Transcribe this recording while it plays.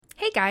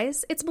Hey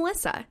guys, it's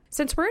Melissa.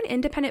 Since we're an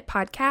independent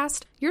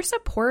podcast, your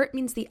support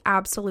means the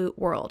absolute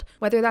world,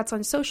 whether that's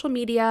on social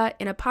media,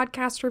 in a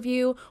podcast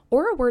review,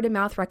 or a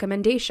word-of-mouth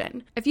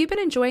recommendation. If you've been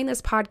enjoying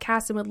this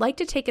podcast and would like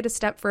to take it a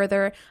step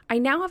further, I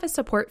now have a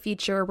support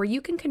feature where you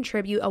can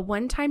contribute a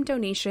one-time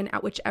donation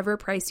at whichever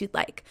price you'd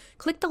like.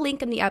 Click the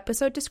link in the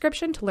episode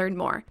description to learn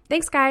more.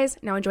 Thanks guys,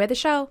 now enjoy the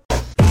show.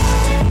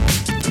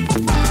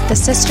 The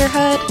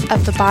Sisterhood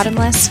of the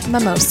Bottomless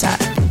Mimosa.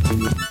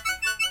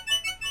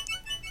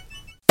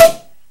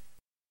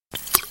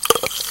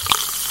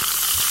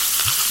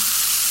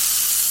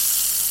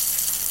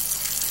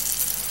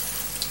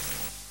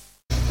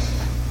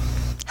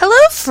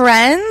 Hello,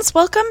 friends.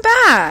 Welcome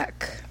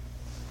back.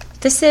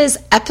 This is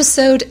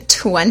episode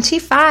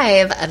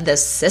 25 of the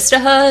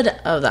Sisterhood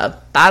of the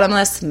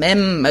Bottomless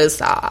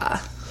Mimosa.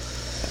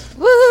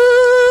 Woo!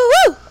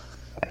 Woo!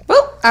 Woo!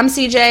 I'm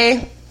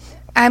CJ.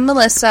 I'm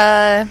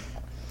Melissa.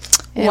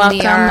 And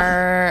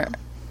Welcome.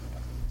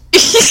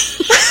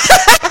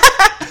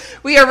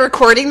 We are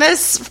recording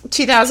this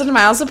 2,000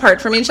 miles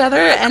apart from each other,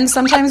 and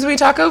sometimes we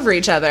talk over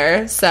each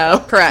other.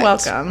 So, correct.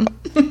 Welcome.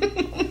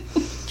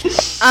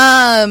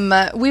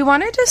 We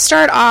wanted to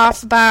start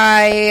off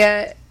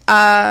by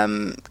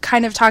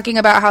kind of talking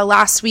about how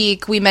last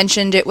week we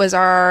mentioned it was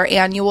our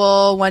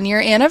annual 1-year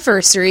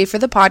anniversary for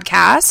the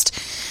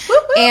podcast.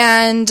 Woo-hoo.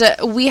 And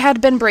we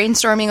had been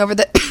brainstorming over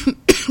the...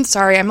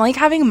 Sorry, I'm like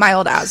having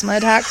mild asthma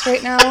attacks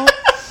right now.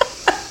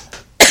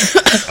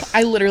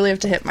 I literally have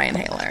to hit my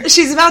inhaler.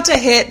 She's about to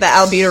hit the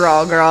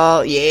albuterol,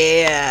 girl.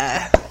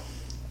 Yeah.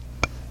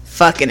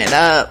 Fucking it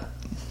up.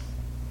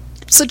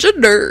 Such a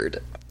nerd.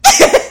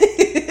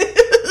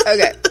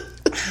 Okay.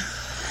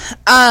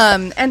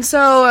 And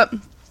so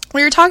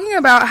we were talking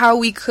about how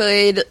we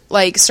could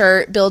like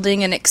start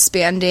building and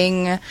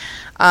expanding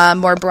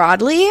more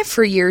broadly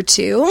for year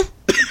 2.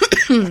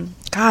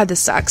 God,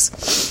 this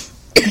sucks.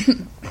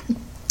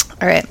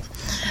 All right.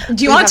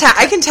 Do you want to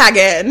I can tag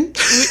in.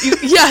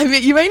 Yeah,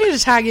 you might need to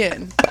tag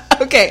in.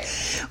 Okay.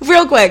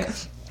 Real quick.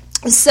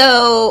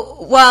 So,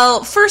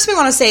 well, first we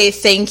want to say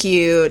thank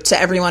you to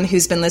everyone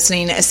who's been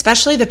listening,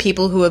 especially the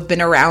people who have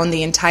been around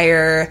the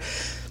entire...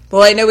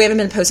 Well, I know we haven't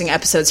been posting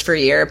episodes for a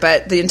year,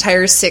 but the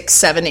entire 6,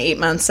 7, 8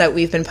 months that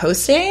we've been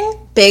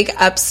posting, big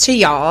ups to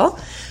y'all.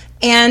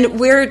 And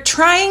we're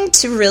trying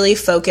to really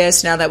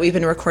focus, now that we've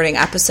been recording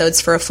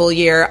episodes for a full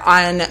year,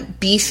 on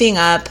beefing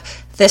up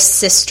the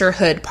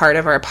sisterhood part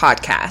of our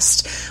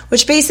podcast,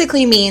 which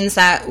basically means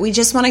that we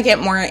just want to get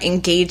more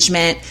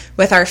engagement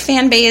with our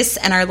fan base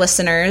and our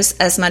listeners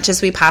as much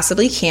as we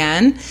possibly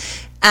can.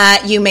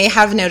 You may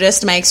have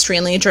noticed my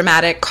extremely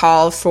dramatic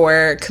call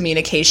for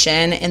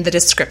communication in the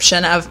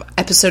description of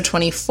episode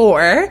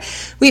 24.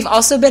 We've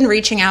also been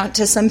reaching out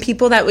to some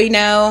people that we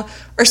know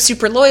are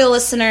super loyal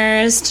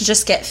listeners to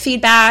just get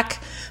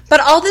feedback.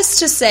 But all this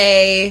to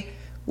say,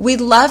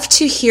 we'd love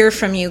to hear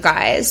from you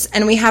guys,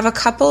 and we have a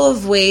couple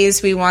of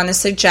ways we want to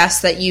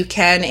suggest that you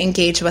can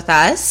engage with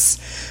us.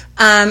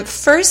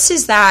 First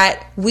is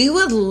that we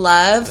would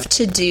love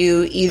to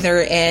do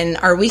either in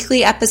our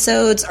weekly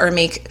episodes or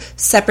make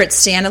separate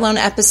standalone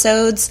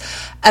episodes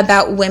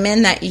about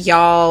women that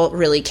y'all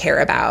really care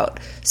about.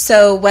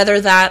 So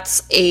whether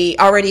that's a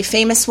already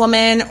famous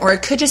woman, or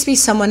it could just be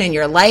someone in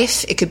your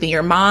life. It could be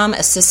your mom,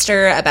 a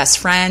sister, a best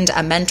friend,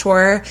 a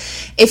mentor.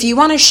 If you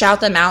want to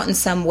shout them out in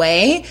some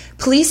way,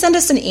 please send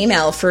us an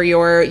email for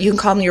you can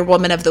call them your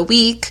woman of the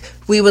week.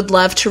 We would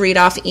love to read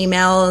off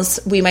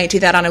emails. We might do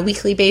that on a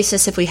weekly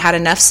basis if we had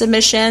enough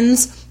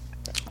submissions.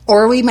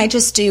 Or we might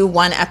just do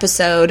one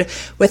episode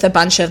with a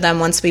bunch of them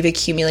once we've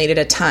accumulated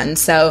a ton.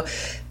 So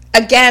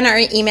again, our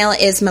email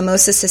is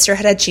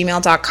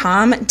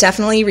mimosasisterhood@gmail.com.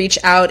 Definitely reach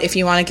out if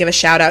you want to give a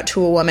shout out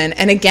to a woman.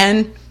 And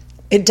again,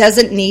 it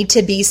doesn't need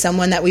to be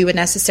someone that we would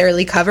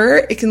necessarily cover.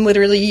 It can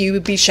literally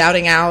you be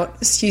shouting out,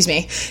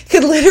 it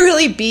could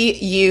literally be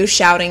you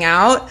shouting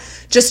out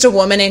just a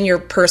woman in your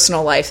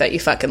personal life that you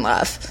fucking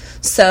love.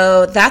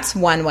 So that's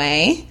one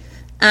way.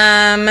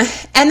 And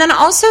then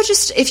also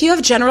just if you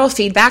have general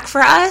feedback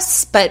for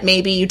us, but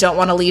maybe you don't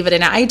want to leave it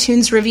in an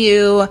iTunes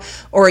review,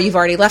 or you've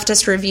already left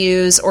us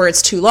reviews, or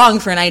it's too long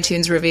for an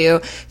iTunes review,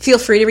 feel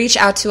free to reach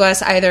out to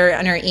us either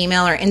on our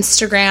email or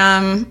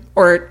Instagram,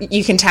 or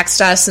you can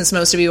text us since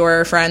most of you are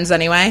our friends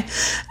anyway.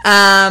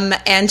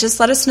 And just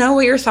let us know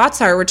what your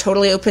thoughts are. We're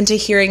totally open to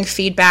hearing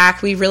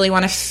feedback. We really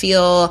want to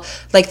feel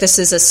like this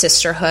is a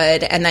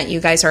sisterhood and that you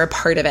guys are a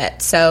part of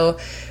it. So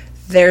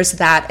there's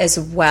that as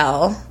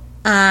well.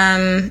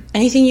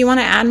 Anything you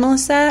want to add,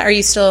 Melissa? Are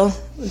you still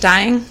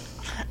dying?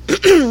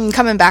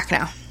 Coming back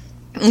now.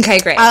 Okay,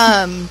 great.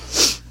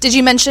 Did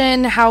you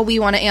mention how we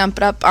want to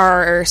amp up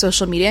our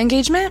social media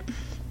engagement?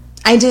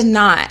 I did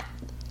not.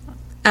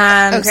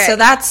 Okay. So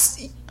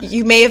that's,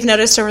 you may have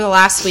noticed over the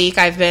last week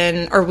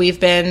we've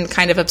been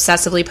kind of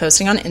obsessively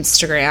posting on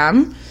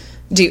Instagram.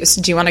 Do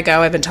you want to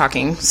go? I've been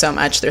talking so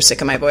much. They're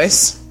sick of my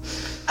voice.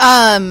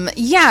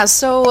 Yeah,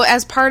 so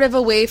as part of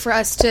a way for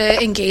us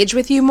to engage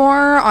with you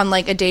more on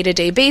like a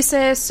day-to-day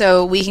basis,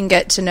 so we can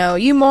get to know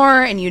you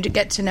more and you to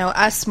get to know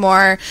us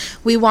more,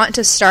 we want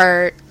to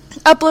start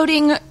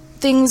uploading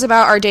things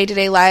about our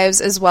day-to-day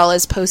lives, as well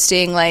as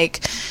posting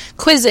like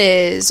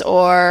quizzes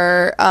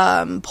or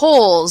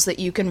polls that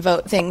you can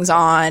vote things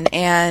on,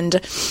 and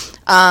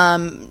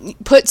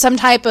put some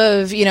type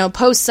of,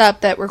 posts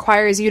up that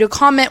requires you to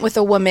comment with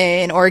a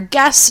woman or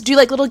do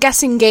like little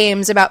guessing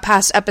games about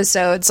past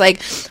episodes.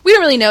 Like, we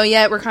don't really know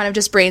yet. We're kind of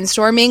just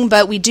brainstorming,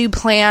 but we do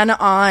plan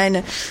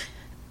on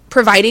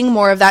providing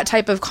more of that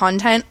type of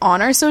content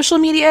on our social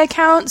media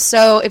accounts.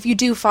 So if you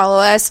do follow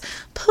us,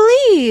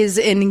 please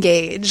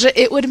engage.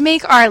 It would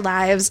make our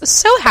lives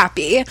so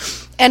happy.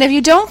 And if you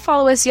don't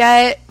follow us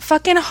yet,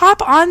 fucking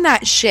hop on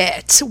that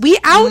shit. We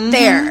out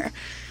there.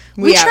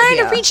 We trying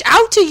to reach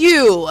out to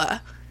you.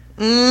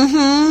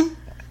 Mm-hmm.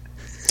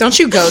 Don't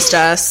you ghost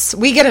us.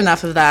 We get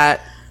enough of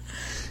that.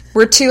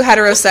 We're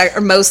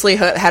mostly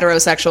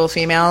heterosexual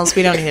females.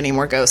 We don't need any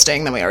more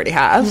ghosting than we already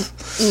have.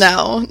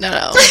 No. And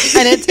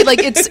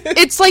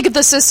it's like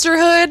the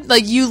sisterhood.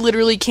 Like, you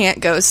literally can't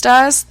ghost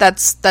us.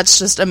 That's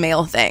just a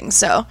male thing.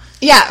 So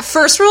yeah,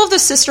 first rule of the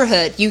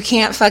sisterhood: you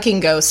can't fucking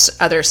ghost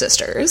other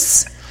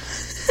sisters.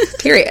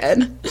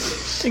 Period.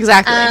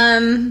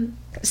 Exactly.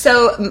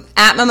 So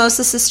at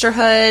Mimosa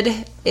Sisterhood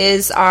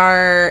is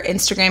our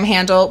Instagram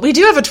handle. We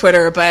do have a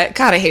Twitter, but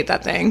God, I hate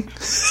that thing.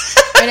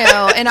 I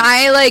know, and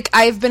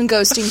I've been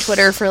ghosting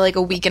Twitter for like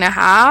a week and a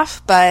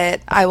half,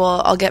 but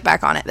I'll get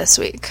back on it this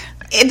week.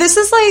 This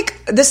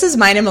is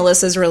mine and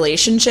Melissa's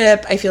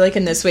relationship. I feel like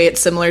in this way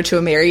it's similar to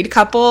a married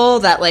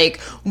couple, that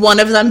like one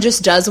of them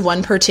just does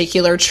one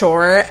particular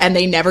chore and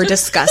they never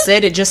discuss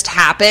it. It just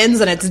happens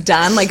and it's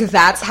done. Like,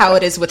 that's how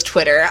it is with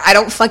Twitter. I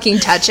don't fucking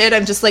touch it.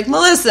 I'm just like,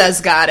 Melissa's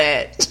got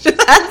it.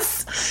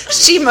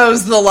 She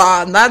mows the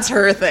lawn. That's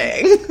her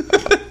thing.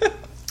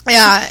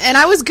 Yeah, and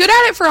I was good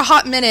at it for a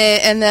hot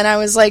minute, and then I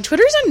was like,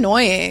 Twitter's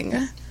annoying.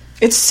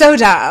 It's so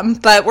dumb,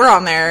 but we're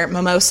on there.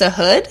 Mimosa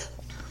Hood?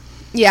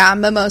 Yeah,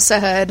 Mimosa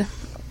Hood.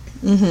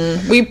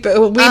 Mm-hmm. We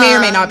may or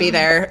may not be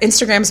there.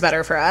 Instagram's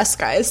better for us,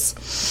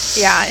 guys.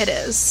 Yeah, it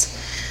is.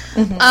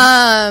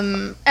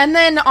 Mm-hmm. And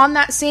then on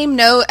that same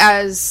note,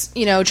 as,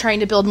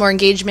 trying to build more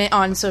engagement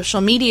on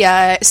social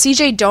media,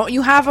 CJ, don't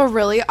you have a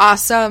really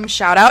awesome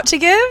shout out to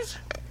give?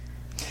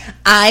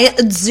 I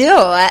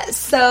do.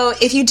 So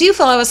if you do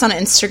follow us on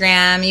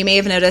Instagram, you may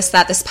have noticed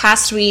that this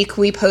past week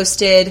we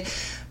posted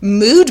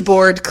mood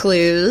board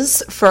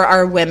clues for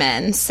our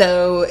women.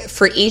 So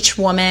for each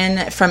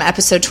woman from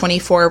episode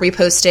 24, we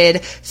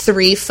posted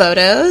 3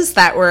 photos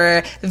that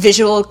were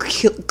visual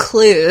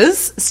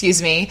clues,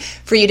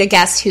 for you to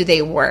guess who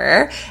they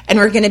were. And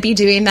we're going to be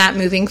doing that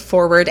moving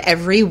forward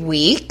every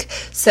week.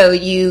 So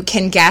you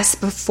can guess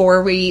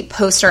before we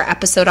post our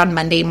episode on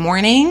Monday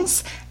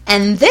mornings.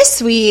 And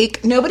this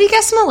week, nobody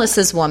guessed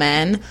Melissa's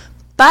woman,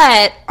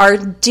 but our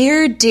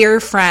dear, dear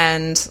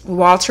friend,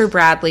 Walter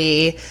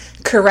Bradley,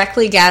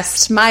 correctly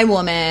guessed my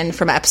woman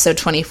from episode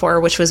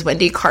 24, which was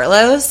Wendy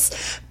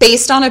Carlos,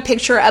 based on a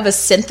picture of a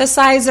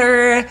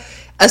synthesizer,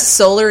 a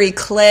solar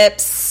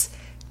eclipse,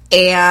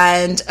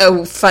 and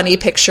a funny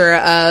picture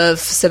of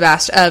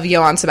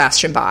Johann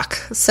Sebastian Bach.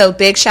 So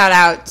big shout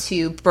out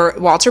to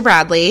Walter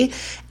Bradley.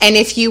 And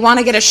if you want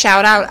to get a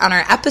shout out on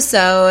our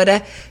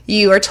episode,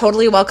 you are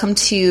totally welcome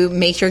to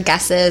make your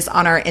guesses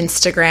on our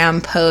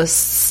Instagram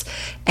posts,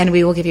 and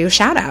we will give you a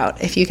shout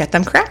out if you get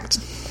them correct.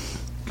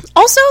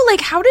 Also,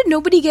 like, how did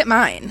nobody get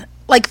mine?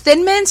 Like,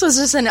 Thin Mints was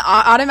just an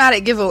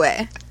automatic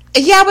giveaway.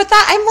 Yeah, with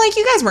that, I'm like,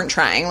 you guys weren't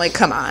trying. Like,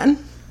 come on.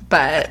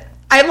 But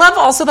I love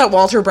also that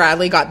Walter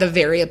Bradley got the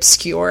very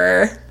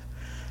obscure,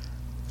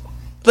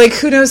 like,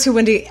 who knows who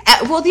Wendy...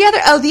 Well,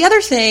 the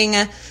other thing,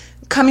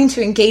 coming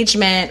to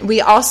engagement, we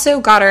also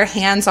got our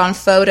hands on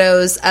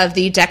photos of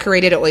the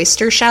decorated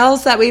oyster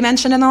shells that we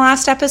mentioned in the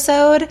last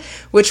episode,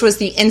 which was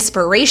the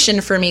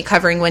inspiration for me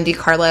covering Wendy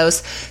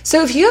Carlos.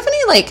 So if you have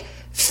any, like,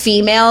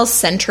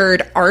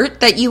 female-centered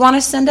art that you want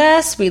to send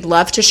us, we'd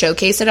love to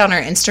showcase it on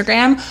our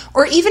Instagram.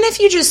 Or even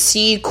if you just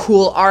see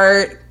cool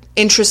art,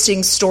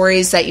 interesting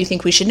stories that you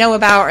think we should know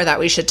about or that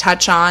we should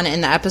touch on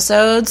in the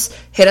episodes,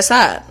 hit us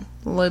up.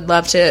 We'd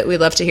love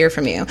to hear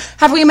from you.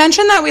 Have we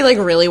mentioned that we, like,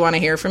 really want to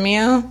hear from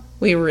you?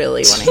 We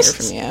really want to hear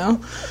from you.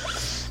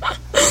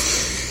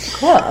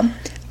 Cool.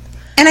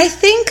 And I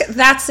think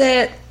that's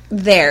it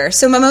there.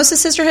 So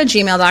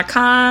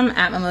mimosasisterhood@gmail.com,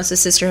 at Mimosa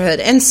Sisterhood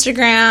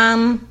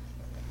Instagram.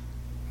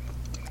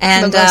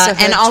 And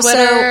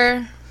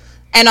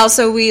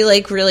also we,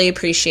 like, really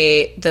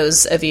appreciate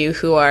those of you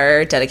who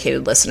are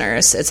dedicated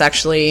listeners. It's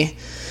actually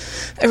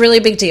a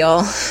really big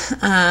deal.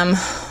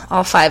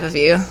 All 5 of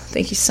you.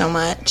 Thank you so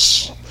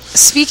much.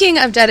 Speaking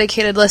of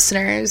dedicated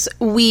listeners,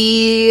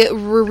 we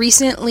were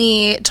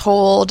recently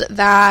told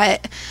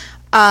that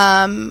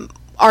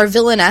our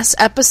Villainess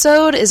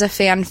episode is a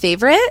fan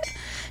favorite.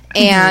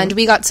 And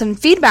we got some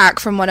feedback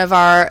from one of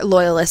our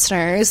loyal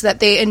listeners that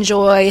they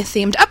enjoy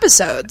themed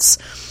episodes.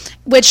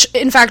 Which,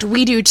 in fact,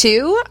 we do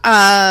too,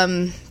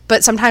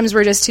 but sometimes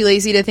we're just too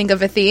lazy to think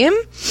of a theme.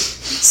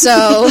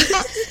 So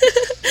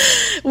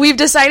we've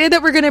decided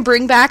that we're going to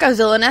bring back a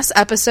Villainess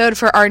episode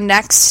for our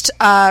next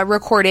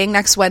recording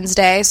next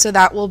Wednesday. So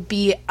that will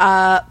be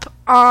up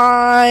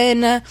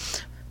on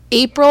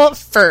April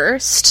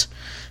 1st.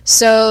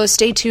 So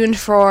stay tuned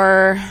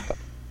for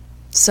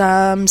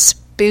some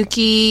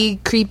spooky,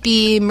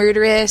 creepy,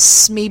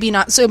 murderous, maybe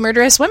not so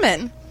murderous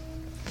women.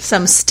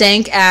 Some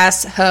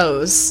stank-ass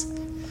hoes.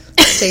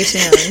 Stay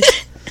tuned.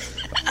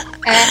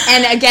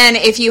 And again,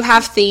 if you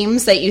have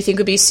themes that you think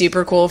would be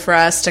super cool for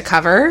us to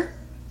cover,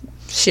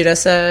 shoot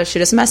us a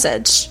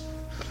message.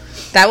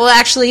 That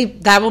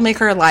will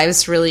make our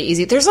lives really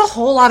easy. There's a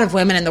whole lot of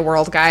women in the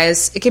world,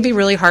 guys. It can be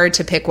really hard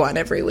to pick one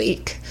every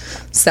week.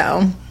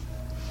 So,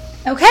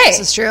 okay. This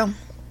is true.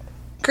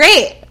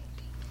 Great.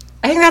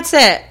 I think that's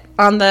it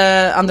on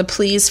the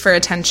pleas for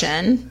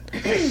attention.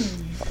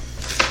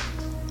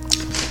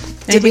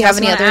 Did we have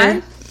any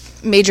other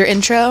major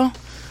intro?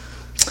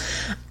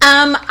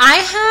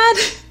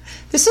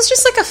 This was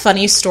just like a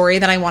funny story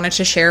that I wanted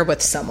to share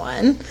with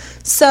someone.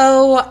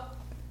 So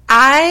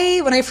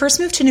when I first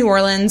moved to New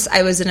Orleans,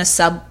 I was in a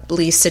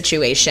sublease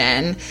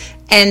situation,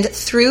 and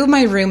through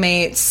my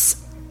roommates,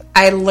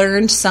 I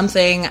learned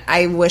something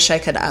I wish I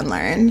could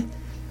unlearn,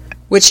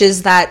 which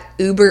is that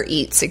Uber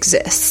Eats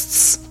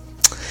exists.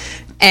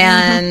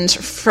 And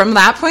from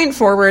that point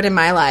forward in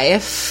my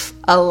life,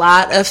 a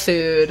lot of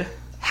food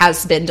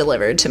has been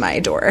delivered to my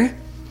door,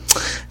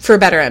 for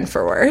better and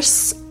for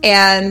worse.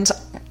 And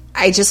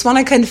I just want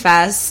to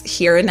confess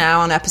here and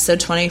now on episode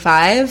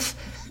 25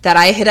 that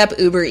I hit up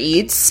Uber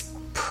Eats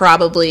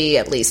probably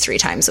at least 3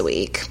 times a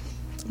week.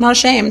 I'm not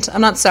ashamed.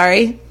 I'm not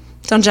sorry.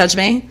 Don't judge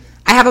me.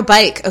 I have a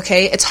bike,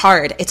 okay? It's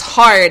hard. It's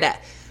hard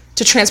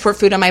to transport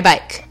food on my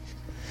bike.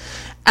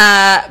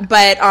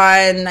 But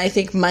on, I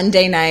think,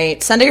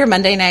 Sunday or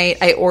Monday night,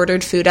 I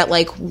ordered food at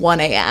like 1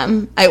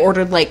 a.m. I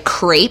ordered like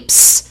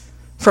crepes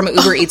from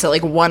Uber Eats at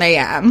like 1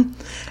 a.m.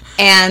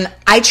 And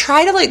I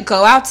try to like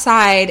go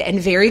outside and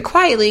very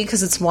quietly,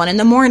 because it's 1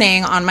 a.m.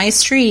 on my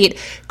street,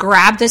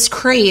 grab this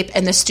crepe,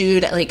 and this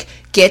dude like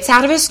gets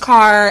out of his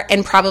car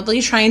and,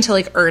 probably trying to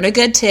like earn a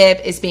good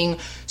tip, is being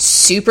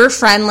super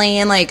friendly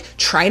and like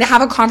trying to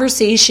have a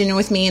conversation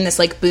with me in this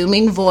like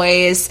booming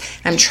voice.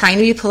 I'm trying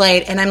to be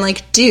polite, and I'm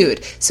like,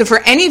 dude, so for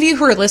any of you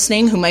who are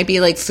listening who might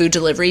be like food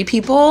delivery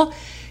people,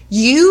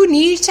 you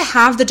need to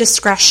have the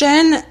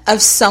discretion of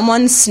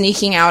someone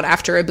sneaking out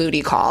after a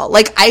booty call.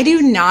 Like, I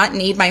do not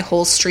need my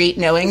whole street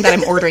knowing that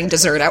I'm ordering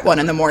dessert at 1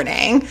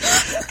 a.m.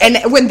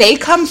 And when they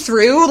come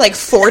through like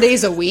 4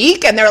 days a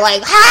week and they're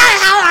like, hi,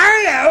 how are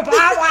you?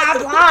 Blah,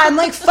 blah, blah. I'm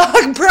like,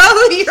 fuck, bro,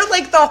 you're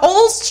like, the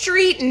whole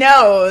street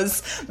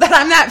knows that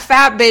I'm that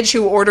fat bitch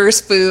who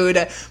orders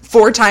food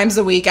 4 times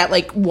a week at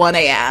like 1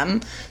 a.m.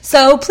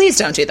 So please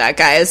don't do that,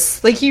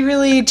 guys. Like, you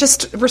really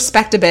just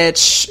respect a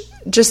bitch.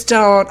 Just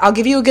don't. I'll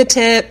give you a good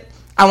tip.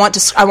 I want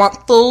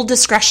full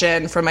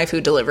discretion from my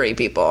food delivery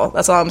people.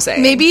 That's all I'm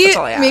saying. Maybe That's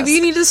all I ask. Maybe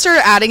you need to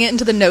start adding it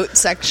into the notes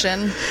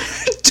section.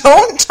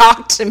 Don't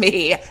talk to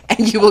me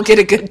and you will get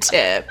a good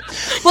tip.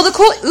 Well, the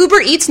cool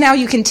Uber Eats now,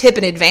 you can tip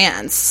in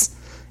advance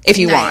if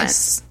you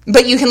want.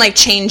 But you can like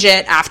change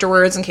it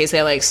afterwards in case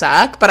they like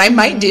suck. But I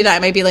might do that. I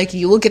might be like,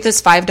 you will get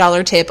this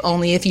 $5 tip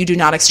only if you do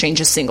not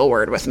exchange a single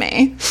word with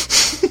me.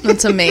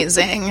 That's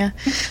amazing.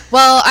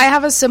 Well, I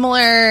have a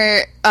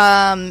similar,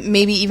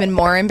 maybe even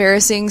more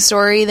embarrassing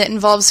story that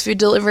involves food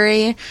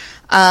delivery,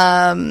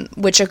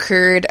 which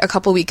occurred a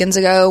couple weekends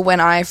ago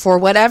when I, for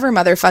whatever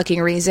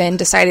motherfucking reason,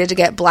 decided to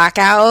get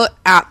blackout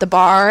at the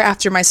bar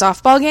after my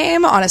softball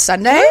game on a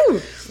Sunday.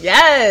 Ooh,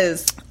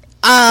 yes.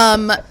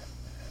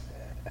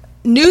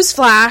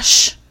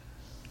 Newsflash,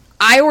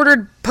 I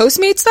ordered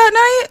Postmates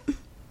that night.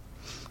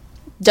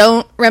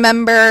 Don't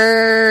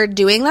remember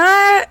doing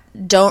that.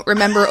 Don't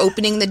remember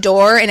opening the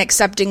door and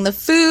accepting the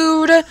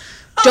food.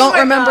 Don't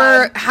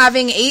remember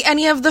having ate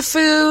any of the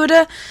food,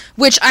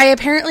 which I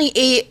apparently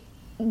ate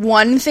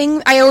one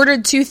thing. I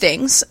ordered 2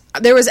 things.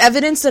 There was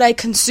evidence that I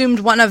consumed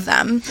one of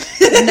them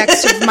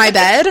next to my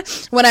bed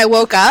when I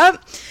woke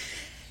up.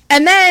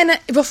 And then,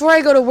 before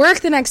I go to work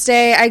the next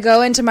day, I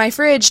go into my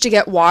fridge to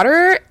get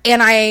water,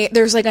 and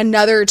there's, like,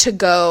 another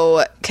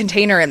to-go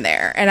container in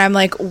there. And I'm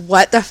like,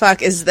 what the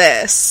fuck is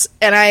this?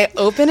 And I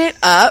open it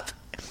up,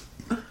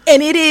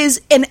 and it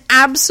is an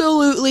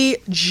absolutely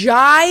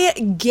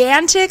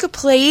gigantic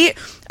plate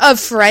of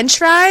French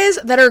fries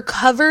that are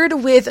covered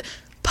with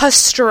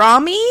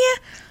pastrami,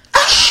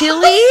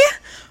 chili,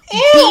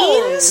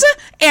 beans,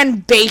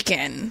 and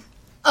bacon.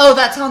 Oh,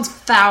 that sounds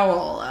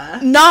foul.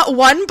 Not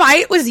one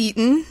bite was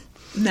eaten.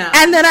 No.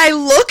 And then I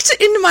looked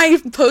into my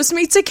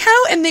Postmates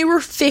account, and they were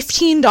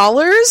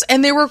 $15,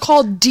 and they were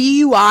called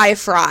DUI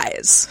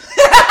fries.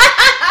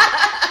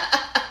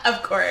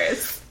 Of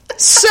course.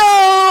 So,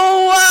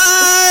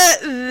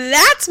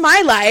 that's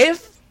my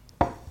life.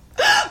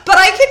 But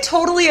I can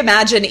totally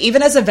imagine,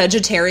 even as a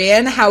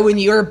vegetarian, how when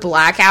you're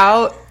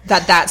blackout,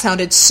 that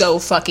sounded so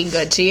fucking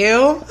good to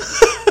you.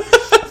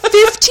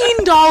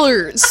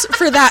 $15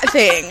 for that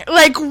thing.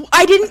 Like,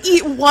 I didn't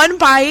eat one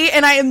bite,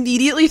 and I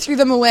immediately threw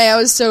them away. I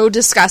was so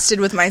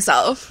disgusted with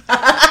myself.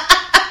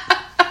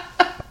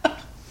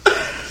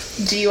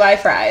 DUI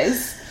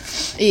fries.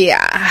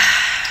 Yeah.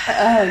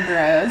 Oh,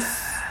 gross.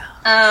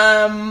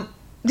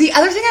 The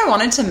other thing I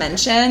wanted to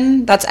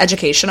mention that's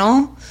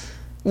educational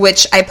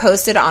which I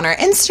posted on our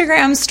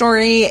Instagram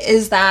story,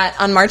 is that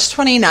on March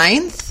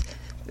 29th,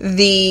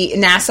 the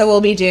NASA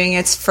will be doing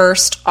its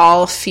first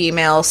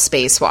all-female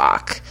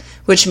spacewalk,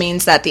 which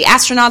means that the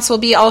astronauts will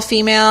be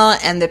all-female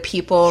and the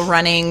people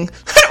running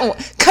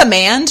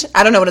command,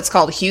 I don't know what it's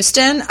called,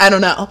 Houston, I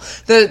don't know.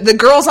 The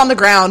girls on the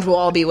ground will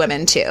all be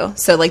women too.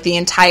 So like the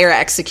entire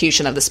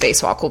execution of the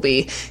spacewalk will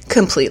be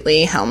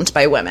completely helmed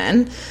by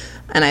women.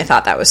 And I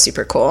thought that was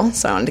super cool.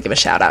 So I wanted to give a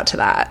shout out to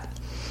that.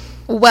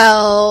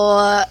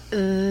 Well,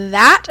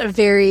 that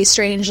very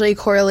strangely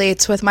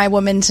correlates with my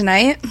woman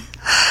tonight.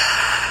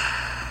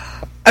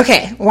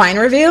 Okay, wine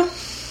review?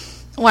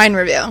 Wine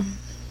review.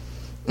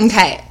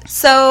 Okay,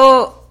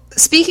 so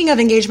speaking of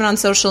engagement on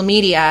social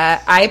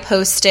media, I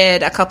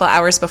posted a couple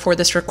hours before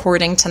this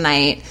recording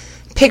tonight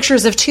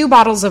pictures of 2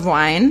 bottles of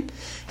wine,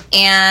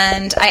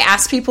 and I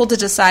asked people to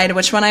decide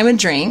which one I would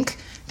drink.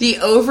 The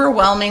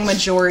overwhelming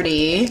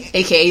majority,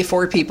 aka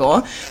 4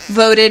 people,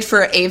 voted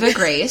for Ava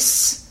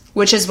Grace,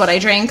 which is what I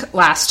drank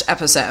last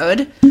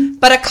episode.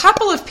 But a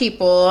couple of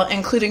people,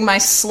 including my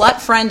slut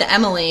friend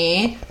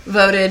Emily,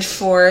 voted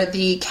for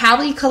the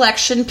Cali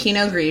Collection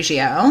Pinot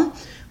Grigio,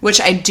 which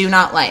I do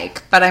not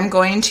like, but I'm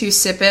going to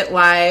sip it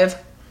live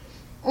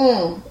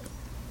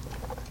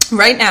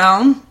right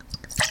now.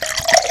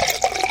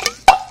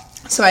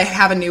 So I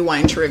have a new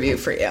wine to review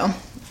for you.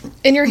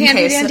 In your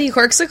handy-dandy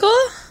corksicle?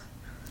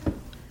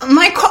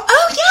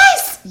 Oh,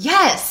 yes!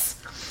 Yes!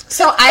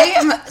 So I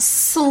am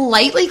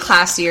slightly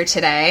classier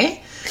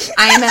today.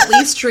 I am at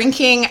least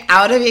drinking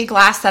out of a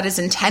glass that is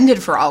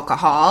intended for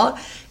alcohol.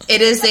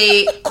 It is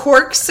a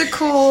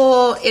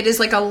corksicle. It is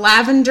like a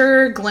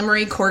lavender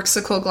glimmery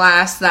corksicle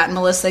glass that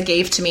Melissa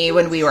gave to me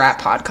when we were at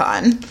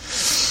PodCon.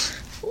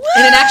 Woo!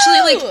 And it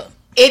actually,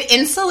 it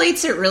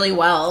insulates it really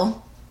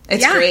well.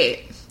 It's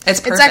great. It's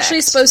perfect. It's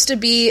actually supposed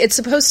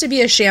to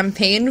be a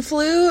champagne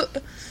flute.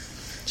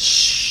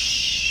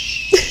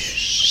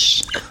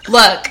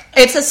 Look,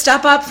 it's a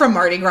step up from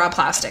Mardi Gras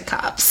plastic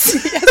cups.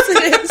 Yes,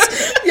 it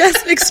is.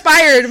 Yes,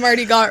 expired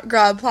Mardi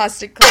Gras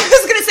plastic cups. I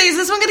was going to say, is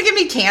this one going to give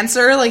me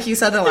cancer like you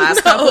said the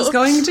last cup was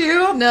going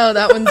to? No,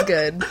 that one's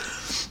good.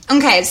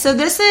 Okay, so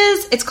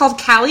it's called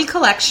Cali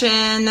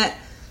Collection.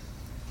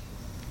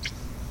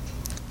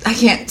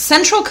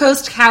 Central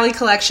Coast Cali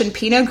Collection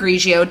Pinot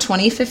Grigio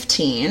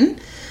 2015.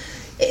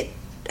 It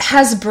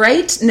has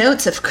bright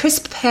notes of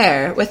crisp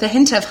pear with a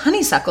hint of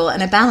honeysuckle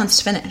and a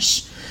balanced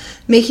finish,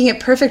 making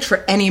it perfect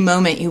for any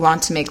moment you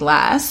want to make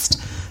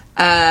last.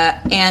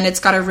 And it's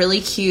got a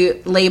really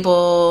cute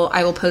label.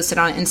 I will post it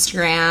on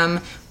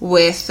Instagram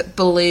with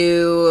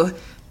blue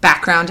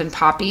background and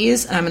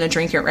poppies. And I'm going to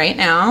drink it right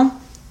now.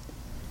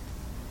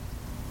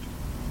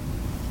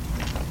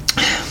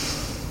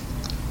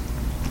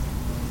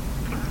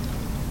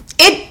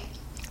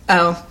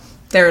 Oh,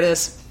 there it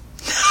is.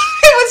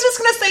 I was just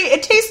going to say,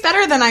 it tastes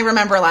better than I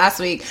remember last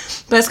week,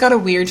 but it's got a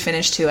weird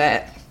finish to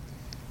it.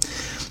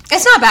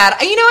 It's not bad.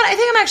 You know what? I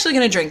think I'm actually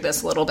going to drink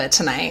this a little bit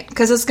tonight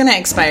because it's going to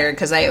expire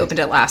because I opened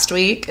it last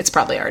week. It's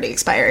probably already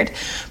expired.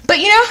 But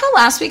you know how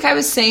last week I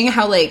was saying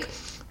how, like,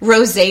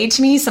 rosé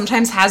to me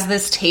sometimes has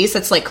this taste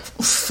that's, like,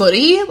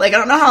 footy? Like, I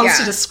don't know how else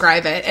to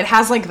describe it. It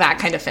has, like, that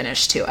kind of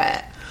finish to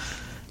it.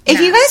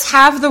 If you guys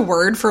have the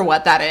word for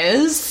what that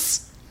is,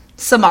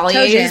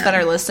 sommeliers that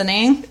are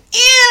listening.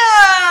 Ew!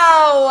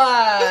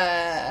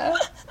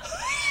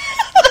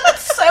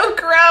 That's so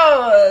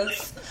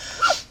gross.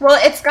 Well,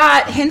 it's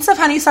got hints of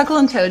honeysuckle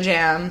and toe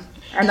jam,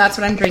 and that's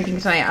what I'm drinking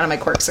tonight out of my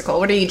corksicle.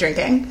 What are you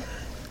drinking?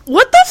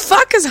 What the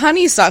fuck is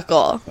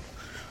honeysuckle?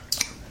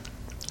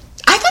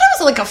 I thought it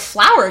was like a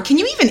flower. Can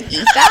you even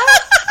eat that?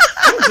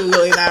 I'm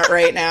Googling that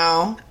right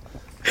now.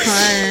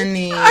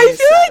 Honeysuckle. I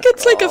feel like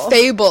it's like a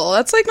fable.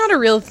 That's like not a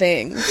real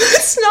thing.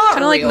 It's not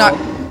Kinda real. Like not.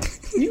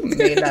 You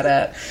made that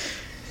up.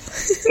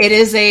 It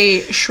is a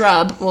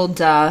shrub. Well,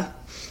 duh.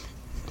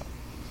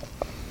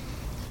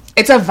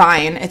 It's a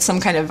vine. It's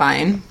some kind of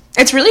vine.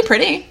 It's really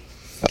pretty.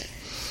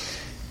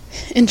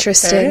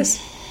 Interesting.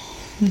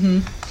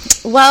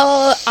 Mm-hmm.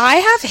 Well, I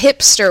have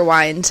hipster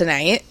wine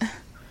tonight.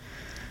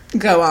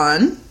 Go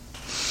on.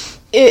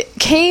 It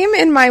came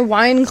in my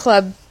wine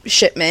club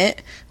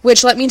shipment,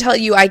 which, let me tell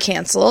you, I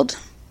canceled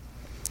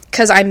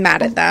because I'm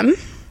mad at them.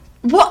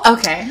 Well,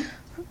 okay.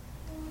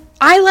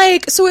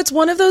 So it's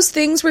one of those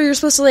things where you're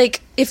supposed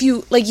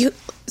to,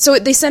 so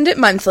they send it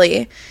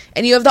monthly,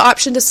 and you have the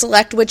option to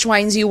select which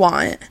wines you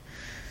want.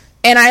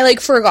 And I,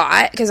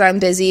 forgot, because I'm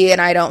busy, and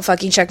I don't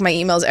fucking check my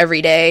emails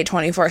every day,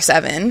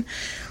 24/7.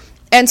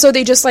 And so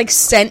they just,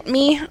 sent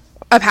me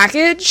a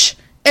package,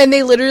 and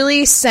they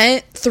literally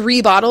sent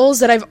 3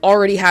 bottles that I've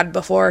already had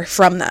before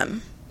from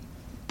them.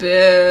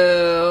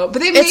 Boo.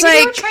 But maybe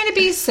they were trying to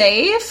be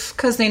safe,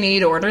 because they need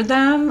to order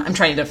them. I'm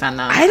trying to defend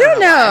them. I don't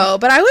know,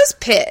 but I was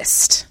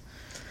pissed.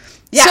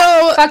 Yeah,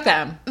 so, fuck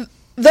them.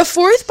 The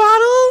 4th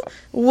bottle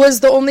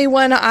was the only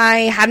one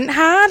I hadn't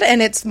had,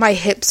 and it's my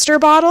hipster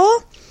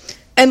bottle.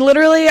 And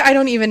literally, I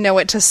don't even know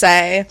what to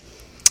say.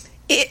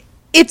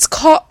 It's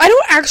called... I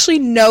don't actually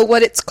know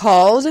what it's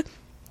called,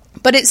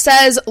 but it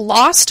says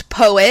Lost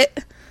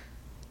Poet,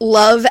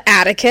 Love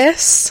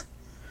Atticus.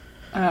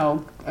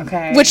 Oh,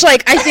 okay. Which,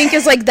 like, I think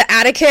is, like, the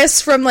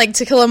Atticus from, like,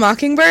 To Kill a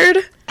Mockingbird.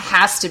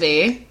 Has to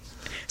be.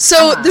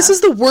 So, this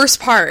is the worst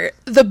part.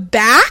 The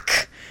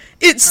back,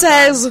 it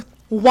says,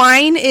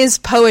 wine is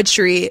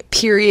poetry,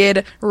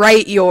 period,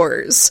 write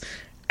yours.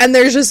 And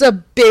there's just a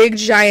big,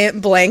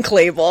 giant blank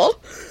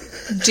label.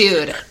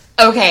 Dude,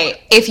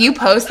 okay, if you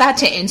post that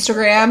to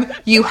Instagram,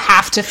 you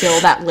have to fill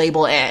that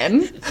label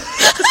in.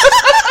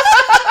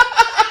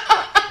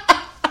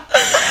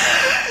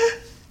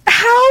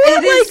 How,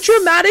 like,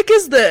 dramatic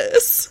is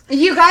this?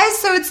 You guys,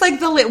 so it's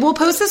like we'll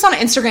post this on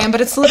Instagram, but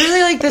it's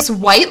literally like this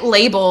white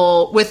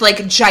label with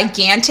like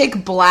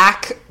gigantic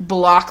black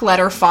block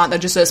letter font that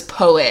just says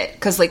poet,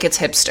 because like it's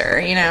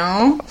hipster, you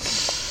know?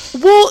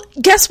 Well,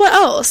 guess what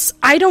else?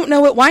 I don't know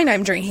what wine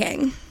I'm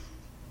drinking.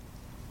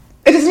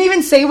 It doesn't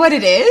even say what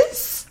it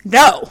is?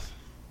 No.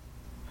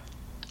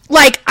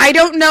 Like, I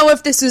don't know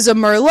if this is a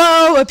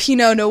Merlot, a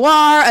Pinot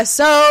Noir, a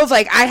Sauve.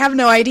 Like, I have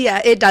no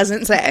idea. It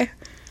doesn't say.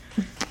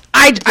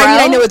 I mean,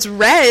 I know it's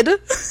red.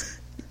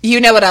 You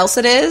know what else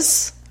it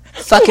is?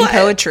 Fucking What?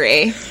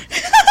 poetry.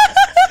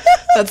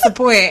 That's the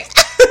point.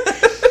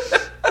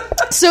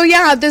 So,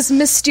 yeah, this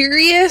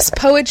mysterious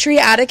poetry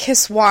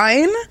Atticus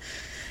wine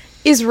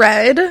is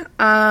red.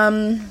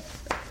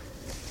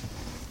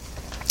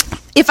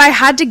 If I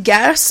had to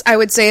guess, I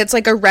would say it's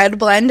like a red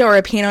blend or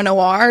a Pinot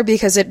Noir,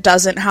 because it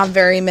doesn't have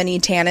very many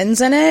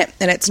tannins in it,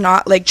 and it's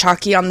not, like,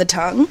 chalky on the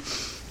tongue.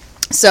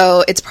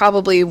 So it's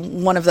probably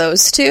one of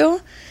those two.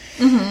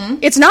 Mm-hmm.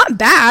 It's not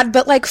bad,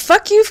 but, like,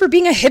 fuck you for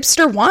being a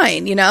hipster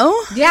wine, you know?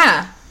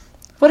 Yeah.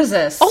 What is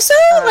this? Also,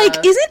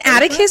 like, isn't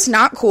Atticus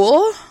not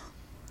cool?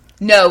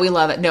 No, we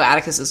love it. No,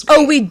 Atticus is great.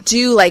 Oh, we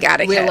do like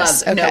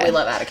Atticus. we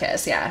love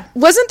Atticus, yeah.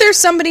 Wasn't there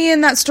somebody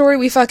in that story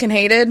we fucking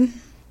hated?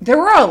 There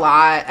were a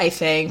lot, I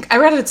think. I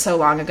read it so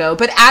long ago.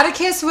 But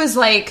Atticus was,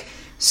 like,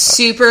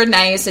 super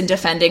nice in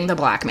defending the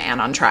black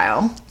man on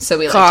trial. So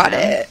we liked him. Got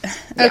it.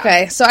 Yeah.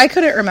 Okay, so I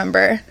couldn't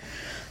remember.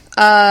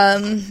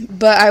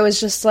 But I was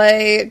just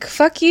like,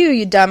 fuck you,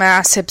 you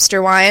dumbass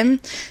hipster wine.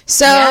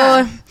 So,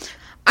 Yeah.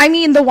 I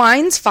mean, the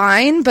wine's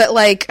fine, but,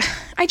 like,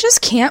 I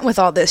just can't with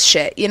all this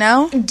shit, you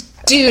know?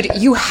 Dude,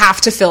 you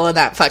have to fill in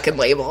that fucking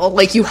label.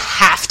 Like, you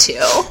have to.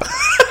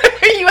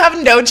 You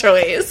have no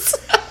choice.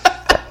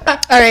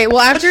 Alright, well,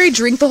 after I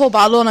drink the whole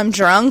bottle and I'm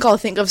drunk, I'll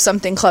think of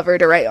something clever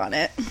to write on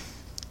it.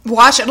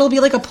 Watch, it'll be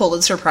like a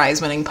Pulitzer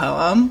Prize winning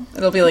poem.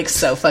 It'll be, like,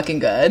 so fucking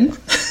good.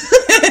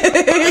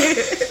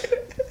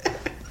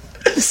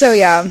 So,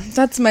 yeah,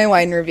 that's my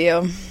wine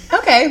review.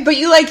 Okay, but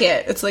you like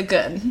it. It's, like,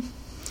 good.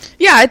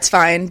 Yeah, it's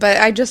fine, but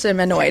I just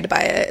am annoyed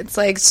by it. It's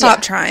like,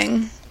 stop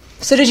trying.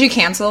 So did you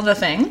cancel the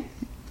thing?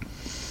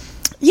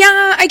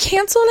 Yeah, I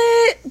canceled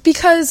it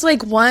because,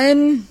 like,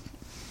 one,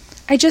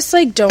 I just,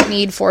 like, don't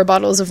need 4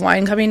 bottles of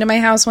wine coming to my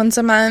house once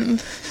a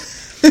month.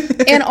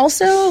 And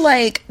also,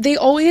 like, they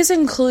always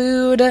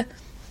include,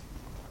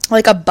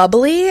 like, a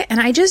bubbly, and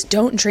I just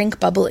don't drink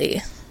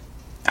bubbly.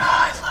 Oh,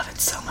 I love it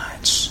so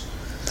much.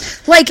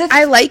 Like,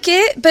 I like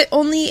it, but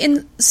only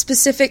in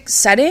specific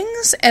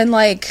settings, and,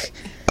 like,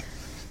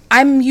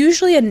 I'm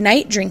usually a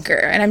night drinker,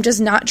 and I'm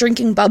just not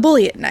drinking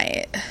bubbly at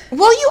night.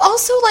 Well, you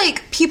also,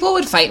 like, people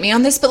would fight me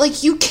on this, but,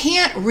 like, you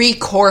can't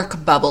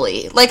recork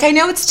bubbly. Like, I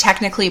know it's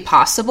technically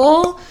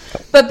possible,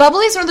 but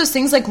bubbly is one of those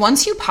things, like,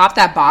 once you pop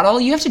that bottle,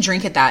 you have to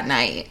drink it that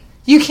night.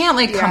 You can't,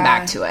 like, come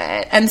back to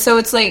it. And so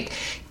it's, like,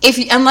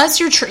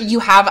 unless you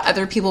have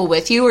other people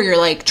with you or you're,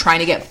 like, trying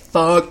to get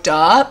fucked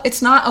up,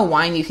 it's not a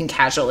wine you can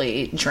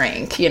casually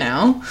drink, you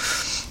know?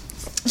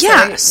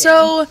 Yeah,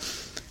 so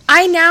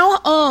I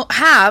now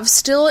have,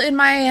 still in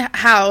my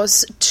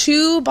house,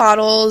 2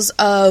 bottles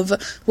of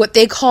what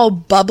they call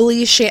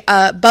bubbly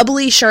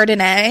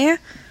Chardonnay.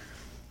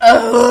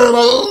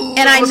 Oh,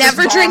 and I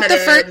never drink the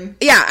first.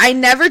 Yeah, I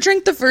never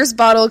drink the first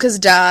bottle because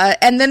duh.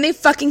 And then they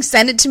fucking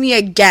send it to me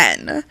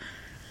again.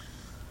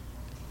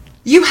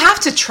 You have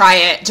to try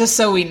it, just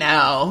so we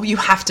know. You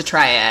have to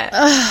try it.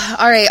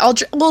 All right,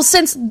 well,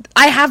 since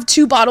I have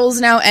 2 bottles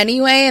now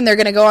anyway, and they're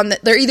gonna go on.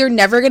 They're either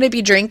never gonna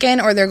be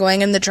drinking or they're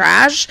going in the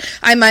trash.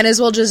 I might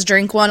as well just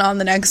drink one on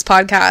the next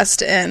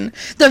podcast, and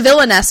the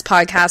Villainess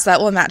podcast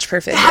that will match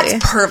perfectly.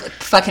 That's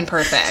fucking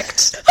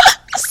perfect.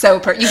 So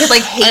you could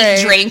like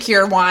hate drink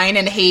your wine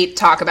and hate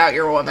talk about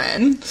your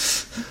woman.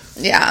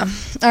 Yeah.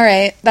 All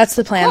right, that's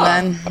the plan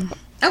then.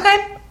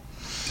 Okay.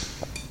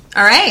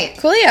 All right.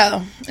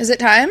 Coolio. Is it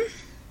time?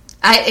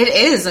 It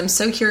is. I'm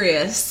so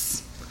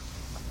curious.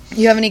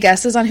 You have any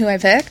guesses on who I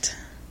picked?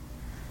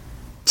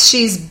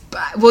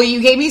 Well,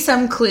 you gave me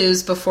some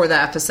clues before the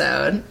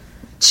episode.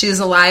 She's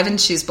alive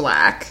and she's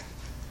black.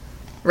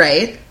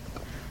 Right?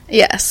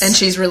 Yes. And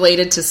she's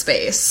related to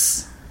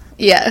space.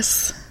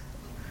 Yes.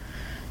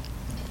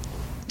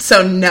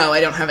 So no, I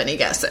don't have any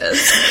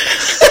guesses.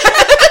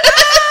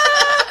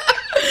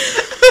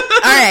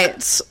 All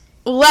right.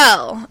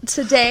 Well,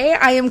 today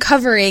I am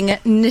covering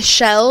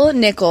Nichelle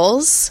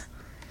Nichols.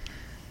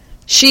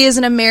 She is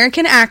an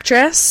American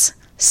actress,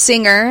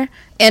 singer,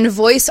 and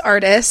voice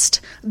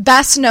artist,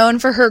 best known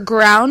for her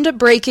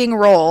groundbreaking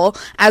role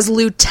as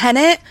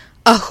Lieutenant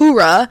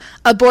Uhura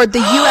aboard the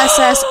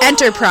USS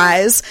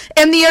Enterprise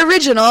in the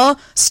original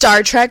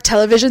Star Trek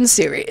television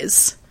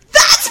series.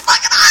 That's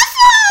fucking awesome!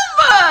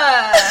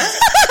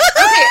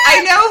 Okay,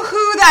 I know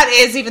who that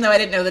is, even though I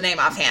didn't know the name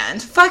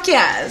offhand. Fuck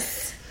yes.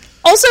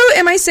 Also,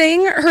 am I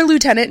saying her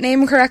lieutenant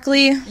name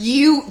correctly?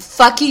 You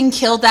fucking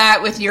killed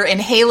that with your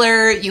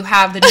inhaler. You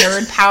have the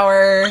nerd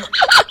power.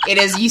 It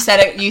is, you said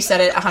it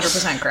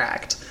 100%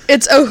 correct.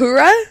 It's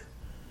Uhura?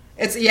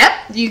 Yep.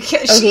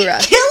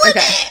 Uhura. Killing Okay.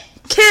 it.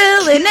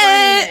 Killing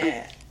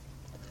it.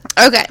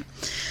 Okay.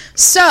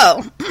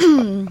 So,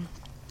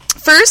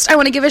 first, I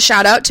want to give a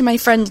shout out to my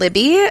friend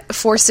Libby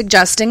for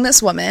suggesting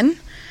this woman.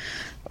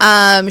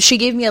 She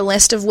gave me a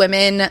list of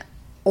women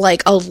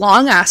like a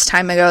long ass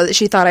time ago that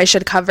she thought I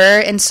should cover,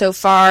 and so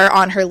far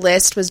on her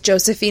list was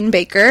Josephine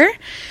Baker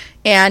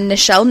and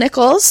Nichelle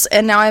Nichols,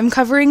 and now I'm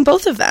covering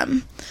both of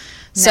them.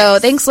 Nice. So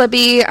thanks,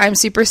 Libby. I'm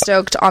super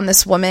stoked on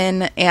this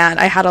woman, and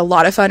I had a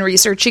lot of fun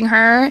researching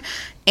her.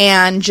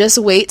 And just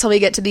wait till we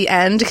get to the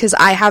end, because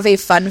I have a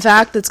fun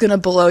fact that's going to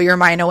blow your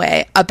mind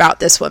away about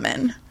this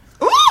woman.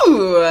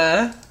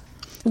 Ooh!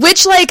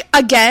 Which, like,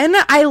 again,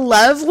 I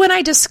love when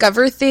I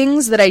discover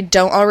things that I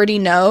don't already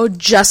know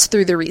just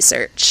through the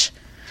research.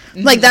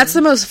 Mm-hmm. Like, that's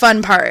the most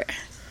fun part.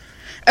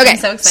 Okay, I'm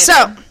so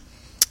excited. So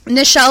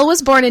Nichelle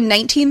was born in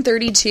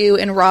 1932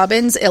 in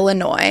Robbins,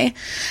 Illinois.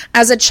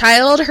 As a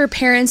child, her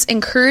parents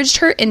encouraged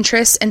her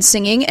interest in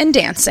singing and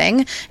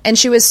dancing, and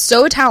she was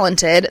so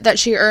talented that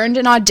she earned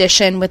an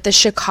audition with the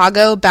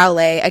Chicago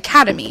Ballet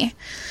Academy.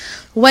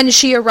 When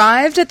she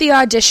arrived at the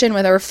audition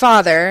with her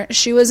father,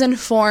 she was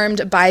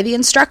informed by the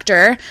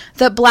instructor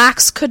that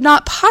blacks could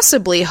not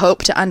possibly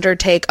hope to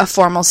undertake a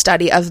formal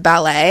study of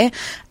ballet,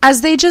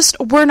 as they just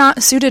were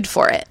not suited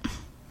for it.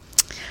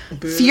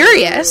 Boo.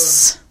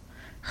 Furious,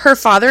 her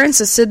father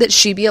insisted that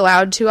she be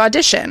allowed to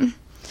audition.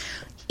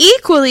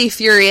 Equally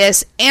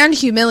furious and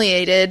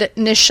humiliated,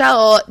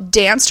 Nichelle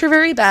danced her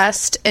very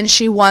best, and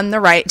she won the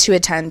right to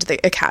attend the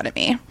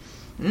academy.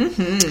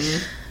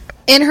 Mm-hmm.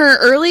 In her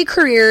early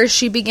career,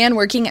 she began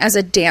working as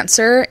a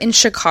dancer in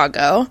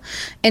Chicago,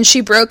 and she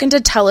broke into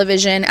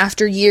television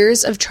after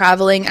years of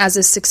traveling as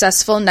a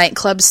successful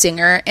nightclub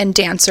singer and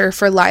dancer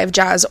for live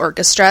jazz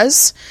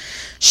orchestras.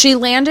 She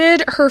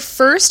landed her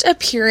first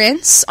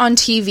appearance on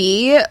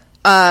TV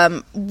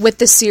with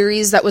the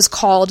series that was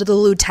called The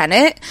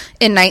Lieutenant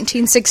in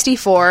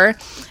 1964,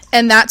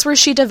 and that's where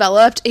she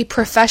developed a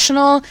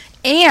professional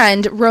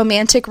and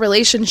romantic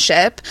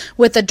relationship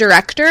with a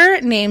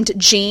director named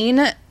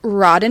Gene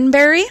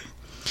Roddenberry.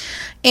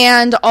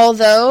 And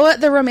although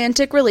the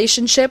romantic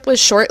relationship was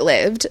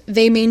short-lived,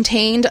 they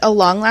maintained a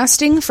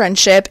long-lasting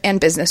friendship and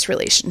business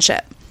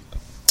relationship.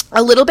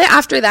 A little bit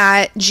after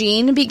that,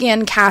 Gene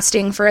began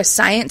casting for a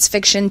science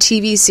fiction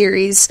TV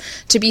series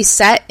to be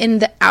set in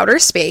the outer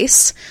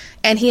space,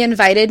 and he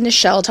invited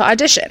Nichelle to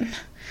audition.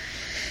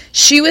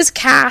 She was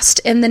cast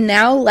in the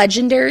now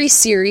legendary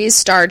series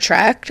Star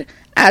Trek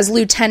as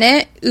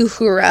Lieutenant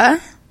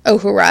Uhura.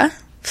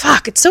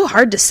 Fuck, it's so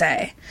hard to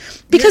say.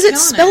 Because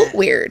it's spelled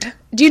weird.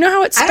 Do you know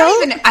how it's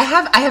spelled? I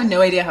have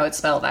no idea how it's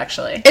spelled,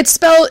 actually. It's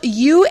spelled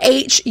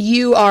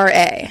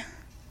Uhura.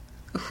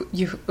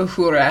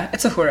 Uhura.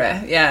 It's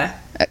Uhura, yeah.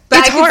 But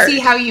it's I hard. can see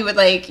how you would,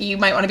 like, you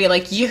might want to be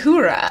like,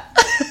 Uhura.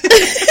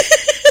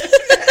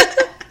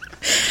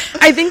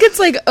 I think it's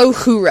like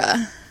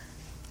Uhura.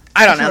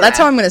 I don't know. That's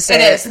how I'm going to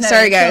say it. No,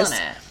 sorry, guys.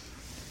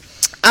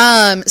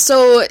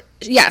 So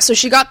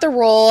she got the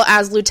role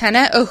as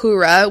Lieutenant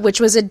Uhura, which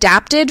was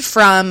adapted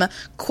from,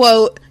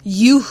 quote,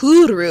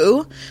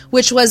 Uhuru,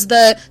 which was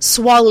the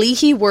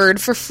Swahili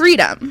word for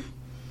freedom,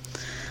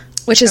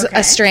 which is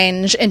a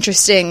strange,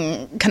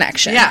 interesting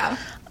connection. Yeah.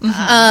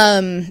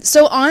 Mm-hmm.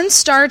 So on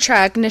Star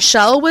Trek,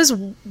 Nichelle was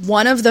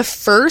one of the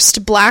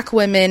first black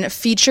women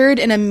featured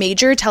in a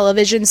major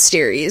television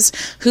series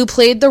who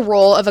played the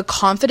role of a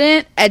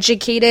confident,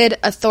 educated,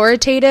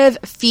 authoritative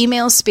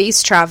female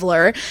space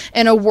traveler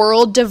in a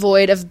world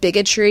devoid of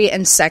bigotry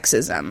and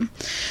sexism.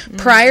 Mm.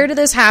 Prior to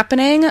this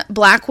happening,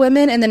 black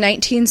women in the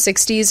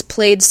 1960s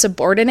played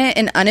subordinate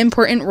and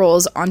unimportant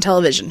roles on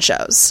television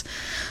shows.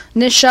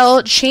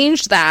 Nichelle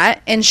changed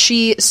that, and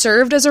she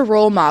served as a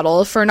role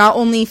model for not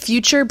only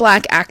future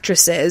black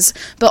actresses,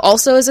 but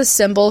also as a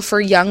symbol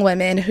for young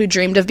women who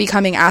dreamed of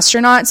becoming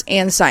astronauts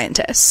and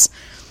scientists.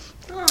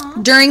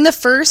 Aww. During the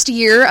first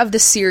year of the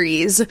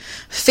series,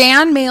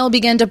 fan mail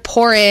began to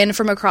pour in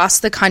from across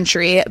the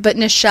country, but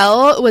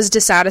Nichelle was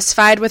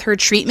dissatisfied with her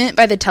treatment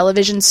by the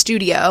television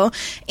studio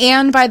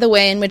and by the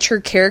way in which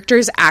her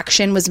character's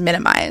action was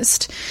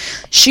minimized.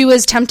 She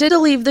was tempted to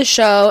leave the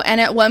show,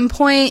 and at one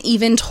point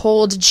even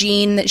told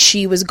Gene that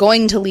she was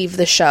going to leave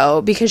the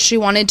show because she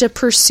wanted to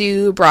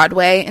pursue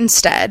Broadway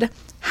instead.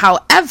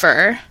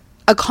 However,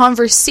 a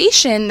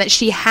conversation that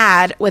she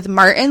had with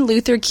Martin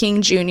Luther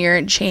King Jr.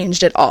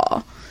 changed it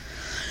all.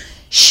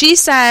 She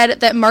said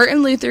that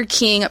Martin Luther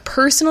King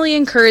personally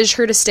encouraged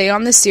her to stay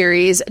on the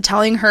series,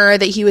 telling her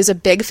that he was a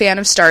big fan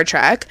of Star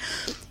Trek.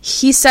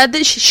 He said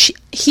that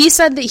he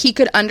said that he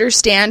could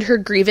understand her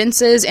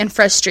grievances and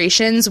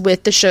frustrations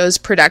with the show's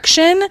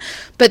production,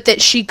 but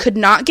that she could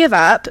not give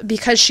up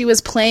because she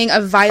was playing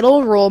a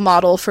vital role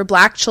model for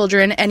Black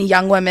children and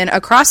young women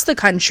across the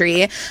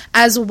country,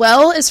 as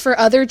well as for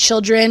other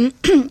children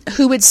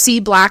who would see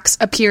Blacks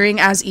appearing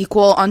as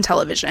equal on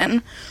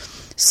television.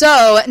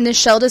 So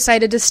Nichelle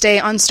decided to stay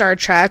on Star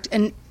Trek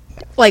and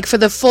for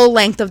the full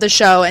length of the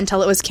show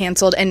until it was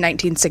canceled in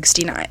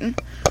 1969.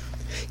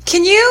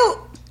 Can you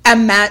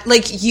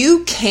imagine,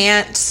 you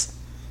can't,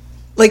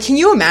 can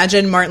you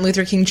imagine Martin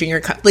Luther King Jr.,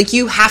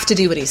 you have to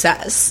do what he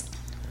says.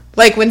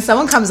 When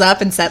someone comes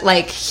up and said,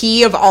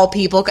 he of all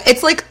people,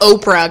 it's like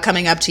Oprah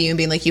coming up to you and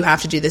being like, you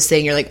have to do this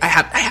thing. You're like, I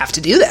have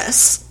to do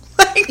this.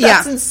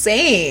 That's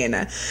insane.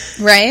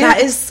 Right?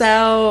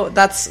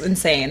 That's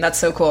insane. That's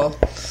so cool.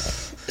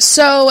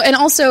 So, and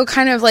also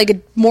kind of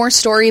more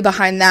story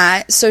behind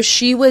that. So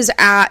she was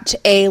at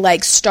a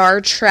Star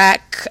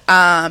Trek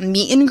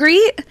meet and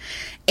greet,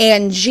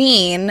 and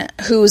Jean,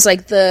 who's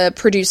the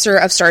producer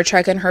of Star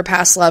Trek and her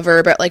past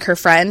lover, but her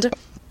friend,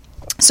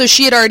 so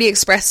she had already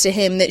expressed to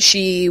him that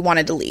she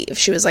wanted to leave.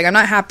 She was like, I'm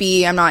not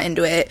happy, I'm not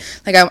into it,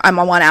 I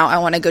want out, I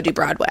want to go do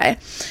Broadway.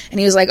 And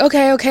he was like,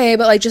 okay,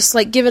 but just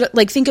give it,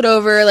 think it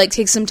over,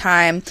 take some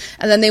time.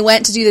 And then they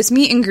went to do this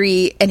meet and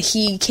greet, and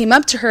he came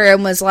up to her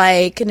and was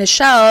like,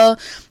 Nichelle,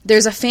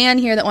 there's a fan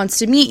here that wants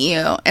to meet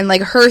you. And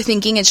her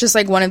thinking it's just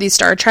one of these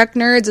Star Trek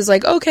nerds is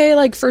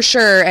okay, for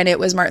sure. And it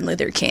was Martin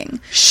Luther King.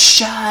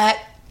 Shut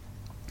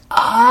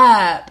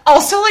up.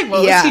 Also, what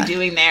was he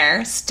doing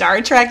there?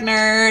 Star Trek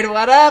nerd,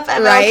 what up,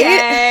 MLK?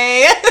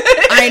 Right?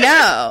 I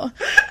know.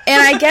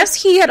 And I guess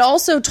he had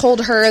also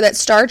told her that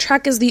Star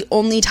Trek is the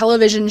only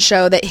television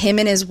show that him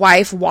and his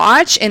wife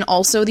watch, and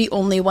also the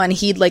only one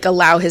he'd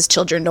allow his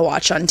children to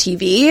watch on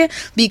TV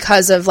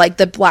because of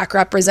the Black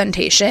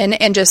representation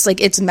and just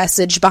its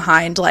message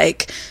behind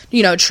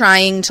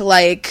trying to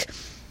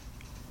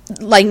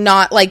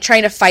not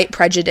trying to fight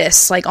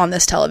prejudice on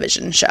this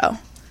television show.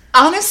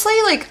 Honestly,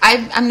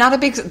 I'm not a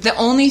big... The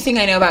only thing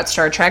I know about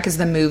Star Trek is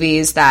the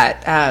movies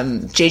that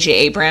J.J.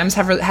 Abrams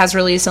has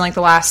released in,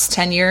 the last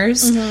 10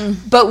 years.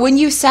 Mm-hmm. But when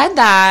you said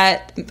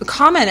that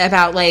comment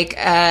about,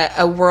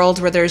 a world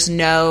where there's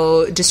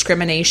no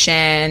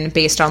discrimination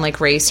based on,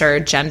 race or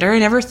gender, I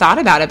never thought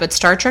about it. But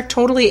Star Trek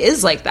totally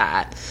is like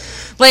that.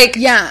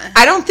 Yeah.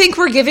 I don't think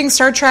we're giving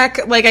Star Trek...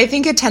 I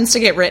think it tends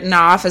to get written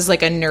off as, a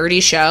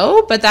nerdy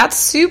show. But that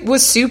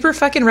was super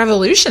fucking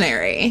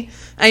revolutionary.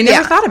 I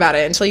never thought about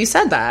it until you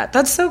said that.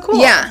 That's so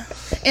cool. Yeah.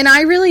 And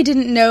I really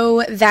didn't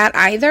know that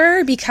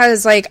either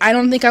because, I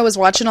don't think I was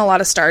watching a lot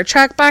of Star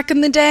Trek back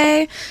in the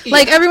day.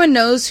 Yeah. Everyone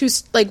knows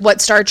who's,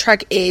 what Star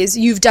Trek is.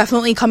 You've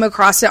definitely come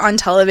across it on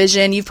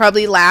television. You've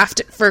probably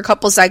laughed for a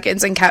couple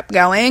seconds and kept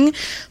going.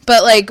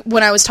 But,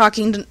 when I was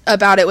talking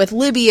about it with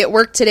Libby at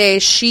work today,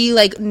 she,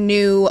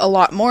 knew a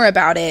lot more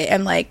about it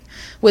and,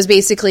 was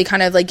basically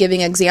kind of giving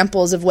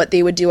examples of what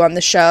they would do on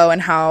the show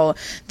and how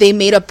they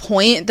made a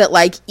point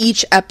that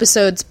each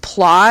episode's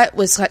plot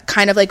was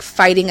kind of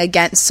fighting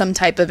against some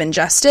type of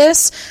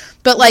injustice,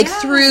 but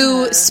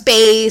through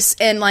space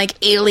and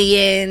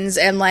aliens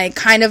and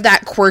kind of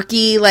that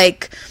quirky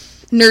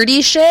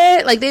nerdy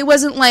shit. They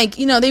wasn't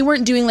they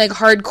weren't doing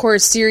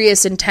hardcore,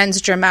 serious, intense,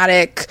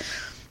 dramatic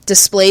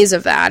displays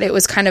of that. It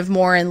was kind of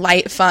more in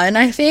light fun,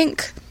 I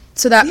think.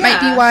 So that might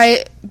be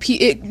why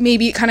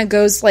it kind of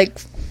goes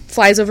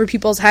flies over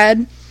people's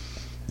head.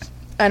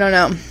 I don't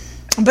know.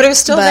 But it was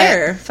still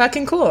there.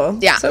 Fucking cool.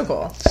 Yeah. So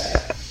cool.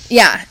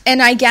 Yeah.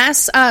 And I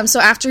guess, so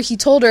after he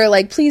told her,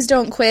 please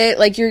don't quit,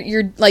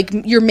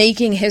 you're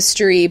making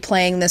history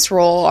playing this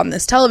role on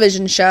this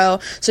television show.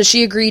 So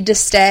she agreed to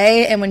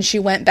stay. And when she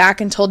went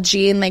back and told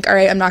Jean, all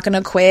right, I'm not going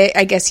to quit,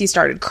 I guess he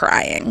started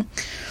crying,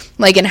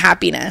 in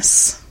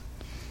happiness.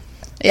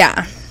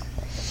 Yeah.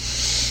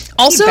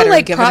 Also,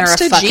 props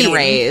to Jean.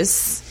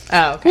 Raise.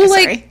 Oh, okay. Well,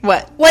 sorry.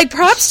 What?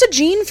 Props to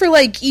Jean for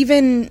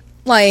even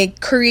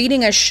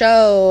creating a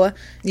show,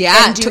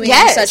 and doing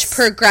such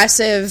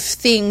progressive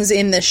things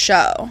in the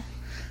show.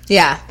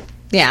 Yeah.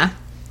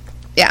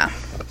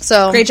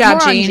 So great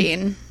job,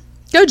 Jean.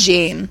 Go,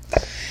 Jean.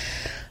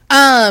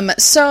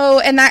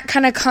 So, and that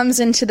kind of comes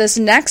into this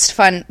next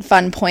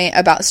fun point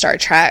about Star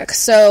Trek.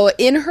 So,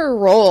 in her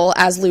role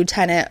as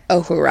Lieutenant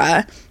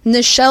Uhura,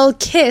 Nichelle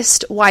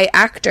kissed white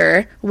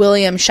actor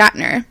William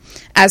Shatner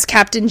as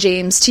Captain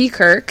James T.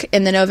 Kirk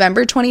in the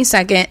November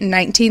 22nd,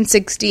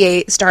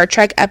 1968 Star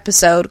Trek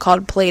episode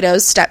called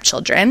Plato's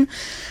Stepchildren.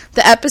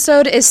 The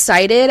episode is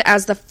cited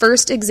as the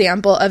first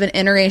example of an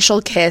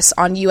interracial kiss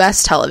on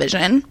U.S.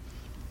 television.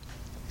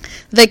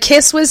 The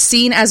kiss was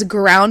seen as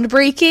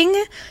groundbreaking,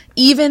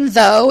 even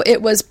though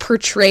it was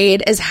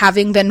portrayed as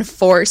having been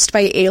forced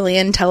by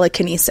alien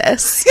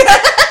telekinesis.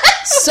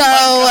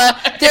 So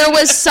there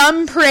was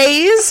some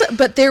praise,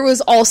 but there was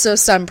also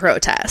some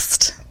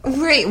protest.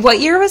 Wait, what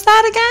year was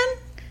that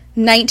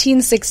again?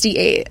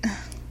 1968.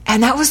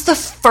 And that was the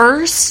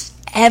first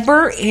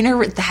ever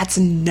That's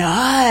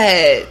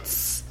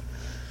nuts.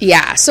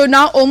 Yeah, so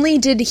not only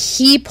did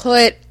he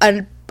put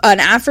an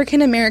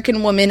African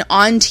American woman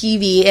on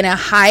TV in a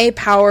high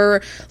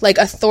power, like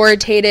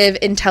authoritative,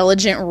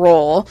 intelligent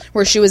role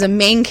where she was a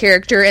main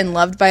character and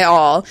loved by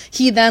all.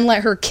 He then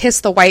let her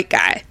kiss the white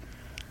guy.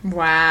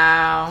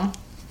 Wow.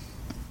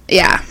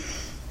 Yeah.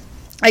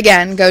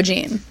 Again, go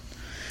Jean.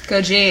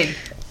 Go Jean.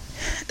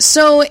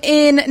 So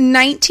in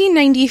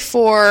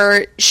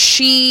 1994,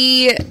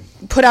 she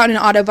put out an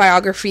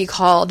autobiography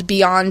called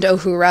Beyond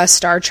Uhura,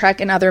 Star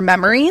Trek and Other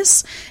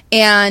Memories,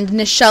 and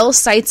Nichelle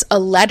cites a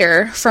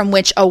letter from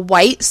which a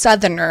white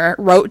Southerner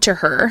wrote to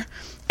her,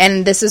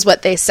 and this is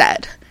what they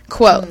said,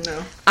 quote,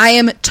 I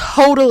am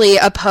totally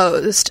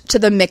opposed to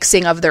the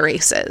mixing of the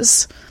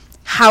races.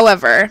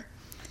 However,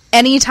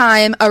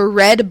 anytime a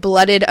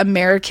red-blooded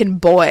American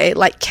boy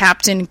like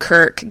Captain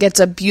Kirk gets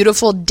a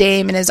beautiful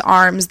dame in his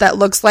arms that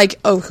looks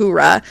like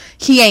Uhura,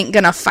 he ain't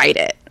gonna fight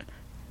it.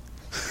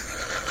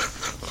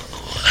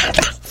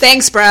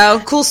 Thanks,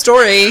 bro. Cool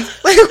story.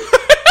 What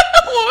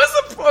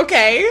was the...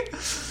 Okay.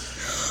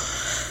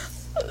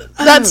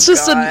 That's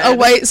just a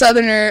white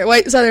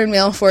Southern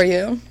male for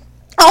you.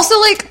 Also,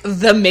 like,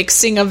 the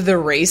mixing of the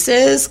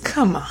races.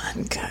 Come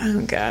on. God.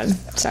 Oh, God.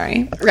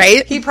 Sorry.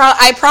 Right?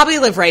 I probably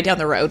live right down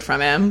the road from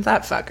him.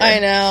 That fucker. I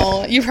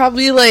know. You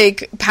probably,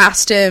 like,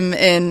 passed him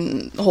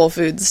in Whole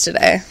Foods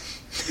today.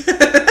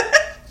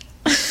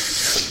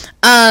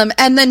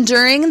 And then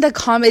during the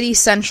Comedy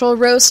Central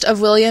roast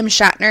of William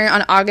Shatner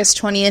on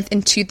August 20th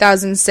in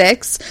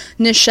 2006,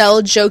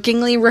 Nichelle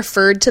jokingly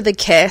referred to the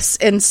kiss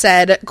and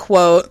said,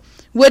 quote,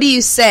 what do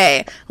you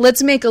say?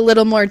 Let's make a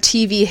little more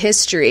TV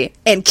history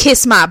and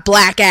kiss my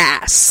black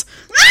ass.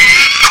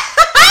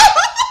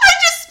 I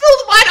just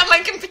spilled wine on my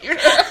computer.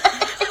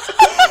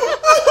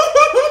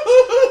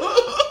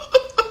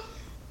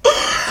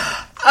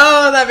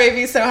 Oh, that made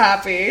me so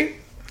happy.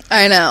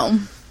 I know.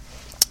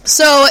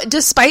 So,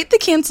 despite the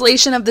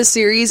cancellation of the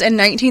series in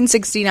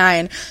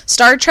 1969,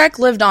 Star Trek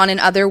lived on in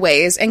other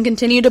ways and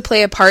continued to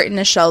play a part in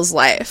Nichelle's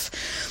life.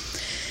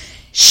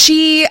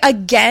 She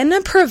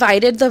again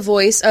provided the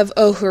voice of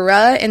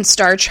Uhura in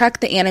Star Trek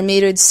the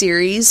Animated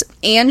Series,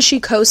 and she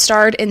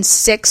co-starred in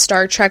 6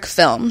 Star Trek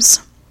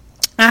films.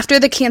 After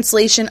the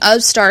cancellation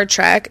of Star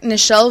Trek,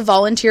 Nichelle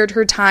volunteered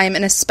her time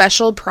in a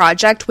special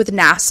project with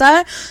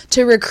NASA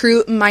to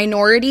recruit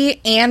minority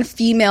and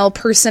female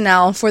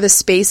personnel for the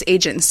space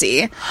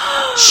agency.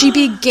 She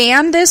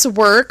began this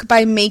work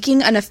by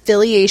making an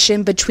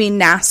affiliation between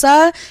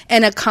NASA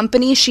and a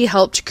company she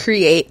helped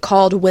create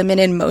called Women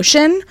in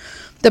Motion.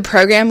 The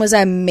program was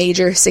a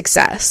major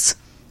success.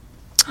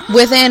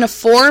 Within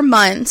 4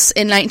 months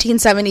in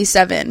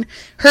 1977,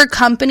 her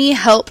company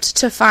helped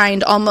to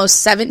find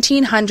almost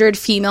 1,700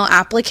 female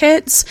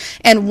applicants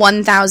and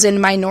 1,000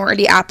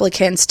 minority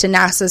applicants to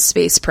NASA's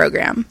space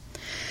program.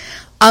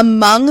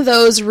 Among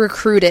those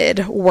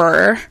recruited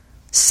were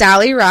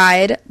Sally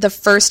Ride, the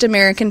first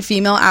American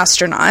female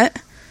astronaut,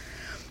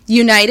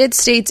 United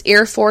States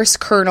Air Force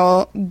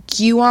Colonel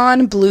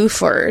Guion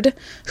Bluford,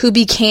 who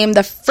became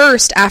the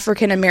first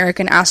African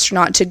American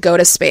astronaut to go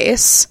to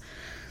space,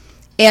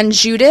 and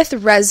Judith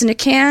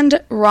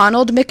Resnickand,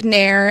 Ronald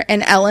McNair,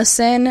 and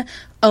Ellison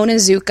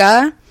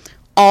Onizuka,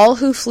 all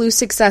who flew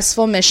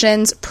successful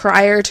missions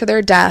prior to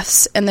their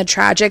deaths in the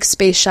tragic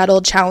Space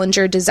Shuttle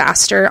Challenger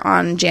disaster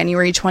on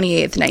January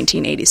 28th,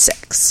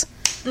 1986.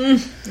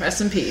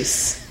 Rest in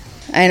peace.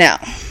 I know.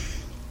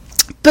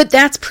 But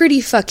that's pretty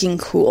fucking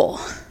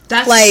cool.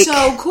 That's like,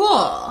 so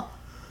cool.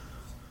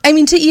 I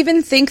mean, to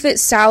even think that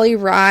Sally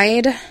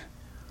Ride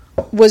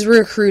was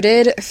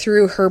recruited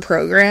through her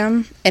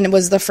program and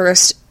was the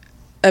first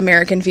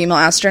American female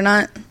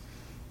astronaut.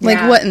 Like,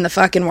 what in the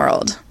fucking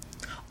world?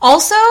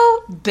 Also,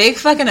 big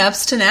fucking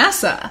ups to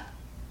NASA.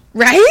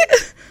 Right?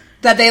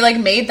 That they, like,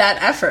 made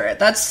that effort.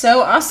 That's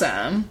so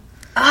awesome.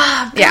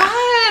 Ah,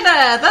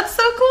 God. That's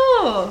so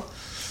cool.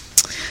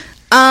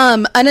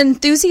 An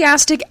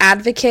enthusiastic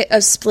advocate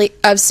of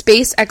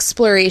space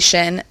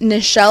exploration,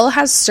 Nichelle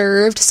has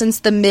served since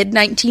the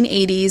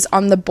mid-1980s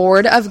on the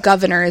board of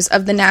governors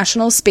of the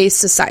National Space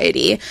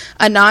Society,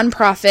 a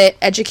nonprofit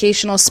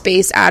educational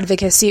space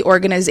advocacy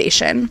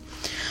organization.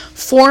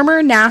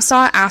 Former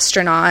NASA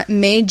astronaut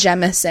Mae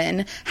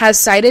Jemison has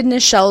cited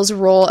Nichelle's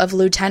role of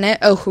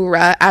Lieutenant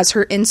Uhura as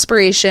her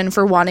inspiration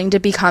for wanting to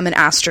become an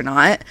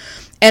astronaut.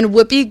 And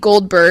Whoopi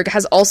Goldberg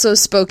has also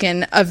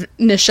spoken of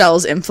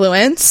Nichelle's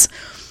influence.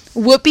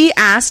 Whoopi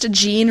asked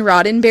Gene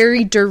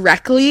Roddenberry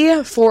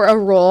directly for a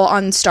role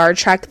on Star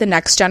Trek The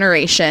Next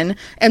Generation,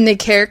 and the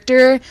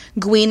character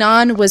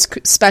Guinan was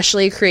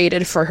specially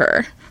created for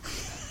her.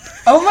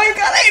 Oh my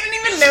God, I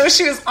didn't even know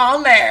she was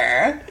on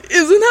there.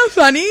 Isn't that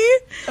funny?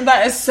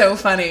 That is so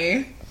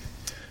funny.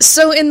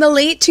 So in the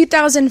late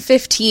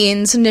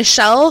 2015s,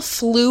 Nichelle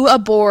flew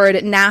aboard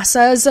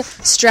NASA's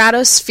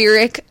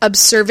Stratospheric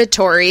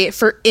Observatory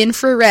for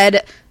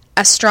Infrared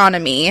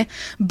Astronomy,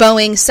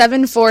 Boeing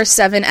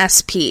 747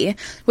 SP,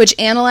 which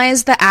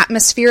analyzed the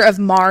atmosphere of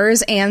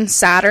Mars and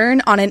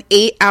Saturn on an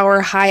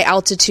 8-hour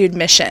high-altitude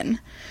mission.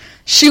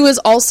 She was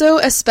also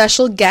a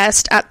special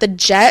guest at the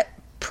Jet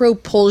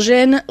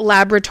Propulsion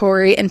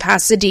Laboratory in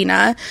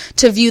Pasadena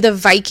to view the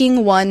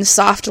Viking 1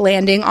 soft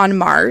landing on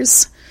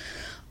Mars.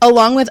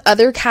 Along with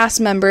other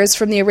cast members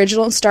from the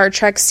original Star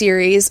Trek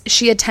series,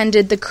 she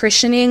attended the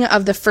christening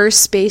of the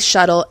first space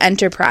shuttle,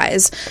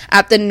 Enterprise,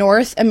 at the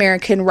North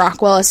American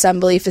Rockwell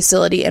Assembly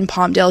Facility in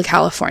Palmdale,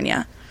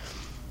 California.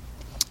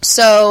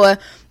 So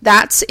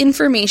that's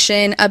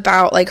information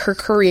about, like, her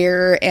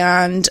career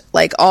and,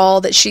 like,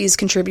 all that she's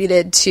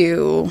contributed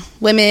to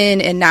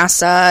women in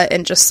NASA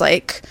and just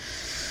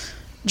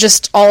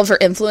all of her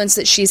influence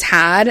that she's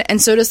had.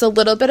 And so just a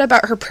little bit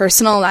about her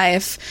personal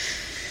life.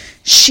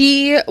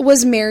 She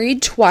was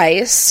married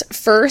twice,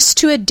 first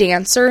to a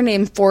dancer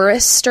named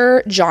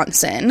Forrester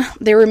Johnson.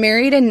 They were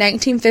married in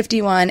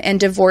 1951 and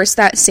divorced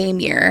that same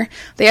year.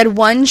 They had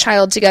one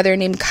child together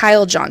named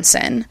Kyle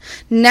Johnson.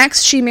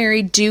 Next, she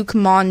married Duke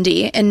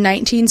Mondy in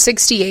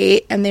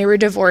 1968, and they were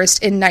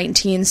divorced in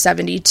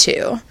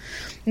 1972.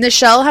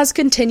 Nichelle has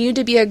continued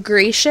to be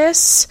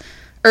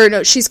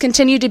she's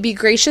continued to be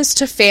gracious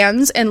to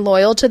fans and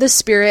loyal to the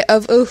spirit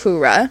of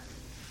Uhura.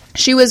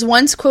 She was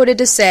once quoted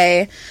to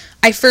say,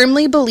 "I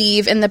firmly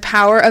believe in the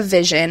power of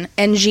vision,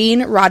 and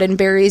Gene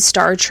Roddenberry's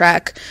Star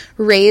Trek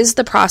raised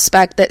the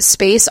prospect that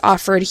space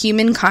offered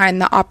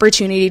humankind the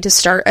opportunity to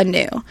start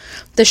anew.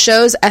 The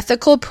show's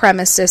ethical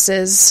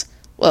premises..."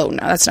 Whoa,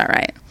 no, that's not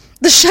right.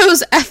 The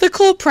show's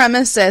ethical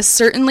premises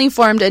certainly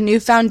formed a new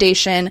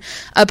foundation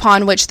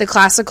upon which the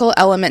classical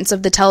elements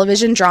of the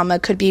television drama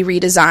could be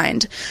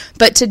redesigned.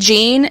 But to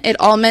Gene, it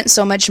all meant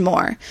so much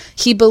more.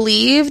 He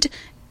believed,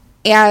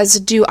 as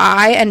do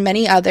I and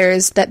many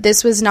others, that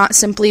this was not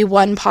simply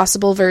one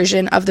possible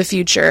version of the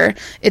future.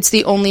 It's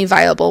the only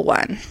viable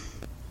one.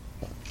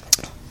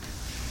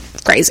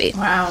 Crazy.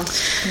 Wow.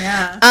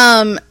 Yeah.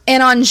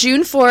 And on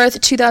June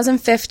 4th,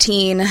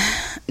 2015,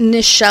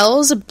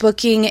 Nichelle's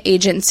booking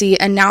agency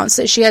announced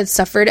that she had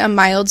suffered a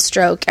mild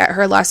stroke at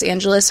her Los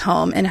Angeles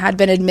home and had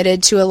been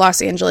admitted to a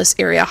Los Angeles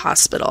area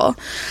hospital.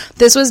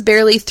 This was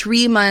barely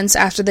 3 months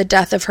after the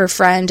death of her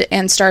friend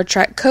and Star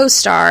Trek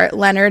co-star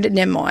Leonard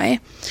Nimoy.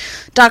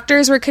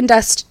 Doctors were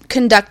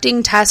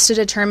conducting tests to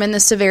determine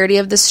the severity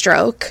of the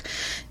stroke.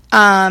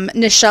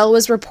 Nichelle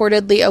was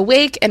reportedly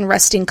awake and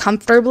resting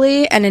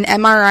comfortably, and an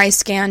MRI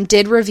scan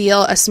did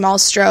reveal a small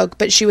stroke,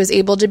 but she was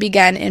able to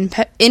begin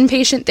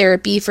inpatient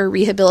therapy for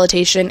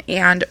rehabilitation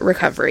and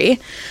recovery.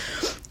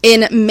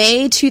 In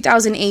May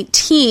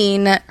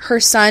 2018,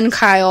 her son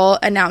Kyle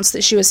announced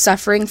that she was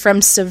suffering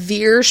from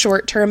severe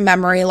short-term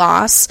memory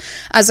loss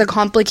as a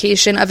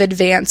complication of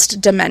advanced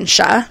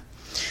dementia.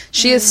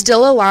 She is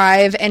still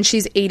alive, and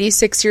she's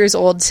 86 years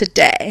old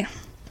today.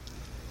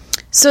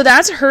 So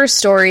that's her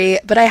story,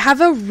 but I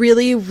have a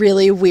really,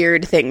 really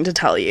weird thing to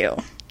tell you.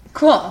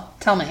 Cool.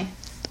 Tell me.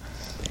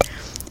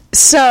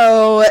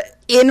 So,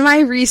 in my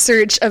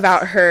research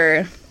about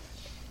her,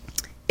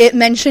 it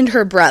mentioned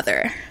her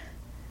brother.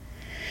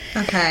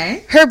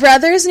 Okay. Her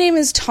brother's name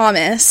is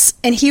Thomas,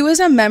 and he was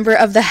a member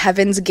of the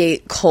Heaven's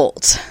Gate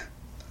cult.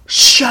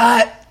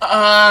 Shut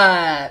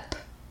up.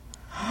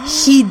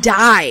 He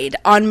died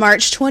on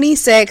March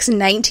 26,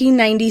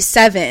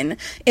 1997,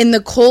 in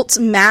the cult's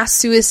mass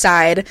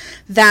suicide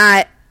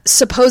that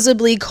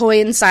supposedly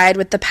coincided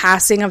with the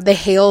passing of the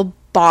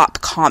Hale-Bopp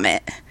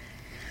comet.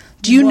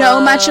 Do you know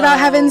much about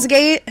Heaven's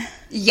Gate?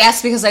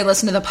 Yes, because I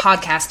listened to the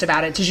podcast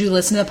about it. Did you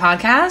listen to the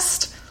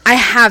podcast? I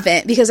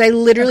haven't, because I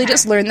literally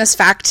just learned this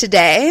fact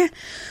today.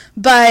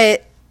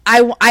 But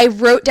I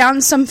wrote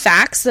down some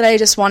facts that I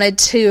just wanted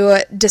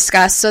to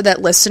discuss so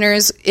that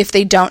listeners, if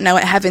they don't know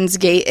what Heaven's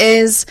Gate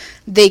is,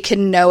 they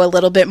can know a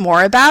little bit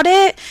more about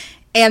it.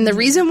 And the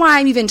reason why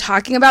I'm even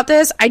talking about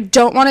this, I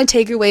don't want to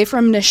take away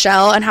from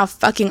Nichelle and how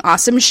fucking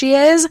awesome she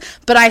is,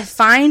 but I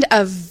find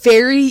a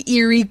very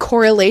eerie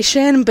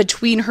correlation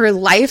between her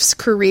life's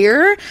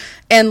career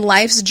and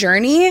life's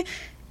journey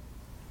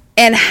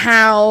and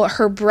how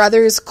her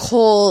brother's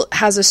cult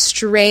has a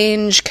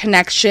strange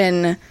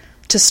connection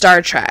to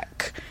Star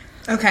Trek.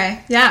 Okay,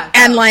 yeah.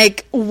 And,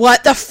 like,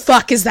 what the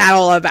fuck is that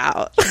all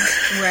about?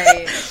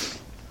 Right.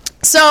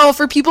 So,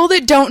 for people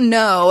that don't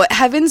know,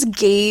 Heaven's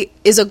Gate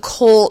is a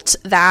cult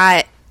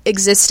that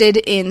existed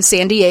in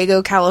San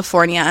Diego,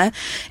 California,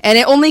 and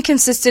it only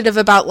consisted of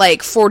about,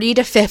 40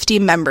 to 50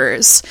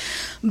 members.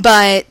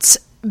 But,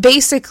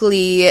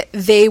 basically,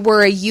 they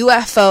were a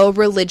UFO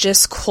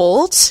religious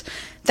cult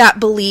that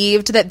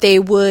believed that they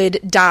would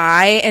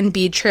die and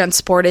be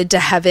transported to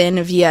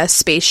heaven via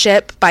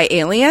spaceship by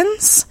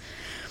aliens.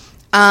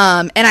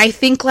 And I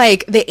think,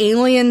 the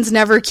aliens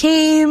never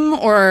came,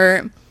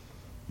 or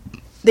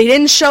they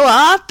didn't show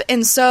up,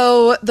 and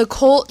so the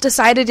cult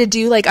decided to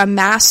do, a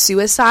mass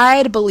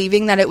suicide,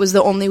 believing that it was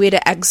the only way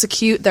to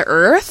execute the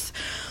Earth.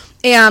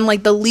 And,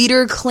 the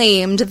leader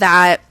claimed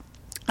that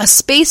a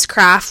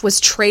spacecraft was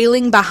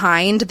trailing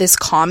behind this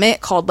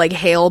comet called,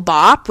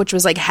 Hale-Bopp, which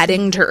was,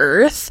 heading to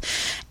Earth,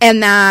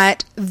 and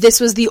that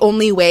this was the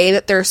only way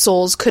that their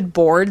souls could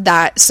board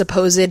that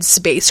supposed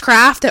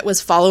spacecraft that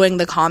was following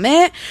the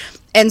comet.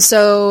 And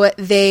so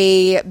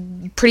they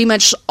pretty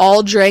much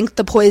all drank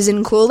the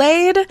poison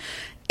Kool-Aid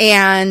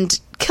and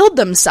killed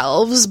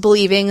themselves,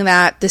 believing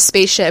that the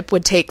spaceship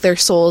would take their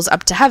souls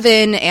up to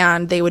heaven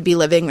and they would be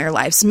living their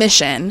life's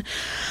mission.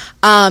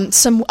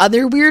 Some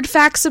other weird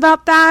facts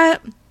about that.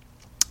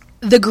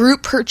 The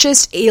group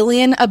purchased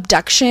alien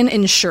abduction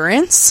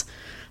insurance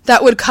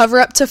that would cover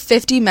up to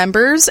 50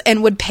 members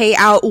and would pay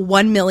out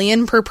 $1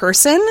 million per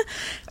person.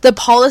 The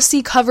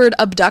policy covered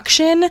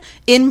abduction,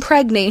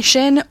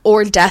 impregnation,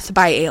 or death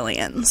by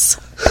aliens.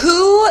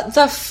 Who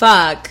the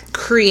fuck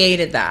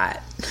created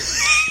that?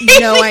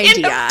 No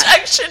idea.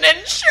 Abduction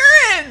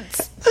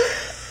insurance.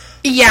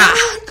 Yeah.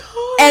 Oh my God.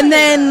 And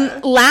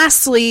then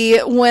lastly,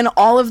 when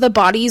all of the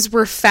bodies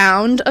were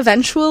found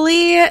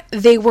eventually,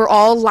 they were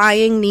all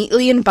lying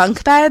neatly in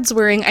bunk beds,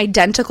 wearing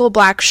identical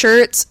black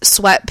shirts,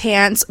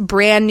 sweatpants,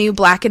 brand new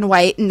black and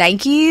white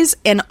Nikes,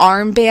 and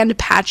armband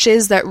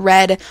patches that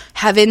read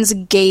Heaven's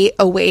Gate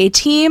Away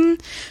Team,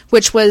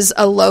 which was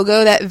a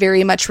logo that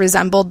very much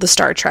resembled the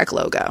Star Trek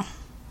logo.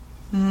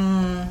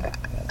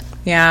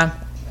 Yeah.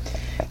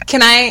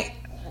 Can I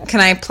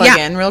plug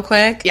in real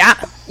quick? Yeah.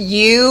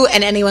 You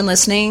and anyone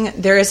listening,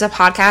 there is a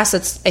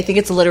podcast I think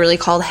it's literally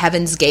called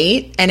Heaven's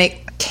Gate, and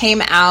it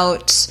came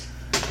out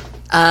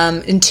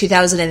in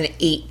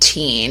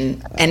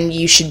 2018, and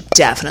you should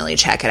definitely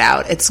check it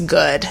out. It's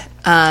good.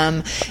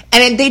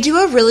 They do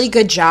a really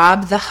good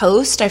job. The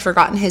host, I've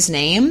forgotten his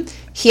name,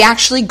 he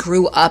actually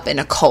grew up in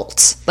a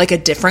cult, like a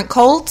different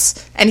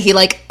cult, and he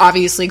like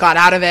obviously got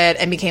out of it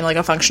and became like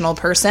a functional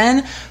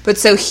person. But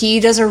so he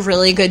does a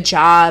really good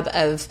job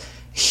of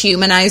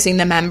humanizing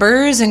the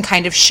members and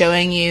kind of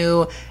showing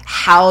you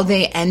how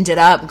they ended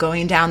up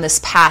going down this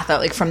path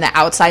that like from the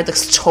outside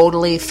looks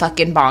totally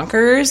fucking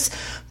bonkers,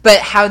 but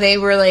how they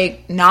were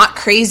like not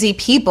crazy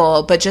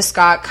people, but just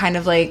got kind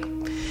of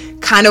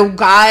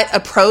got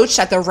approached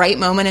at the right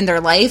moment in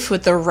their life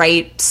with the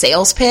right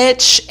sales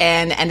pitch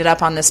and ended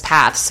up on this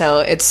path. So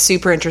it's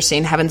super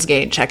interesting. Heaven's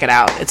Gate, check it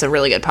out. It's a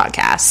really good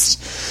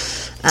podcast.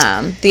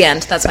 The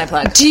end. That's my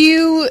plug. Do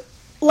you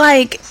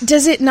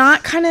does it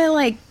not kind of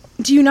like,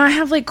 do you not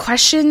have like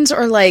questions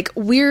or like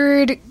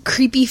weird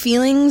creepy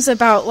feelings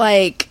about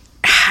like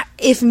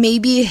if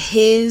maybe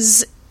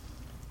his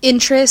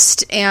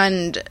interest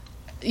and,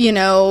 you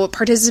know,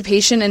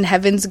 participation in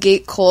Heaven's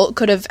Gate cult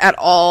could have at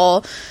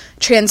all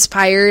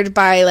transpired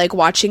by like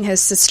watching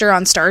his sister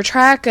on Star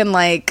Trek and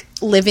like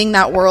living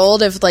that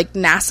world of like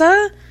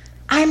NASA?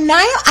 I'm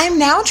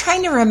now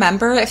trying to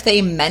remember if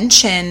they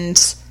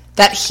mentioned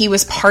that he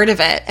was part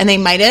of it, and they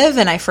might have,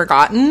 and I've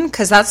forgotten,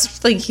 because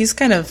that's like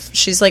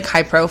she's like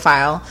high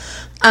profile.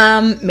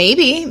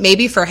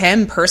 Maybe for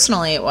him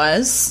personally it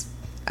was.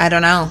 I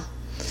don't know.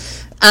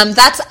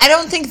 I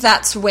don't think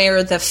that's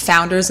where the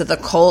founders of the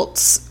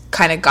cults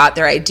kind of got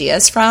their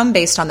ideas from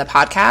based on the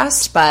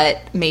podcast,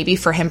 but maybe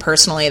for him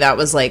personally that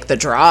was like the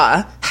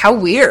draw. How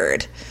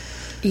weird.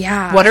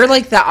 Yeah. What are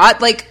like the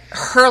odd, like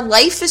her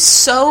life is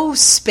so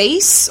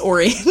space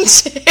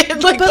oriented.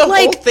 Like, but the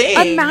whole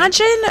thing.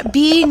 Imagine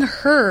being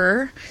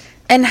her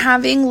and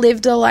having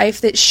lived a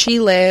life that she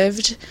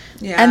lived,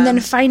 yeah, and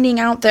then finding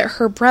out that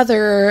her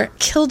brother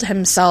killed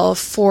himself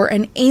for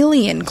an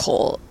alien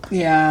cult.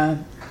 Yeah.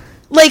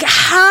 Like,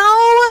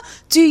 how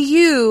do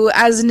you,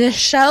 as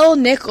Nichelle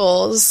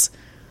Nichols,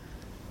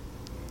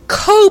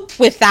 cope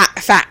with that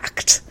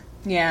fact?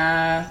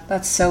 Yeah,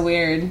 that's so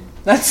weird.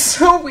 That's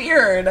so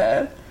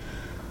weird.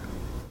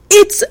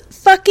 It's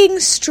fucking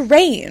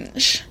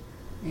strange.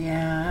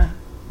 Yeah.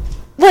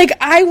 Like,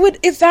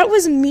 if that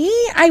was me,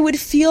 I would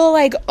feel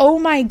like, oh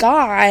my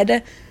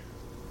God,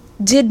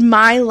 did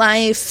my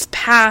life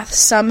path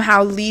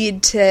somehow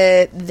lead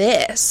to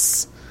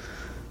this?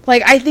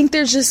 Like, I think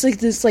there's just, like,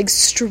 this, like,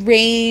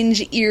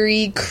 strange,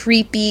 eerie,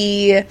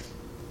 creepy,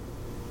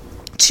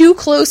 too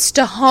close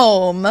to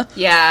home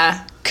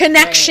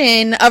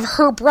connection of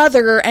her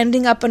brother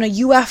ending up in a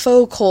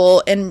UFO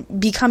cult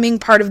and becoming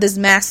part of this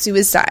mass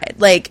suicide.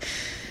 Like,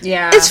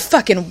 yeah, it's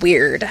fucking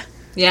weird.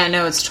 Yeah,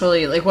 no, it's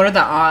totally, like, what are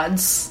the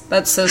odds?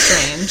 That's so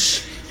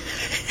strange.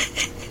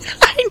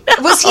 I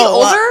know. Was he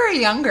older or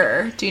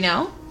younger? Do you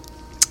know?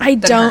 I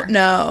don't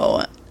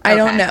know. I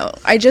don't know.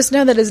 I just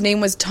know that his name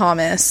was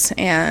Thomas,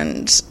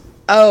 and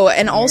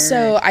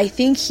also I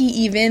think he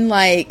even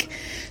like,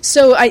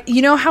 so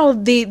you know how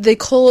the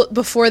cult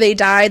before they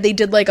died, they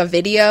did like a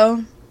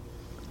video?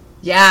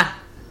 Yeah,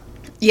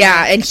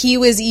 and he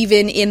was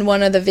even in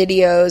one of the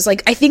videos.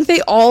 Like, I think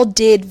they all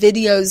did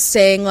videos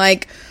saying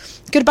like,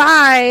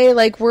 goodbye,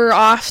 like, we're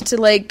off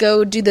to like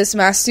go do this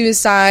mass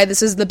suicide,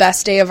 this is the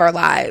best day of our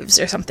lives,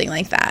 or something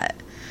like that.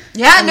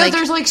 Yeah, and no, like,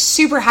 they're, like,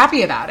 super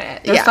happy about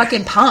it. They're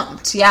fucking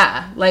pumped,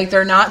 yeah. Like,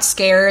 they're not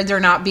scared.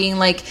 They're not being,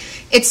 like...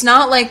 It's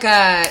not like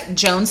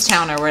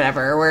Jonestown or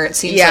whatever, where it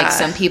seems like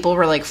some people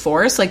were, like,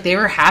 forced. Like, they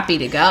were happy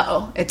to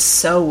go. It's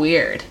so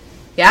weird.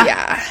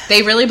 Yeah.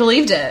 They really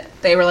believed it.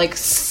 They were, like,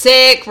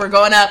 sick, we're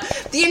going up.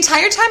 The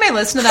entire time I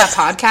listened to that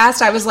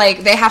podcast, I was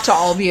like, they have to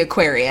all be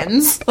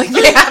Aquarians. Like,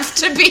 they have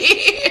to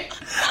be...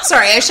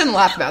 Sorry, I shouldn't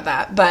laugh about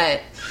that,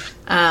 but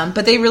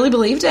they really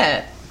believed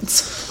it.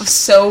 It's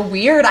so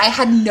weird. I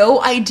had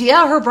no idea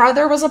her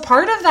brother was a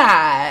part of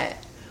that.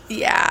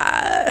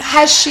 Yeah.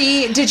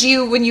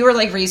 When you were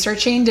like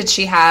researching, did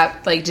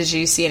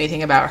you see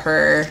anything about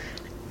her?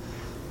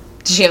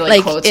 Did she have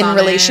like quotes in on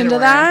relation to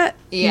that?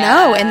 Yeah.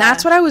 No, and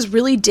that's what I was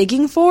really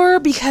digging for,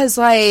 because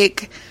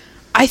like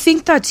I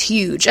think that's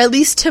huge. At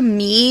least to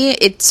me,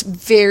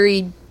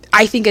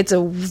 I think it's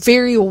a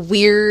very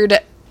weird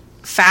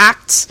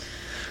fact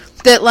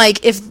that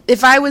like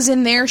if I was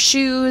in their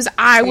shoes,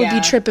 I would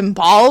be tripping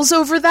balls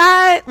over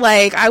that.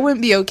 Like I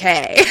wouldn't be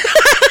okay.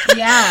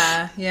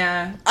 Yeah.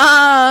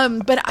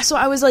 But so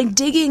I was like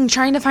digging,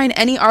 trying to find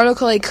any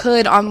article I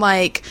could on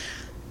like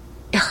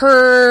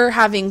her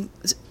having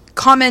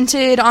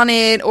commented on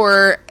it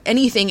or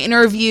anything,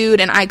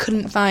 interviewed, and I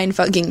couldn't find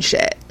fucking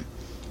shit.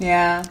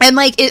 Yeah. And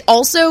like it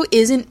also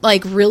isn't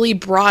like really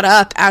brought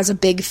up as a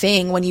big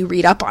thing when you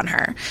read up on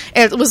her.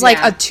 It was like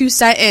a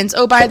 2-sentence,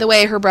 oh, by the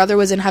way, her brother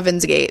was in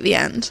Heaven's Gate at the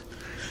end.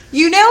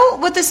 You know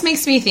what this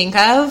makes me think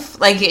of?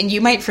 Like, and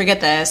you might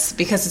forget this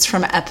because it's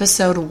from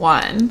episode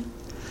 1,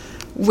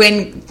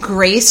 when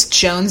Grace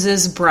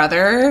Jones's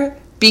brother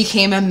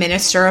became a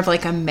minister of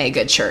like a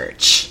mega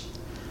church.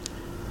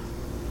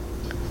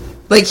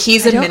 Like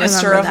he's a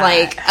minister of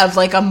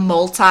like a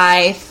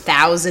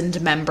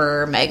multi-thousand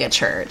member mega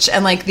church,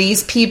 and like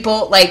these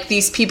people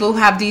who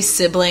have these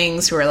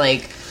siblings who are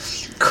like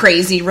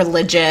crazy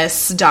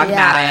religious,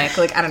 dogmatic.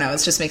 Like I don't know,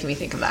 it's just making me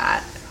think of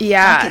that.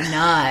 Yeah, fucking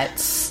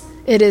nuts.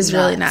 It is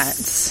really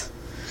nuts.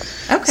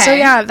 Okay, so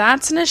yeah,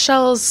 that's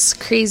Nichelle's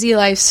crazy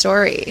life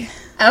story.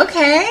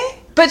 Okay,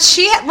 but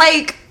she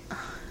like,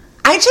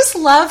 I just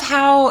love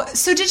how.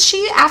 So did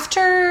she,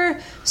 after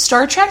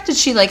Star Trek? Did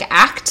she like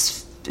act?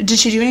 Did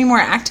she do any more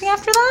acting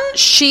after that?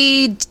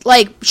 She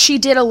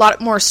did a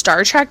lot more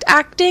Star Trek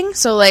acting.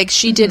 So, like,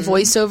 she did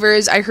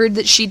voiceovers. I heard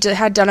that she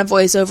had done a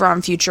voiceover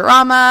on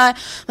Futurama.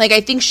 Like,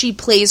 I think she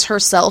plays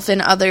herself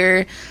in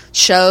other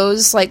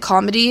shows, like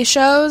comedy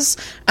shows.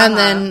 And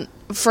then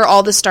for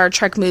all the Star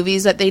Trek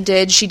movies that they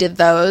did, she did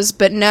those.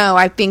 But no,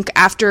 I think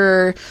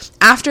after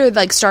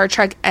like Star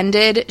Trek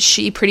ended,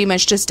 she pretty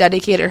much just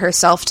dedicated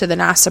herself to the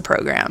NASA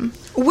program.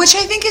 Which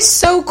I think is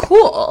so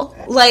cool.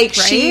 Like,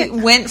 right? She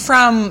went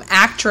from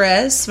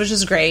actress, which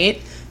is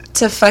great,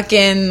 to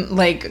fucking,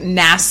 like,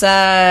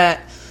 NASA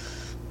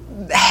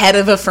head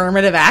of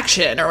affirmative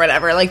action or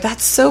whatever. Like,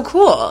 that's so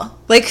cool.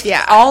 Like,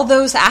 all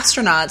those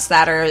astronauts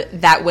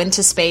that went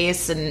to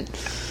space and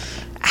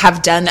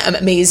have done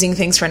amazing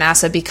things for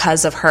NASA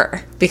because of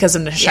her, because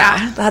of Nichelle.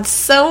 Yeah. That's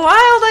so wild.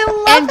 I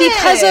love it. And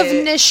because of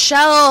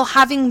Nichelle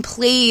having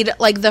played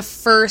like the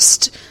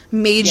first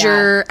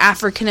major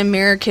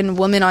African-American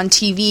woman on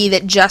TV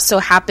that just so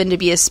happened to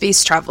be a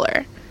space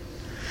traveler.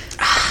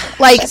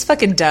 Like, that's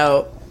fucking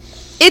dope.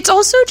 It's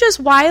also just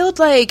wild,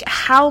 like,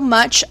 how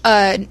much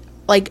a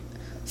like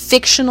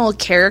fictional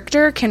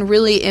character can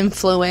really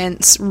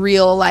influence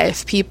real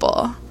life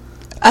people.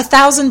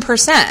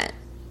 1,000%.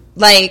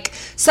 Like,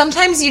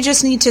 sometimes you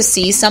just need to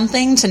see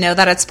something to know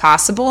that it's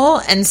possible,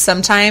 and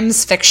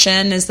sometimes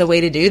fiction is the way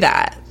to do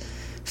that.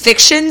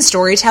 Fiction,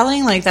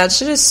 storytelling, like, that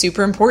shit is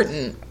super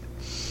important.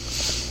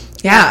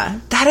 Yeah.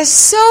 That is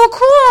so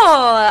cool.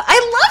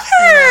 I love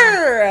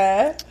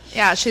her.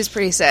 Yeah, she's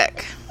pretty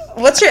sick.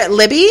 What's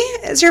Libby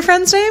is your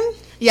friend's name?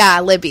 Yeah,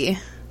 Libby.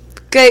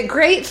 Good,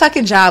 great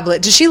fucking job.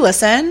 Does she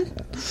listen?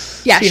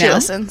 Yeah, she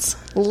listens.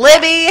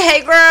 Libby,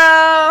 hey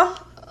girl.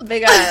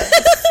 Big ups.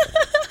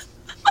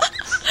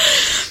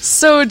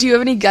 So, do you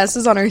have any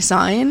guesses on her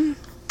sign?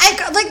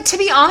 To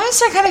be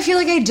honest, I kind of feel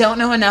like I don't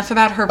know enough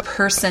about her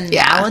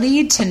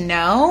personality to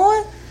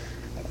know.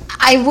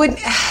 I want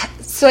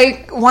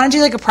to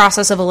do like a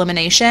process of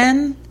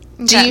elimination.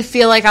 Okay. Do you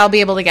feel like I'll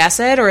be able to guess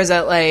it, or is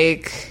it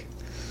like...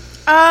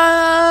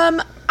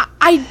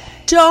 I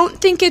don't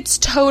think it's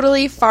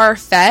totally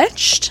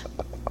far-fetched.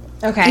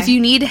 Okay. If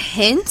you need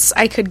hints,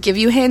 I could give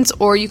you hints,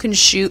 or you can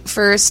shoot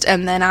first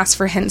and then ask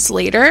for hints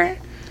later.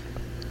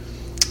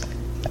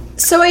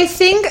 So I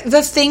think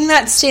the thing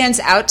that stands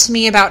out to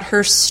me about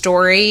her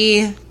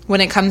story when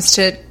it comes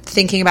to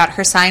thinking about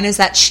her sign is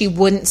that she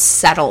wouldn't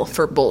settle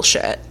for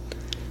bullshit.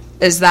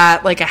 Is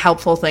that, like, a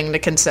helpful thing to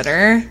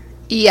consider?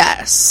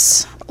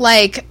 Yes.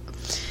 Like,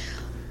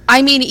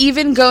 I mean,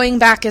 even going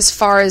back as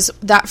far as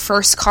that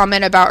first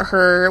comment about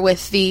her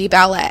with the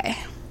ballet.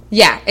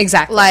 Yeah,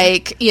 exactly.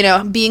 Like, you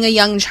know, being a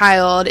young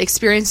child,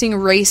 experiencing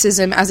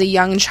racism as a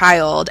young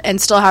child,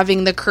 and still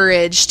having the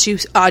courage to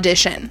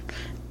audition.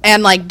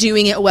 And, like,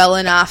 doing it well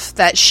enough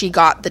that she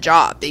got the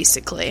job,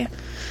 basically.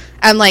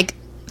 And, like,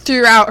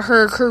 throughout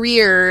her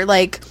career,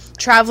 like,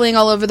 traveling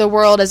all over the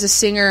world as a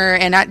singer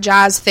and at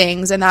jazz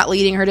things, and that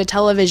leading her to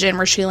television,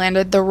 where she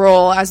landed the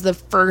role as the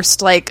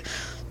first, like,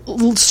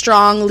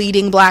 strong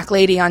leading black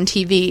lady on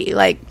TV.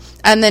 Like,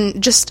 and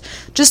then just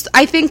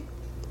I think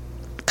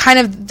kind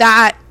of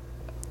that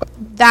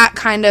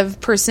kind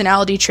of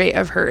personality trait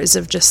of hers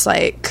of just,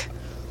 like...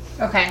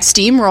 Okay.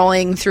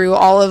 Steamrolling through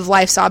all of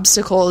life's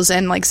obstacles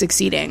and, like,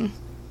 succeeding.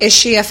 Is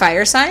she a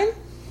fire sign?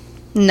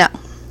 No.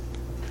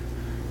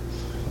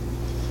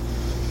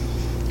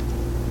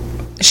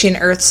 Is she an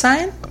earth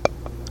sign?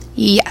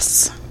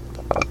 Yes.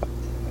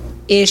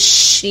 Is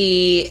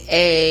she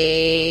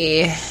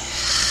a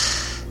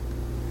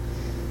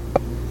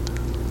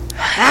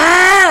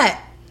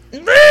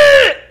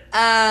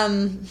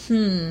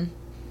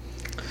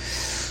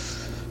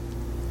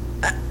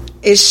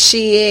Is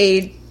she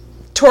a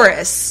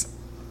Taurus?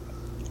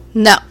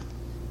 No.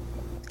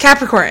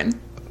 Capricorn?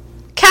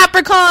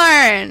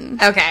 Capricorn!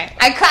 Okay.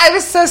 I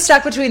was so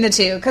stuck between the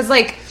two, because,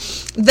 like,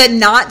 the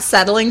not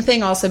settling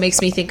thing also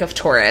makes me think of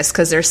Taurus,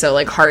 because they're so,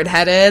 like,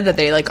 hard-headed that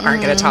they, like,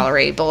 aren't going to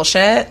tolerate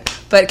bullshit.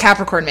 But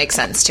Capricorn makes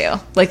sense, too.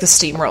 Like, the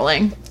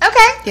steamrolling.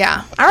 Okay.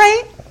 Yeah. All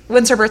right.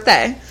 When's her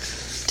birthday?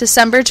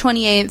 December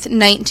 28th,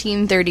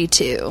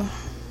 1932.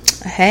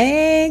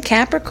 Hey,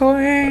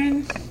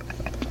 Capricorn.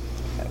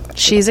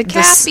 She's a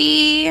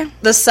Cappy.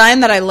 The sign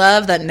that I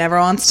love that never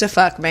wants to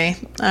fuck me.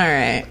 All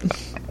right.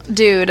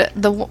 Dude,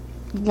 the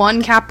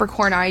one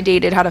Capricorn I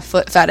dated had a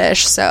foot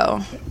fetish, so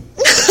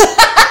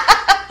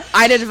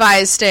I'd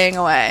advise staying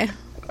away.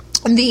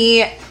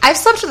 I've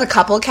slept with a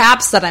couple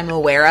Caps that I'm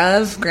aware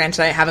of.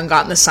 Granted, I haven't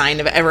gotten the sign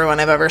of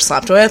everyone I've ever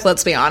slept with,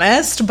 let's be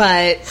honest,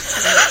 but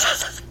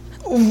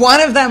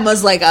one of them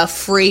was like a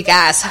freak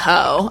ass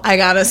hoe, I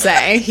gotta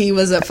say. He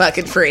was a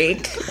fucking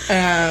freak.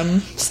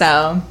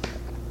 So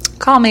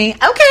call me.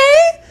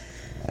 Okay.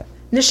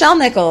 Nichelle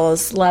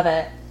Nichols, love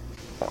it.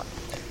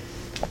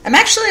 I'm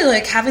actually,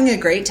 like, having a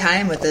great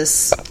time with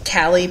this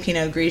Cali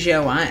Pinot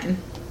Grigio wine.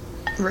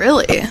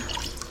 Really?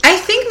 I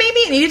think maybe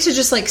it needed to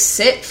just, like,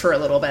 sit for a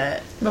little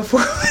bit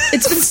before.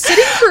 It's been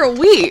sitting for a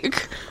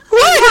week.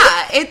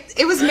 What? Yeah,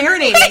 it was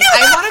marinating.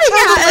 I want to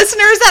tell the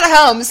listeners at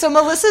home. So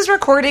Melissa's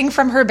recording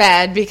from her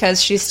bed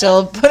because she's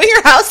still putting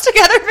her house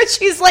together, but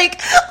she's, like,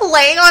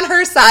 laying on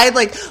her side,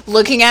 like,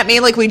 looking at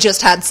me like we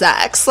just had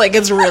sex. Like,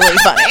 it's really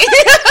funny.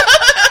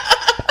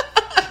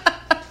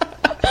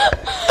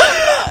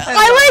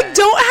 I, like,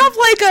 don't have,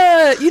 like,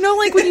 a, you know,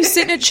 like, when you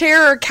sit in a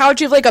chair or a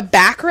couch, you have, like, a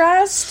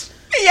backrest?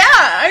 Yeah,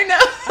 I know.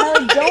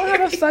 I don't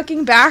have a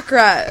fucking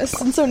backrest,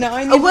 and so now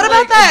I need what to, about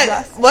like, that?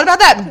 adjust. What about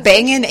that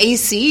banging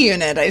AC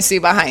unit I see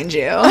behind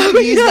you? Oh,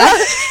 Use yeah.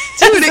 that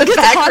Dude, as it a gets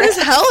hot backrest. as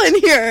hell in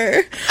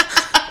here.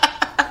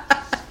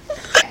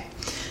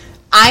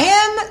 I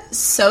am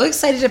so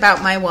excited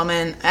about my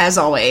woman, as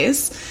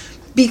always,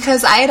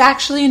 because I had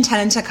actually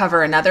intended to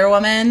cover another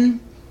woman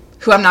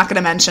who I'm not going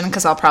to mention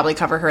because I'll probably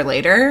cover her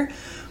later.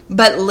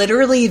 But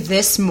literally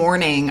this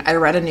morning, I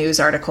read a news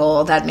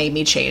article that made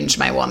me change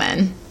my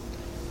woman.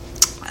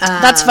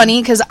 That's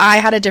funny, because I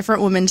had a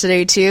different woman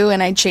today, too,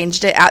 and I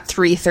changed it at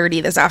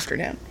 3:30 this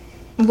afternoon.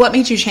 What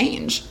made you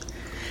change?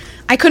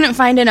 I couldn't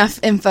find enough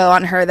info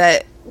on her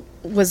that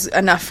was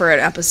enough for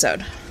an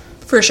episode.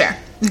 For sure.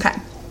 Okay.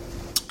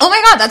 Oh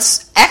my God,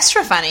 that's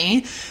extra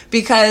funny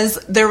because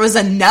there was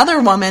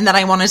another woman that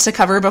I wanted to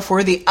cover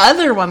before the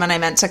other woman I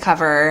meant to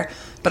cover,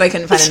 but I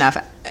couldn't find enough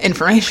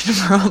information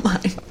for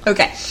online.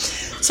 Okay.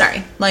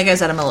 Sorry. Like I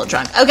said, I'm a little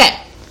drunk. Okay.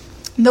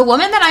 The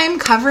woman that I am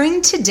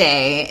covering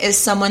today is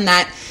someone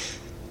that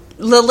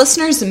the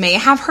listeners may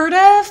have heard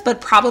of,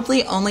 but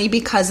probably only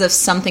because of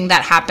something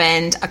that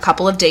happened a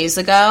couple of days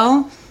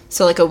ago.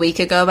 So like a week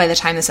ago by the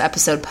time this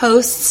episode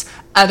posts.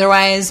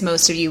 Otherwise,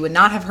 most of you would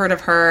not have heard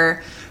of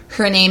her.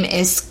 Her name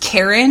is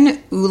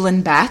Karen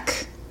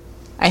Uhlenbeck.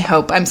 I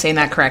hope I'm saying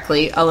that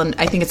correctly.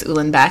 I think it's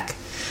Uhlenbeck.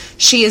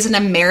 She is an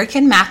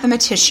American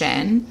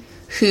mathematician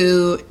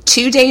who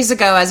 2 days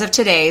ago, as of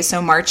today,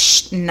 so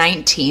March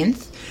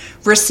 19th,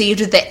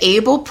 received the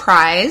Abel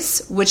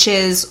Prize, which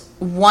is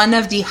one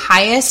of the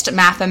highest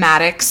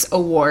mathematics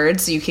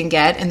awards you can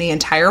get in the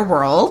entire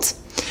world.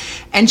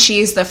 And she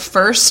is the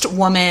first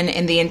woman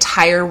in the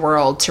entire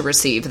world to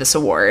receive this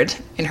award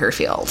in her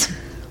field.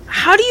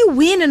 How do you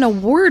win an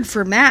award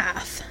for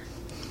math?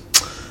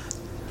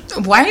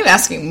 Why are you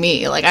asking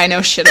me? Like, I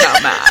know shit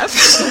about math.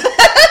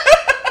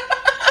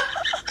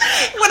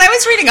 When I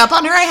was reading up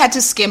on her, I had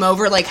to skim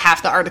over, like,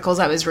 half the articles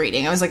I was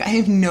reading. I was like, I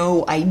have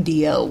no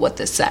idea what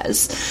this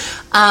says.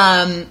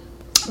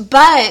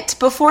 But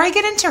before I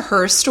get into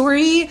her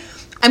story,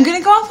 I'm going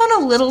to go off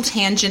on a little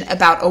tangent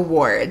about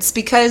awards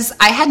because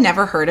I had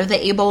never heard of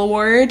the Abel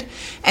Award,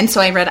 and so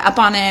I read up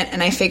on it,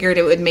 and I figured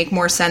it would make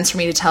more sense for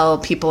me to tell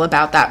people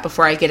about that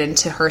before I get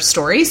into her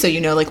story, so you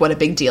know, like, what a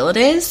big deal it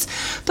is.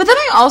 But then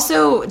I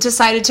also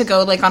decided to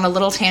go, like, on a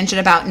little tangent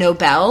about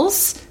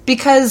Nobels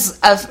because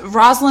of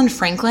Rosalind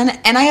Franklin,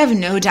 and I have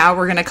no doubt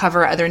we're going to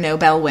cover other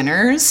Nobel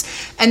winners.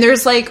 And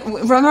there's, like,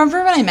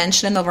 remember when I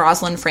mentioned in the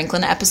Rosalind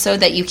Franklin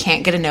episode that you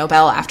can't get a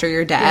Nobel after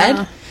you're dead?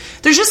 Yeah.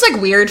 There's just,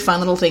 like, weird, fun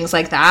little things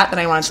like that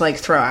I wanted to, like,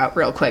 throw out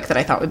real quick that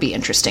I thought would be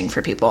interesting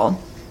for people.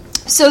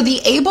 So the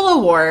Abel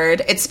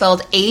Award, it's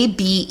spelled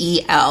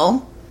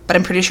A-B-E-L, but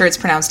I'm pretty sure it's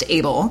pronounced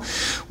Abel,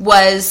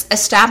 was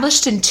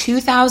established in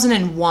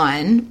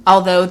 2001,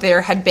 although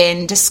there had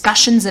been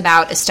discussions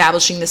about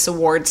establishing this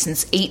award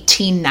since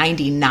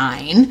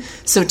 1899,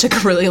 so it took a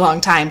really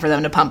long time for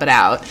them to pump it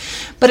out.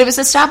 But it was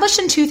established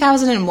in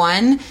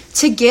 2001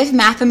 to give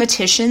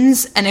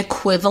mathematicians an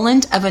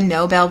equivalent of a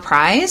Nobel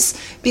Prize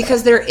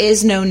because there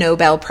is no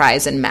Nobel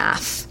Prize in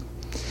math.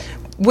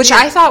 Which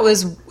I thought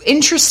was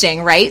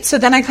interesting, right? So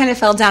then I kind of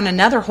fell down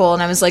another hole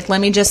and I was like,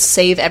 let me just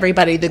save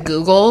everybody the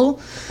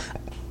Google.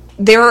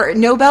 There are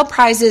Nobel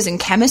Prizes in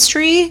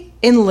chemistry,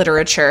 in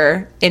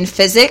literature, in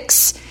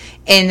physics,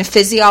 in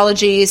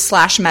physiology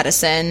 /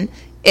 medicine,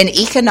 in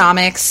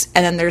economics,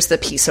 and then there's the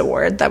Peace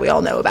Award that we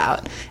all know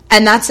about.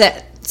 And that's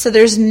it. So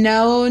there's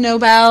no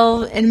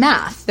Nobel in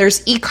math.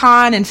 There's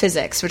econ and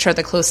physics, which are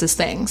the closest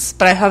things.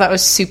 But I thought that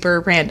was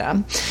super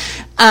random.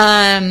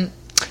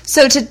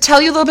 So to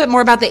tell you a little bit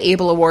more about the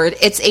Abel Award,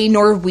 it's a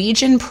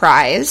Norwegian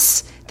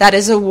prize that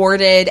is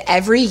awarded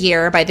every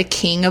year by the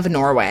King of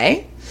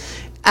Norway.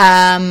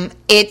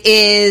 It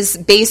was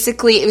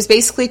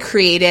basically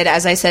created,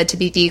 as I said, to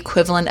be the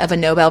equivalent of a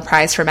Nobel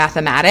Prize for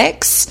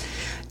mathematics.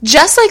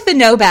 Just like the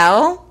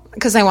Nobel,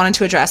 because I wanted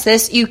to address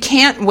this, you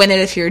can't win it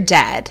if you're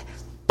dead.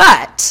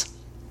 But,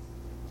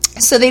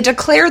 so they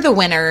declare the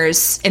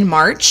winners in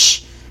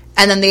March,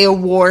 and then they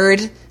award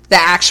the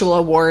actual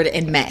award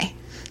in May.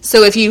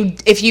 So if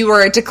you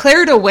were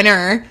declared a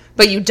winner,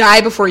 but you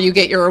die before you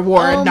get your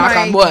award, knock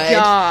on wood,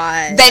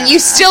 then you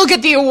still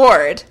get the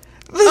award.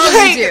 You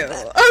do.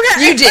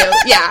 Okay. You do,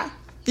 yeah.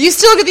 You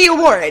still get the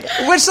award,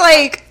 which,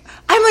 like,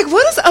 I'm like,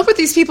 what is up with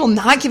these people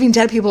not giving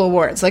dead people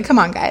awards? Like, come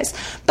on, guys.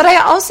 But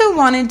I also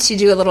wanted to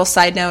do a little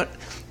side note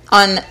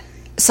on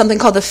something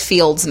called the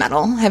Fields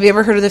Medal. Have you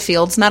ever heard of the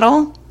Fields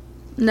Medal?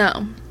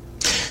 No.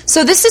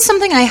 So this is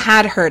something I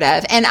had heard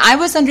of, and I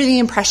was under the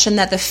impression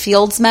that the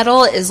Fields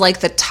Medal is like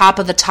the top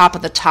of the top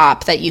of the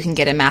top that you can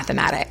get in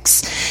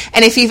mathematics.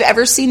 And if you've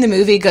ever seen the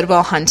movie Good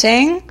Will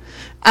Hunting,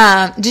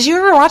 did you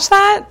ever watch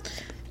that?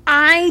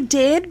 I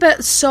did,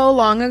 but so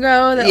long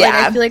ago that like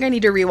I feel like I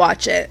need to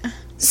rewatch it.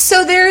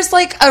 So there's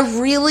like a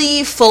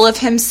really full of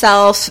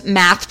himself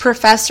math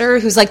professor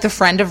who's like the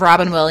friend of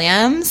Robin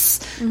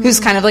Williams, who's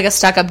kind of like a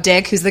stuck-up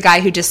dick, who's the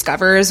guy who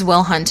discovers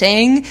Will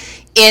Hunting.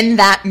 In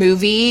that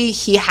movie,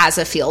 he has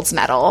a Fields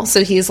Medal.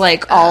 So he's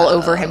like all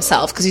over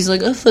himself because he's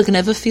like, oh, fucking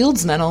have a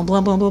Fields Medal,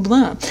 blah, blah, blah,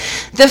 blah.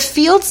 The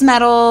Fields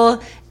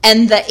Medal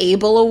and the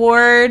Abel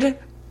Award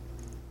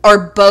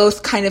are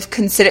both kind of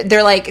considered,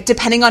 they're like,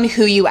 depending on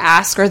who you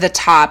ask, are the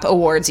top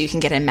awards you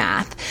can get in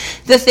math.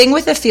 The thing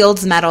with the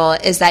Fields Medal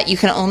is that you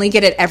can only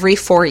get it every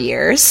 4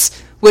 years,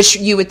 which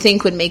you would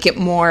think would make it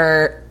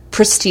more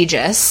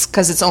prestigious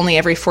because it's only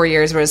every 4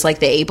 years, whereas like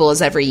the Abel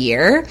is every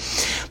year.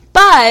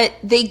 But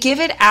they give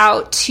it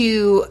out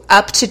to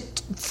up to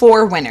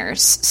 4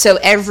 winners. So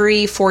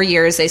every 4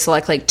 years they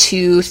select like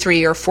 2,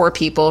 3, or 4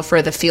 people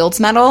for the Fields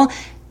Medal,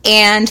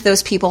 and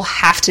those people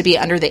have to be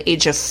under the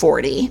age of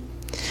 40.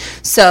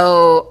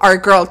 So our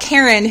girl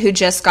Karen, who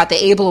just got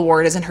the Abel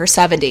Award, is in her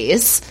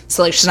 70s.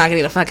 So like she's not going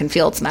to get a fucking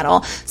Fields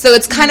Medal. So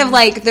it's kind of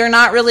like they're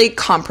not really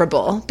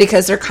comparable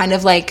because they're kind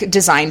of like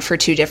designed for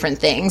 2 different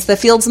things. The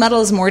Fields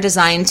Medal is more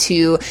designed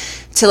to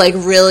like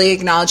really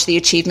acknowledge the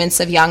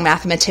achievements of young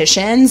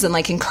mathematicians and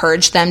like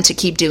encourage them to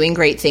keep doing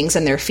great things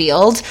in their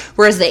field,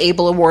 whereas the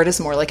Abel Award is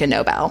more like a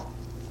Nobel.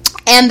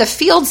 And the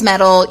Fields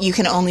Medal you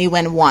can only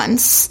win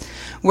once.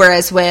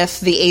 Whereas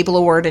with the Abel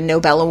Award and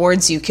Nobel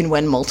Awards, you can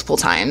win multiple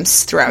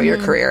times throughout your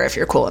career if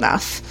you're cool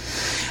enough.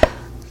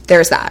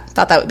 There's that.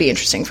 Thought that would be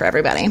interesting for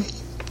everybody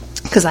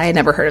because I had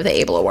never heard of the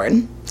Abel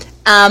Award.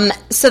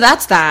 So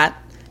that's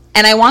that.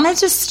 And I wanted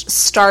to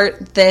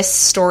start this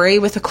story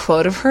with a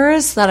quote of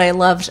hers that I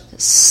loved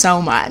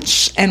so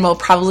much and will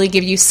probably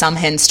give you some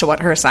hints to what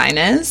her sign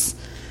is.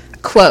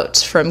 Quote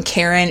from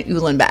Karen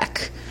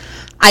Uhlenbeck.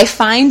 I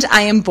find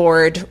I am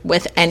bored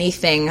with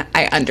anything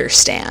I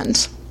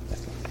understand.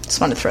 Just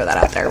wanted to throw that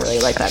out there. I really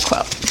like that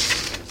quote.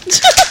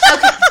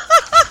 Okay.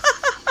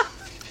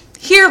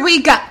 Here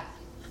we go.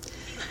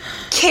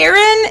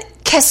 Karen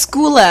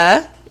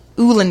Keskula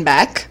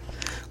Uhlenbeck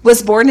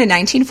was born in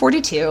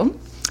 1942.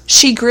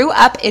 She grew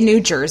up in New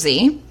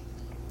Jersey.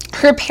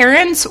 Her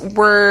parents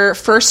were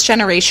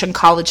first-generation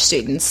college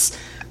students,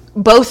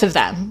 both of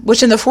them,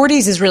 which in the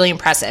 40s is really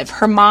impressive.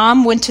 Her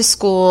mom went to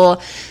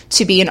school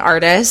to be an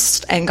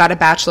artist and got a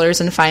bachelor's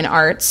in fine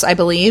arts, I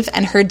believe,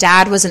 and her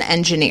dad was an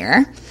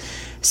engineer.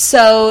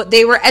 So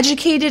they were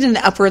educated and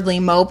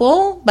upwardly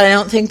mobile, but I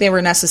don't think they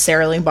were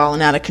necessarily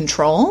balling out of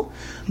control.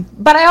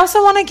 But I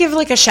also want to give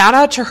like a shout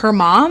out to her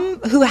mom,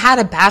 who had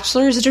a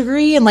bachelor's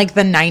degree in like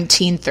the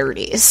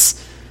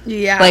 1930s.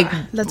 Yeah, like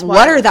that's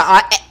what are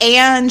the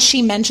and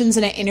she mentions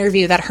in an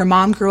interview that her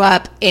mom grew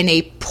up in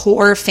a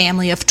poor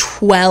family of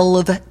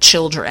 12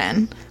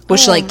 children,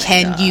 which like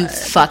can you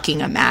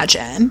fucking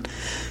imagine?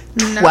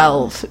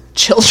 12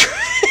 children.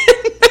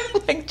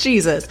 Like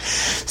Jesus.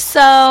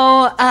 So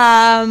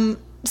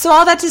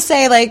all that to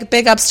say, like,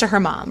 big ups to her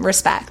mom.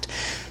 Respect.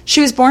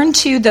 She was born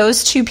to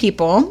those 2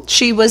 people.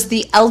 She was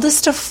the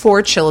eldest of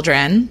 4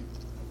 children.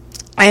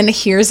 And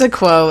here's a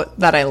quote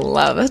that I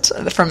loved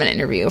from an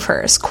interview of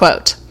hers.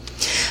 Quote,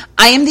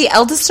 I am the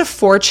eldest of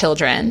 4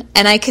 children,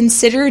 and I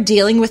consider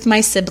dealing with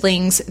my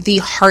siblings the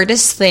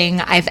hardest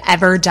thing I've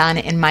ever done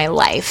in my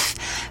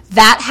life.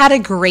 That had a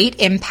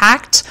great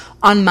impact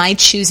on my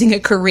choosing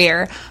a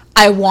career.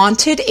 I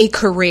wanted a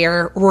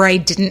career where I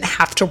didn't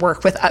have to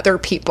work with other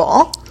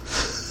people.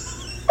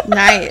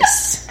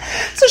 Nice.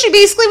 So she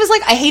basically was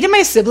like, I hated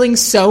my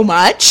siblings so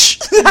much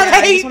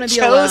that I just want to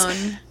be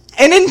alone.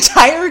 An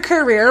entire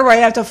career where I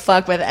have to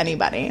fuck with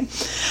anybody.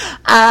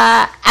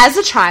 As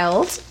a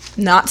child,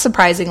 not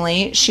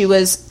surprisingly, she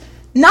was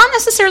not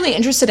necessarily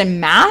interested in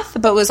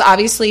math, but was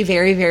obviously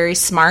very, very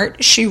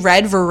smart. She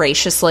read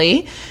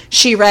voraciously.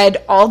 She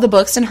read all the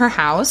books in her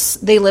house.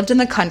 They lived in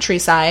the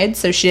countryside,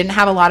 so she didn't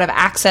have a lot of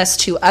access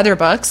to other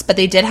books, but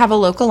they did have a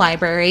local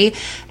library,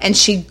 and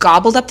she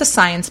gobbled up the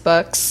science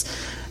books,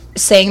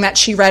 saying that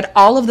she read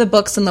all of the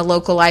books in the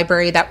local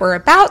library that were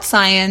about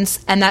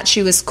science, and that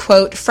she was,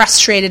 quote,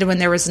 frustrated when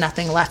there was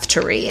nothing left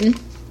to read.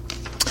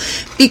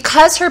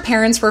 Because her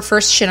parents were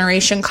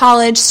first-generation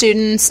college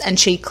students and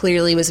she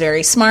clearly was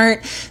very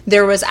smart,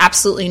 there was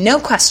absolutely no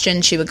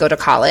question she would go to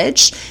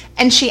college.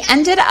 And she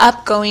ended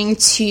up going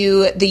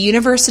to the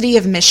University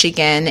of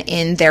Michigan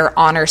in their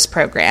honors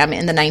program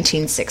in the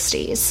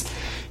 1960s.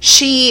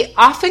 She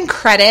often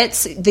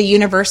credits the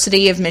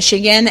University of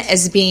Michigan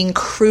as being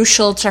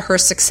crucial to her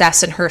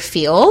success in her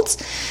field.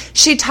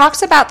 She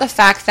talks about the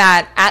fact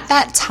that at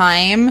that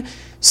time,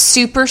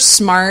 super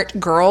smart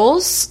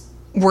girls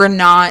were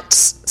not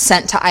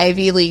sent to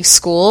Ivy League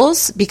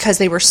schools because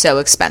they were so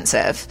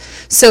expensive.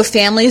 So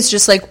families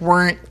just like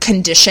weren't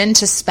conditioned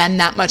to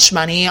spend that much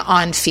money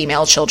on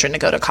female children to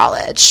go to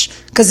college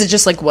because it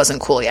just like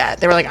wasn't cool yet.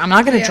 They were like, I'm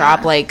not going to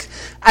drop like,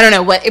 I don't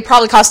know what, it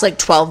probably cost like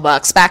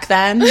 $12 back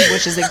then,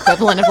 which is the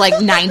equivalent of like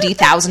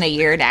 $90,000 a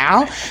year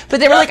now.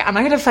 But they were like, I'm not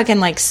going to fucking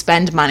like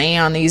spend money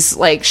on these,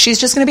 like, she's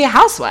just going to be a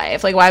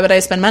housewife. Like, why would I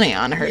spend money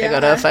on her to go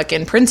to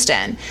fucking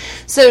Princeton?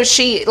 So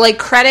she like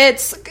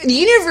credits, the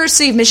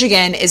University of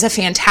Michigan is a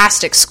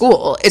fantastic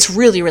school. It's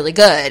really, really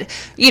good,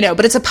 you know,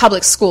 but it's a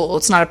public school.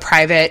 It's not a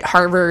private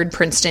Harvard,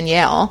 Princeton,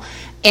 Yale.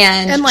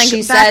 And like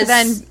she back says,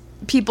 then,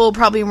 people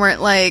probably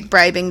weren't like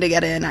bribing to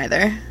get in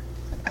either.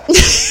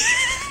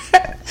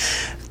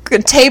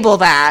 Could table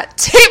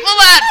that for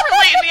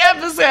late in the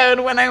episode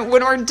when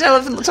we're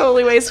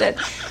totally wasted.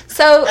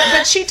 So,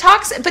 but she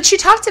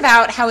talked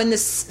about how in the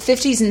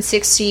 50s and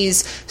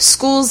 60s,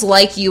 schools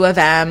like U of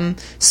M,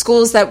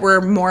 schools that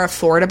were more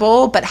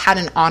affordable but had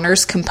an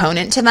honors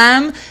component to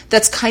them,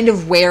 that's kind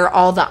of where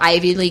all the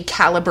Ivy League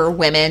caliber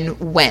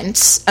women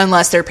went,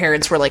 unless their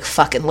parents were like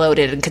fucking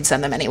loaded and could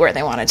send them anywhere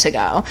they wanted to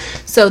go.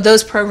 So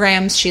those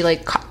programs she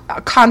like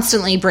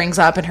constantly brings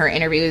up in her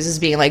interviews as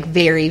being like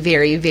very,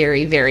 very,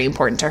 very, very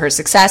important to her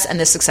success and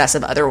the success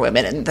of other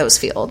women in those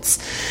fields.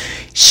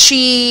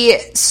 She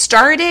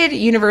started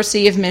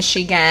University of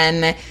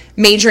Michigan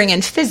majoring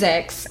in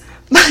physics,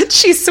 but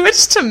she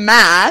switched to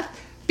math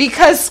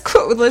because,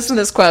 quote, listen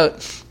to this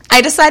quote,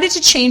 I decided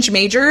to change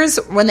majors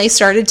when they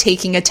started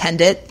taking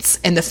attendance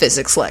in the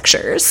physics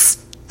lectures.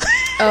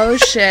 Oh,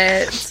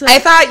 shit. I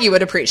thought you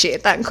would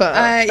appreciate that quote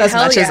as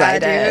much as I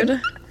did.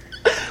 Dude.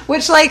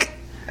 Which, like,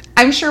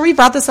 I'm sure we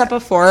brought this up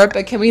before,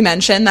 but can we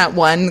mention that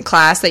one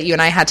class that you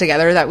and I had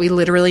together that we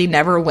literally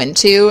never went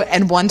to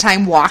and one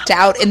time walked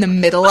out in the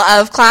middle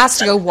of class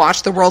to go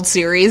watch the World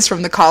Series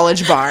from the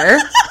college bar?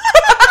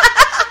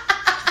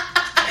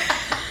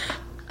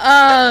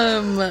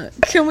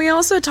 Can we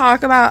also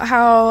talk about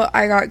how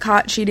I got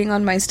caught cheating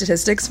on my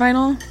statistics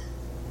final?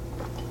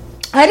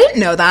 I didn't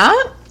know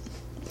that.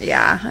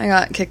 Yeah, I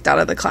got kicked out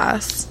of the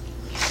class.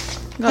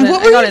 What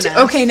were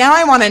you okay, now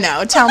I want to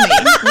know. Tell me.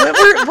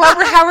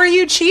 How were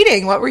you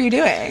cheating? What were you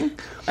doing?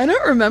 I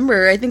don't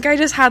remember. I think I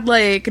just had,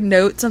 like,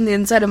 notes on the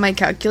inside of my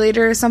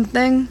calculator or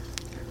something.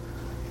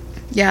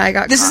 Yeah, I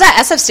got This caught.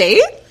 is at SF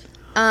State?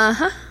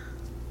 Uh-huh.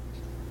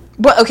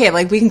 Well, okay,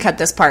 like, we can cut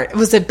this part.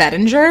 Was it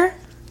Bettinger?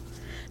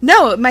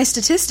 No, my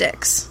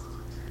statistics.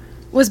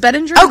 Was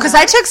Bettinger? Oh, because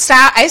I took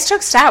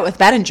stat with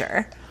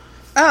Bettinger.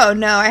 Oh,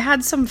 no, I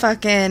had some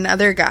fucking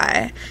other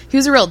guy. He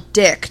was a real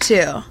dick,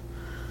 too.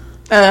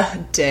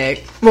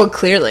 Dick. Well,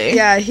 clearly.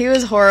 Yeah, he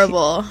was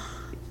horrible.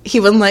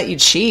 He wouldn't let you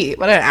cheat.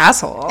 What an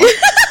asshole.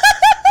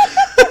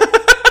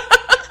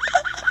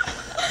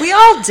 We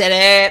all did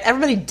it.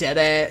 Everybody did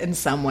it in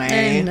some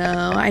way. I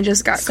know. I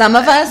just got Some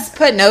caught. of us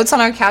put notes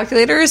on our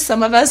calculators.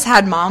 Some of us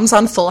had moms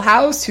on Full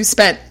House who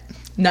spent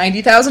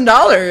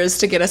 $90,000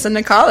 to get us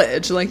into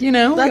college. Like, you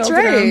know. That's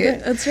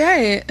right. That's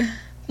right.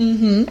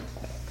 Mm-hmm.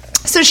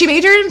 So she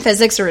majored in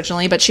physics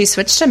originally, but she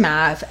switched to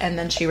math, and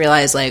then she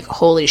realized, like,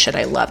 holy shit,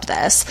 I loved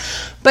this.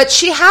 But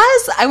she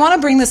has, I want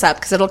to bring this up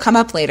because it'll come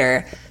up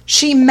later.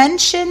 She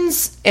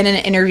mentions in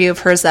an interview of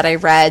hers that I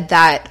read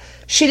that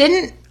she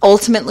didn't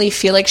ultimately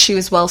feel like she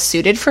was well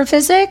suited for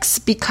physics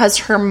because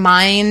her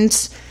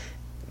mind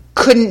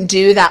couldn't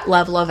do that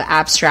level of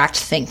abstract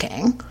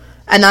thinking.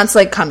 And that's,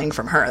 like, coming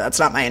from her. That's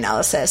not my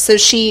analysis. So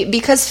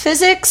because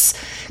physics,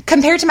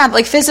 compared to math,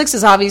 like, physics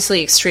is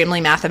obviously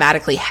extremely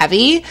mathematically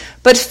heavy,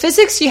 but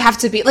physics, you have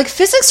to be, like,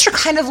 physics are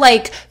kind of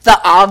like the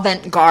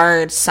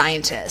avant-garde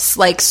scientists.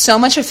 Like, so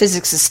much of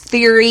physics is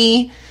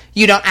theory.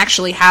 You don't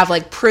actually have,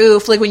 like,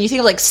 proof. Like, when you think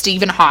of, like,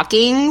 Stephen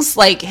Hawking's,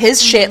 like, his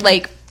shit,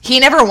 like, he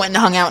never went and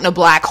hung out in a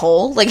black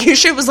hole. Like, his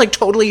shit was, like,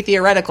 totally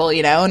theoretical,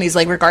 you know? And he's,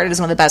 like, regarded as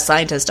one of the best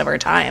scientists of our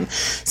time.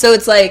 So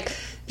it's, like,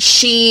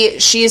 she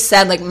has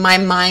said, like, my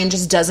mind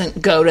just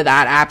doesn't go to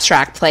that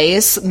abstract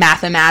place.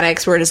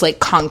 Mathematics, where it is, like,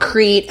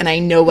 concrete, and I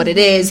know what it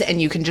is,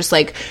 and you can just,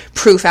 like,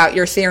 proof out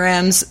your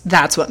theorems.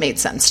 That's what made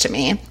sense to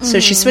me. So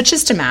she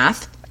switches to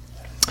math.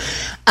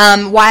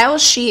 While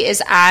she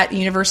is at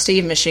University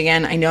of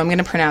Michigan, I know I'm going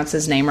to pronounce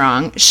his name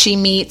wrong, she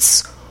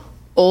meets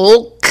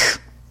Olke?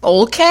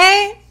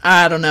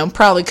 I don't know,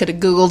 probably could have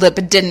Googled it,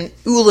 but didn't.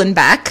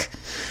 Uhlenbeck,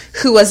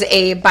 who was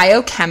a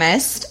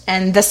biochemist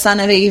and the son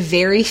of a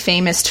very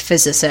famous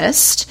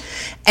physicist.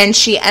 And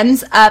she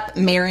ends up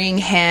marrying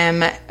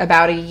him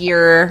about a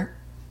year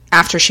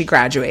after she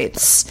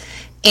graduates.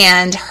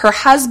 And her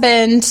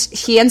husband,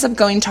 he ends up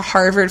going to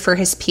Harvard for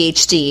his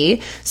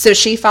PhD. So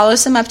she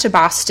follows him up to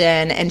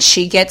Boston, and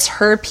she gets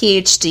her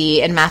PhD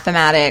in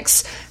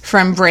mathematics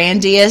from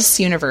Brandeis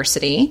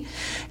University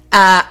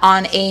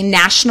on a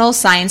National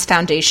Science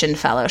Foundation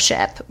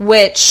fellowship,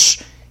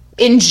 which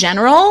in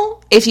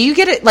general, if you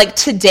get it, like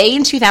today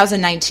in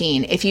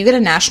 2019, if you get a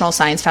National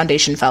Science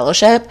Foundation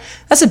fellowship,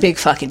 that's a big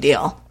fucking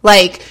deal.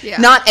 Like,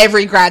 not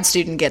every grad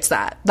student gets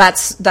that.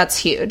 That's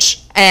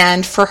huge.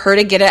 And for her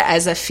to get it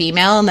as a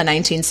female in the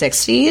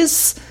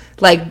 1960s,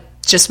 like,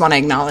 just want to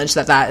acknowledge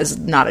that is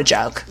not a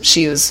joke.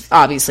 She was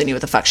obviously knew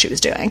what the fuck she was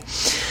doing.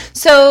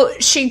 So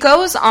she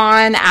goes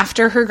on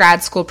after her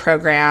grad school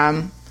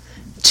program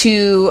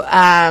to,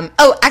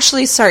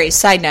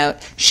 side note,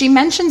 she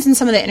mentions in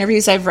some of the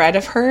interviews I've read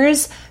of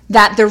hers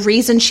that the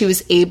reason she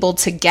was able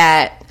to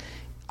get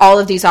all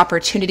of these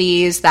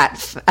opportunities,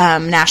 that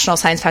National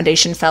Science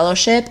Foundation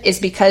fellowship, is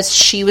because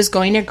she was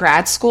going to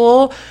grad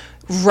school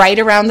right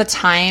around the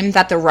time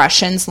that the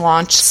Russians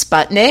launched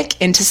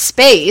Sputnik into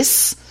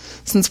space,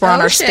 since we're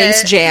on our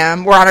Space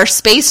Jam. We're on our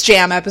Space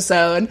Jam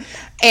episode.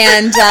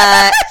 And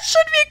it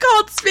should be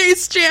called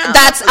Space Jam.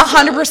 That's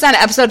 100%.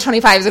 Episode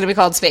 25 is going to be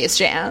called Space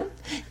Jam.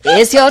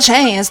 It's your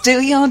chance,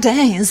 do your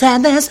dance at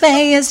the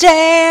Space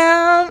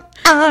Jam.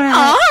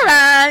 All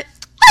right.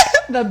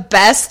 The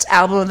best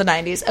album of the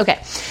 90s. Okay.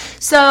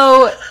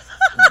 So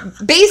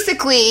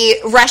basically,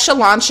 Russia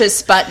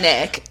launches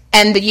Sputnik,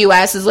 and the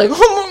U.S. is like,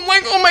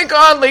 oh my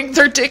god, like,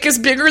 their dick is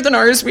bigger than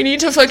ours. We need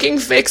to fucking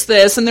fix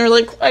this. And they're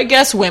like, I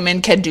guess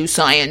women can do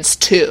science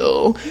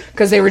too.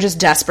 Because they were just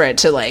desperate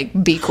to, like,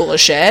 be cool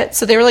as shit.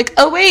 So they were like,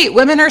 oh wait,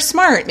 women are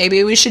smart.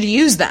 Maybe we should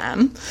use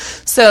them.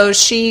 So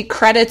she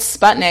credits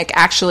Sputnik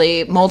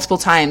actually multiple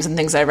times in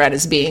things I read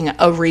as being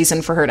a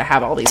reason for her to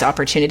have all these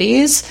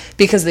opportunities,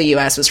 because the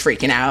U.S. was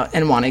freaking out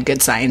and wanted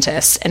good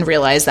scientists and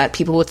realized that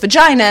people with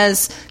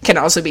vaginas can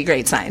also be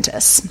great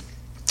scientists.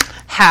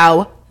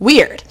 How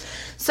weird.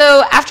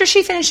 So after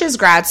she finishes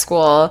grad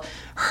school,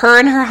 her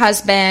and her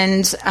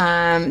husband,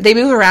 they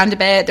move around a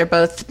bit. They're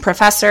both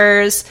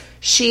professors.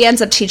 She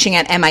ends up teaching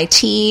at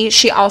MIT.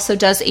 She also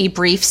does a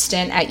brief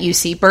stint at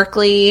UC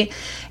Berkeley.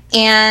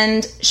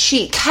 And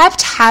she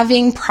kept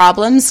having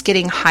problems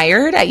getting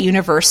hired at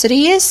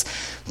universities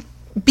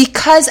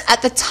because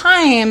at the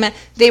time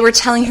they were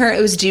telling her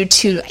it was due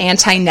to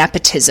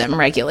anti-nepotism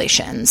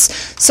regulations.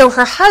 So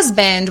her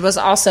husband was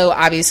also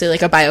obviously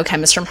like a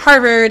biochemist from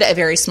Harvard, a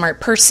very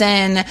smart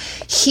person.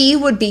 He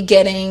would be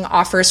getting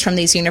offers from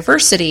these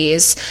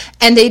universities,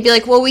 and they'd be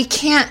like, well, we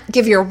can't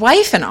give your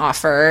wife an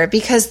offer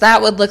because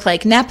that would look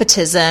like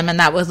nepotism,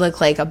 and that would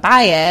look like a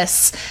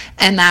bias,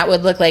 and that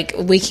would look like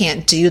we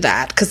can't do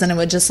that, because then it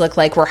would just look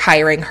like we're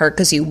hiring her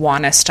because you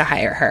want us to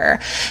hire her.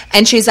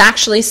 And she's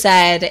actually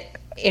said,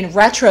 in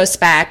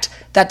retrospect,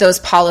 that those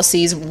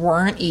policies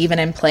weren't even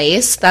in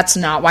place. That's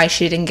not why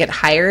she didn't get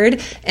hired.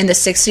 In the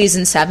 60s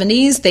and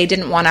 70s, they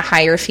didn't want to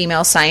hire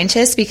female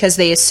scientists because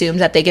they assumed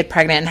that they get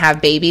pregnant and have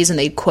babies and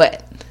they'd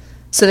quit.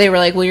 So they were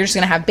like, well, you're just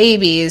going to have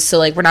babies, so,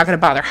 like, we're not going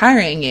to bother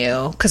hiring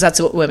you because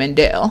that's what women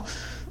do.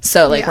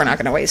 So, like, we're not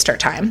going to waste our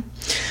time.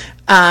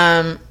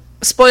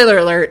 Spoiler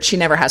alert, she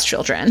never has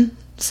children.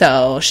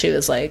 So she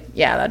was like,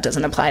 yeah, that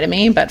doesn't apply to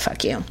me, but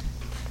fuck you.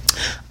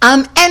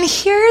 And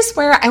here's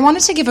where I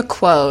wanted to give a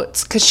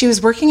quote, because she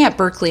was working at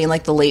Berkeley in,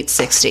 like, the late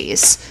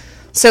 60s.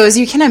 So as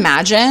you can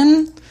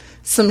imagine,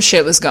 some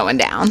shit was going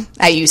down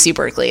at UC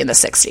Berkeley in the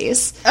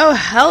 60s. Oh,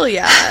 hell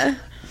yeah.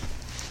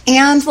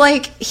 And,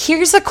 like,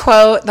 here's a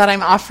quote that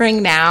I'm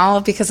offering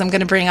now because I'm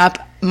going to bring up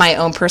my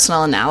own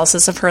personal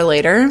analysis of her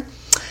later.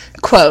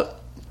 Quote,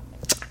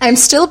 I'm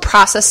still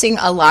processing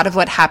a lot of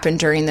what happened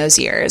during those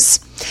years.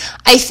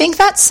 I think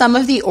that some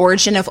of the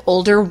origin of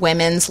older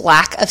women's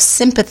lack of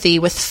sympathy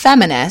with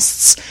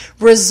feminists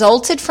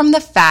resulted from the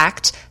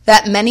fact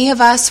that many of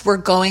us were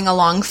going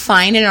along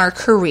fine in our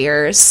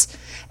careers,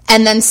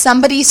 and then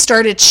somebody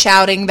started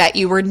shouting that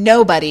you were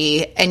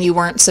nobody and you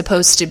weren't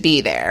supposed to be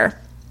there.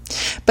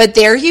 But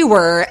there you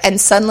were, and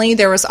suddenly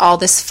there was all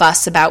this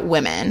fuss about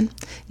women.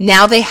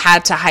 Now they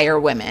had to hire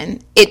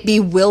women. It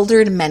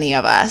bewildered many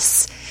of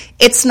us.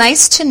 It's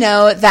nice to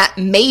know that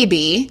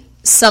maybe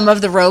some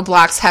of the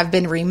roadblocks have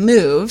been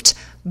removed,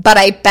 but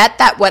I bet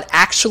that what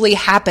actually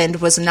happened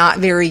was not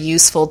very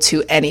useful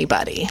to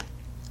anybody.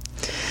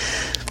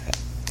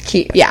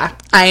 Yeah,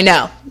 I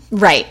know.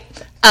 Right.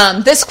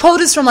 This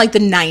quote is from, like, the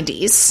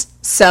 90s,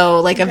 so,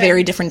 like, a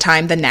very different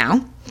time than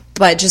now,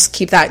 but just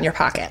keep that in your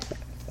pocket.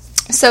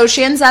 So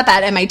she ends up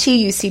at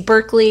MIT, UC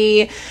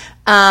Berkeley.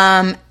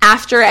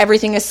 After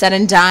everything is said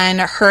and done,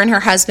 her and her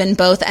husband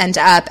both end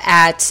up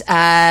at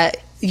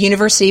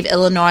University of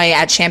Illinois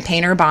at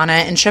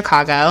Champaign-Urbana in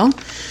Chicago.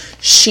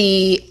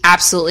 she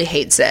absolutely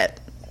hates it.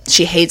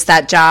 She hates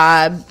that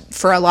job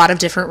for a lot of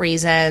different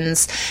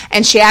reasons.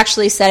 And she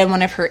actually said in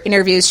one of her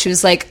interviews, she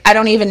was like, I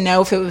don't even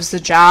know if it was the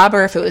job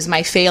or if it was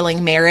my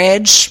failing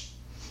marriage,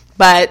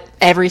 but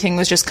everything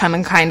was just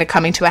coming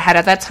to a head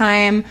at that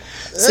time.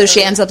 So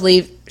she ends up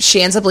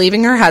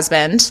leaving her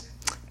husband,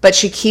 but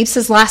she keeps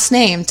his last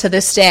name to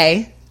this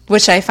day,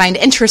 which I find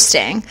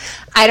interesting.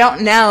 I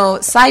don't know,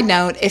 side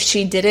note, if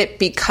she did it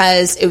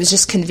because it was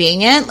just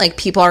convenient, like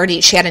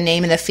she had a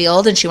name in the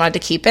field and she wanted to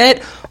keep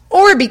it,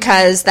 or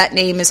because that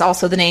name is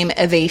also the name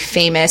of a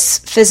famous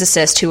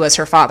physicist who was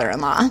her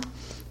father-in-law.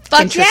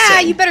 Fuck yeah,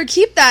 you better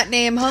keep that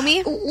name,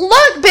 homie.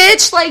 Look,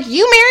 bitch, like,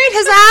 you married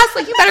his ass,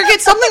 like, you better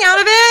get something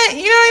out of it,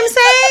 you know what I'm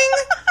saying?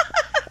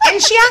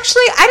 And she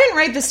actually, I didn't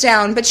write this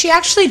down, but she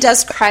actually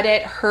does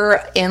credit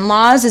her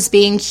in-laws as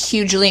being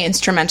hugely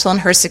instrumental in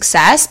her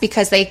success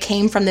because they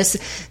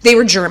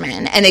were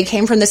German, and they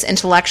came from this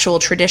intellectual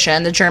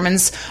tradition. The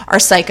Germans are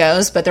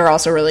psychos, but they're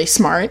also really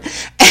smart.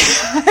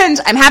 And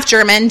I'm half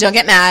German, don't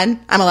get mad,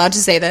 I'm allowed to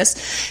say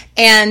this.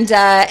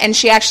 And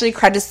she actually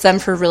credits them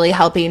for really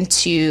helping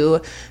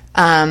to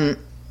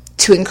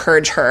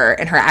encourage her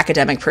in her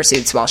academic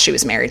pursuits while she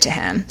was married to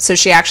him. So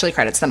she actually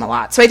credits them a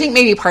lot. So I think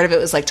maybe part of it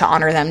was like to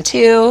honor them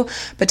too,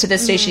 but to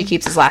this day she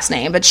keeps his last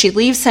name. But she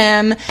leaves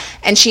him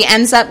and she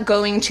ends up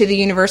going to the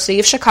University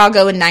of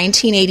Chicago in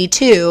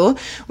 1982,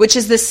 which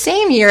is the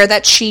same year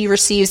that she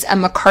receives a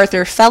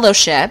MacArthur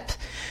Fellowship,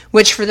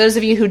 which for those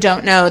of you who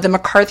don't know, the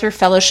MacArthur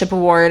Fellowship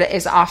Award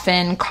is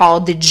often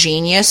called the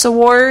Genius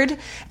Award,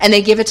 and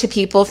they give it to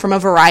people from a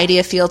variety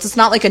of fields. It's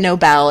not like a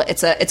Nobel.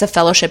 It's a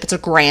fellowship. It's a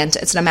grant.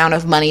 It's an amount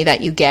of money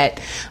that you get.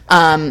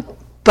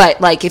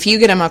 But, like, if you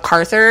get a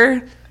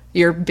MacArthur,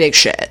 you're big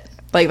shit.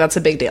 Like, that's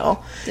a big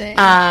deal.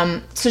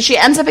 So she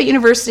ends up at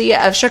University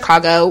of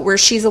Chicago, where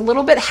she's a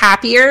little bit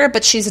happier,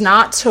 but she's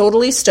not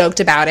totally stoked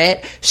about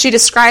it. She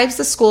describes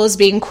the school as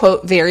being,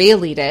 quote, very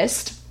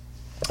elitist.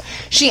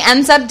 She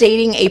ends up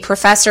dating a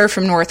professor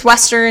from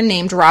Northwestern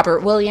named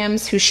Robert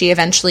Williams, who she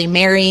eventually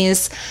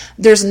marries.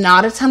 There's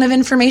not a ton of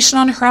information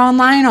on her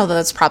online, although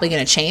that's probably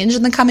going to change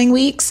in the coming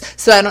weeks.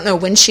 So I don't know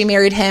when she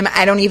married him.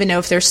 I don't even know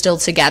if they're still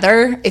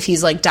together, if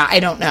he's like, I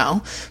don't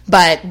know.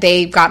 But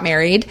they got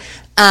married.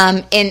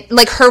 And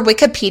like her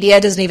Wikipedia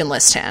doesn't even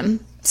list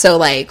him. So,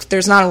 like,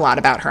 there's not a lot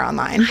about her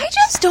online. I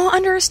just don't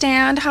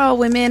understand how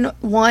women,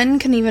 one,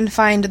 can even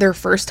find their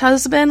first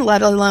husband,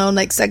 let alone,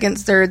 like,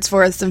 seconds, thirds,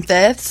 fourths, and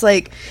fifths.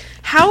 Like,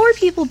 how are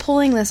people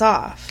pulling this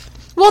off?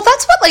 Well,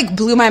 that's what, like,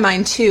 blew my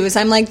mind, too, is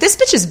I'm like, this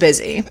bitch is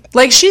busy.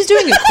 Like, she's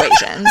doing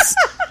equations.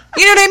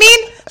 You know what I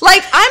mean?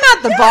 Like, I'm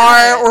at the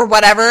bar or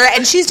whatever,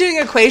 and she's doing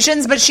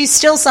equations, but she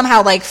still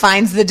somehow, like,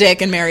 finds the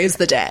dick and marries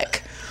the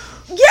dick.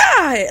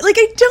 Yeah, like,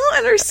 I don't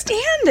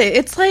understand it.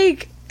 It's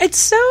like... It's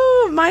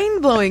so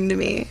mind-blowing to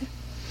me.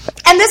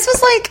 And this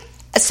was, like,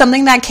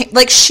 something that came...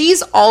 Like, she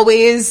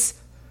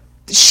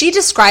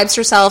describes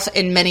herself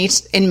in many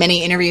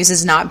interviews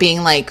as not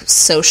being, like,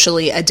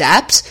 socially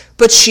adept,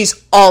 but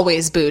she's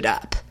always booed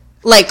up.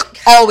 Like,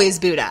 always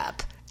booed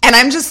up. And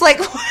I'm just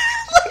like,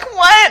 like,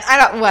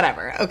 what?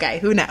 Whatever. Okay,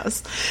 who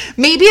knows?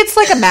 Maybe it's,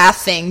 like, a math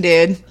thing,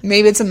 dude.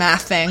 Maybe it's a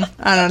math thing.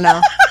 I don't know.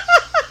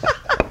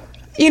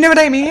 You know what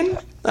I mean?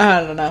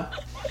 I don't know.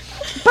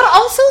 But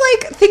also,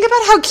 like, think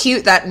about how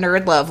cute that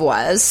nerd love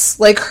was.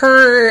 Like,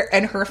 her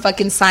and her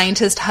fucking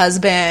scientist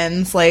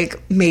husbands,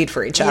 like, made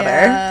for each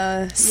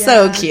other.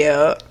 So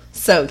cute.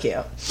 So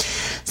cute.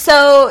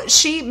 So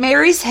she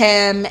marries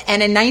him,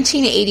 and in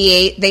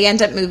 1988, they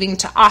end up moving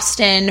to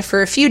Austin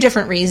for a few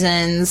different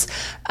reasons.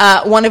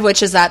 One of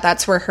which is that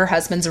that's where her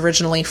husband's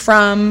originally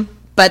from.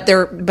 But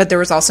there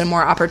was also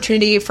more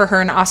opportunity for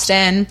her in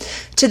Austin.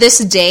 To this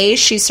day,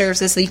 she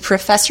serves as the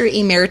Professor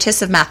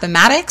Emeritus of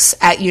Mathematics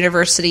at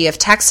University of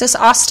Texas,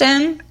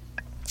 Austin.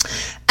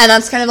 And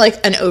that's kind of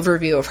like an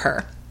overview of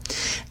her.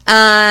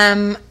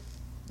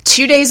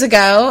 2 days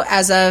ago,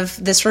 as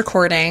of this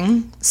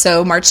recording,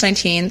 so March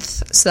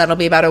 19th, so that'll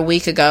be about a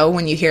week ago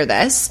when you hear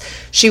this,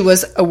 she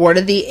was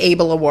awarded the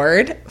Abel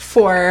Award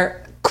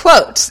for,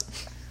 quote...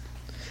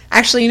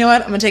 Actually, you know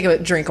what? I'm going to take a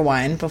drink of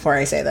wine before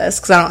I say this,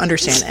 because I don't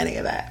understand any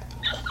of that.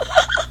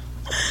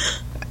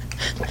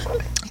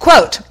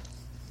 Quote,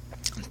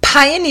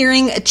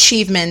 pioneering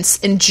achievements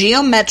in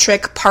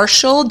geometric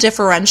partial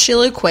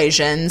differential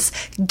equations,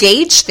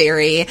 gauge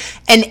theory,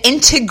 and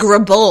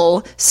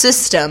integrable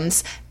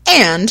systems,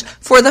 and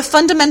for the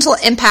fundamental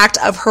impact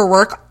of her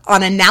work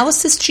on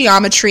analysis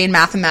geometry and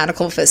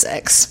mathematical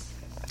physics.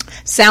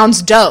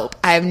 Sounds dope.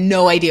 I have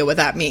no idea what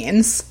that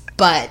means.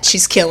 But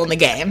she's killing the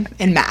game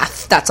in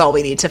math. That's all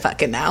we need to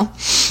fucking know.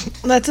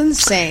 That's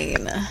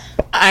insane.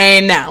 I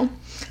know.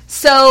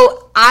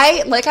 So,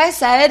 like I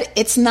said,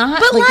 it's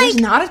not... But, there's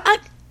not a...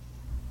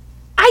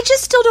 I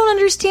just still don't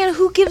understand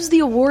who gives the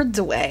awards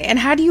away, and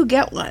how do you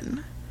get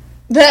one?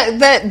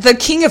 The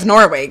King of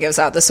Norway gives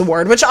out this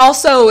award, which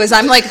also is...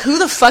 I'm like, who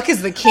the fuck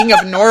is the King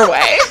of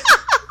Norway?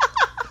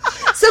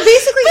 So,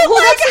 basically,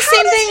 well, that's the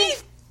same thing...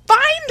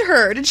 Find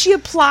her? Did she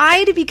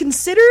apply to be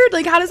considered?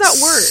 Like, how does that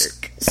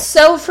work?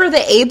 So for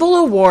the Abel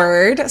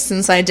Award,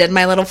 since I did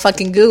my little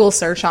fucking Google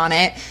search on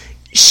it,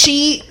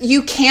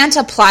 you can't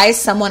apply,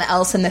 someone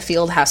else in the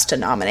field has to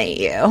nominate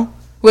you,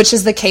 which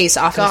is the case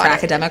often for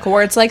academic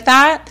awards like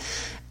that.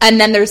 And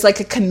then there's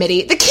like a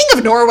committee. The King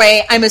of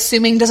Norway, I'm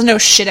assuming, doesn't know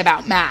shit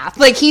about math.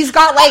 Like, he's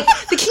got like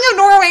the King of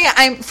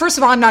Norway. First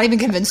of all, I'm not even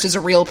convinced is a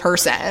real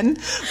person.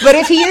 But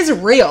if he is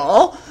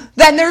real,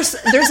 then there's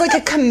like a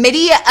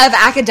committee of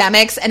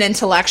academics and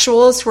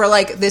intellectuals who are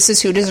like, this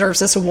is who deserves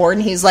this award.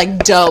 And he's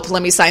like, dope,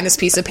 let me sign this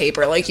piece of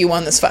paper. Like, you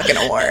won this fucking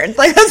award.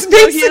 Like, that's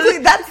basically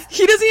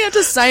he doesn't even have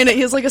to sign it.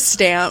 He has like a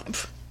stamp.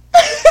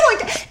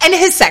 Like, and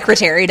his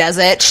secretary does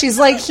it. She's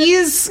like,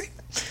 he's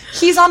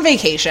on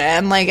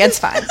vacation. Like, it's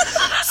fine.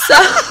 So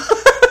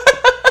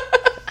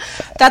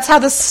that's how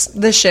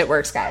this shit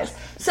works, guys.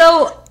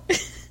 So as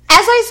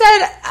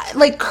I said,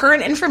 like,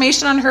 current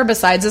information on her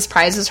besides this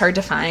prize is hard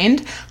to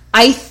find.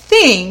 I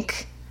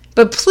think,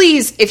 but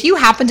please, if you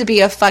happen to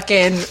be a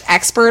fucking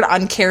expert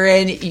on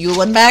Karen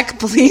Uhlenbeck,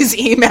 please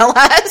email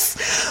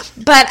us.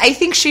 But I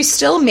think she's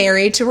still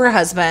married to her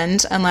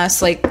husband,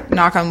 unless, like,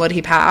 knock on wood,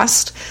 he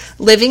passed.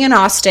 Living in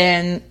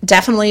Austin,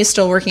 definitely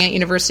still working at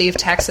University of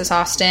Texas,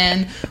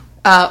 Austin,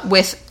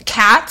 with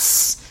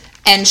cats,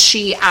 and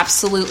she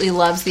absolutely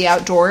loves the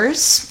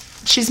outdoors.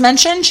 She's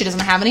mentioned she doesn't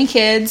have any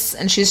kids,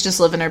 and she's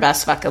just living her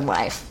best fucking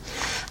life.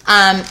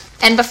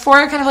 And before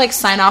I kind of like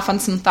sign off on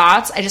some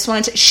thoughts, I just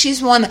wanted to,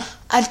 she's won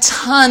a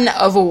ton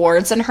of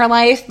awards in her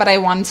life, but I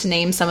wanted to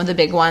name some of the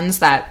big ones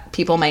that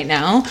people might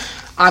know.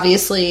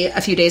 Obviously,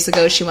 a few days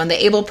ago, she won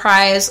the Abel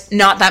Prize.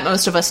 Not that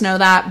most of us know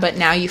that, but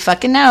now you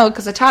fucking know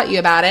because I taught you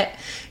about it.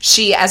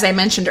 She, as I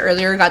mentioned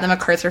earlier, got the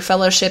MacArthur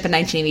Fellowship in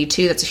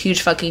 1982. That's a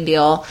huge fucking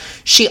deal.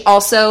 She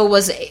also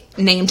was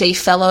named a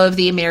Fellow of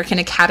the American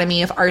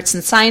Academy of Arts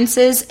and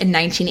Sciences in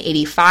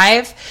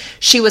 1985.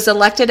 She was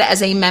elected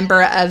as a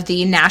member of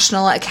the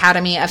National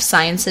Academy of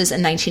Sciences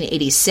in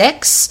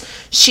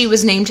 1986. She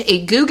was named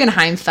a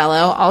Guggenheim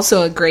Fellow,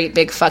 also a great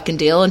big fucking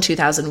deal, in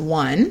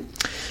 2001.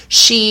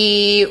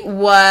 She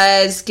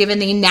was given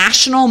the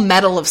National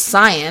Medal of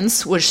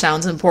Science, which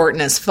sounds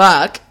important as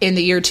fuck, in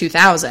the year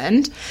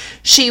 2000.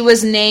 She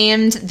was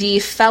named a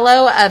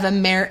Fellow of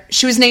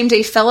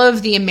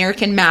the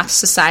American Math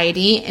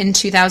Society in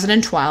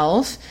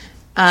 2012.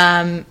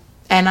 And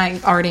I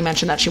already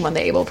mentioned that she won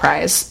the Abel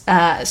Prize.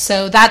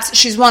 So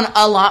she's won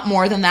a lot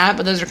more than that,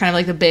 but those are kind of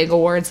like the big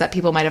awards that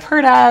people might have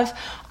heard of.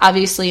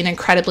 Obviously, an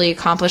incredibly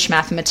accomplished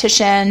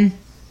mathematician.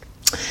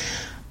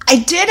 I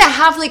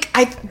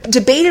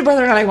debated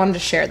whether or not I wanted to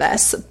share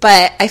this,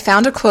 but I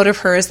found a quote of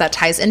hers that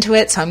ties into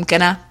it, so I'm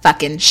gonna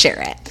fucking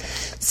share it.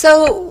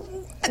 So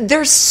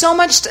there's so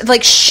much,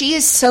 like, she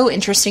is so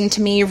interesting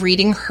to me,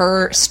 reading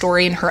her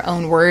story in her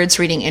own words,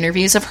 reading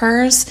interviews of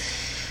hers.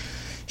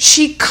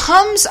 She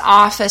comes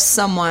off as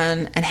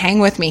someone, and hang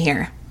with me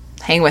here,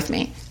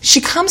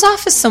 she comes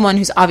off as someone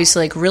who's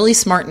obviously, like, really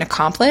smart and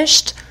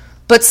accomplished,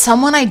 but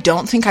someone I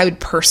don't think I would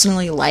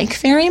personally like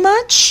very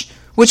much,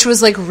 which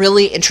was, like,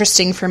 really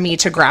interesting for me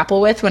to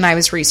grapple with when I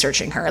was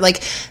researching her.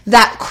 Like,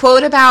 that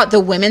quote about the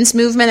women's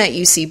movement at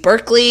UC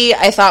Berkeley,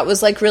 I thought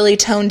was, like, really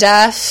tone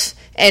deaf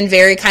and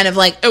very kind of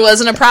like, it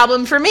wasn't a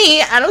problem for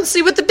me. I don't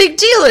see what the big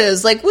deal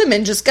is. Like,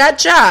 women just got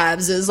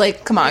jobs. It was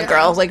like, come on,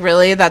 girl. Like,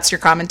 really? That's your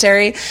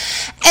commentary?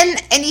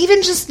 And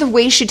even just the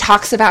way she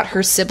talks about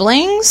her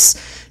siblings,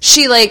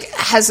 she, like,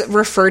 has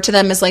referred to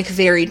them as, like,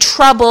 very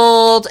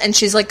troubled, and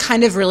she's, like,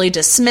 kind of really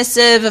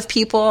dismissive of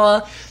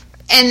people.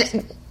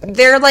 And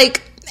they're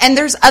like, and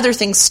there's other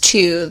things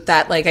too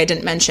that, like, I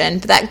didn't mention,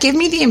 but that give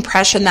me the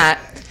impression that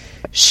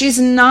she's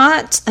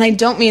not, and I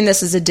don't mean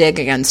this as a dig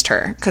against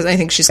her, because I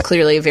think she's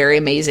clearly a very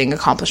amazing,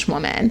 accomplished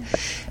woman.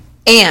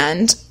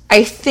 And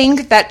I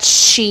think that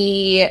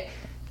she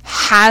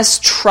has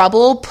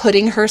trouble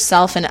putting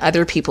herself in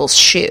other people's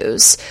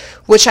shoes,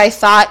 which I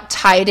thought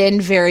tied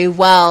in very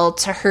well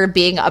to her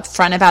being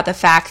upfront about the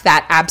fact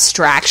that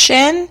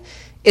abstraction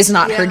is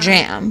not her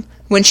jam.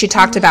 When she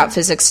talked about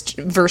physics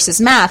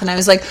versus math. And I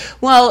was like,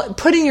 well,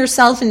 putting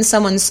yourself in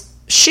someone's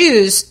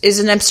shoes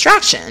is an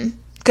abstraction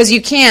because you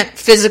can't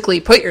physically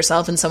put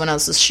yourself in someone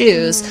else's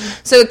shoes.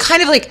 So it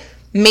kind of, like,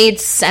 made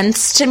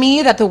sense to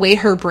me that the way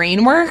her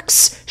brain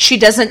works, she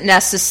doesn't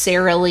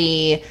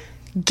necessarily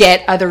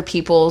get other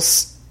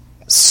people's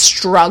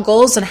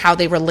struggles and how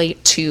they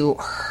relate to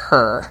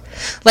her.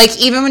 Like,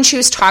 even when she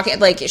was talking,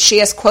 like, she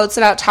has quotes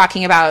about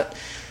talking about,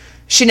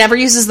 she never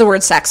uses the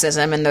word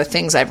sexism in the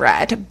things I've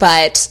read,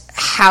 but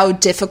how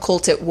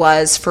difficult it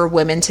was for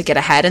women to get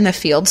ahead in the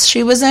fields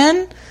she was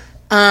in.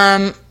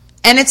 And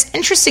it's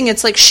interesting.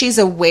 It's like she's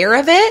aware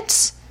of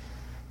it,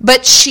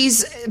 but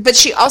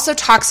she also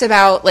talks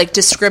about, like,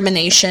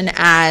 discrimination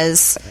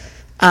as,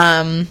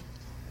 how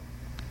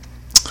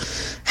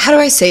do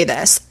I say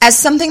this? As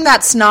something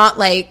that's not,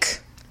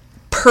 like,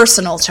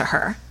 personal to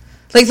her.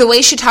 Like, the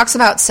way she talks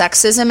about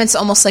sexism, it's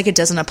almost like it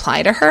doesn't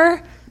apply to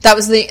her. At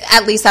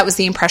least that was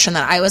the impression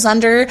that I was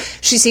under.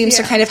 She seems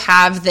to kind of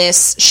have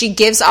this, she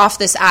gives off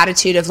this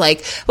attitude of,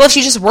 like, well, if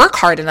you just work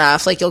hard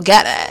enough, like, you'll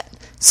get it.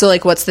 So,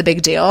 like, what's the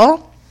big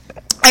deal?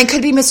 I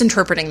could be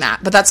misinterpreting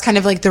that, but that's kind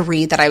of, like, the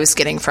read that I was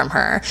getting from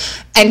her.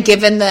 And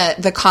given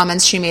the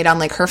comments she made on,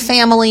 like, her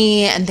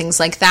family and things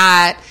like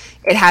that,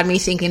 it had me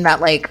thinking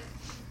that, like,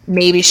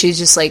 maybe she's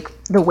just, like,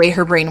 the way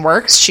her brain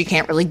works, she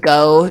can't really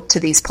go to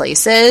these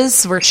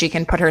places where she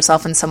can put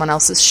herself in someone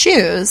else's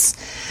shoes.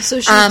 So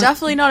she's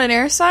definitely not an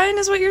air sign,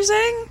 is what you're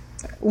saying?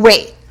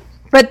 Wait.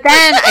 But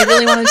then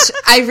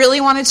I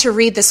really wanted to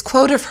read this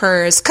quote of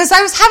hers because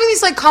I was having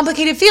these, like,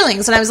 complicated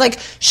feelings, and I was like,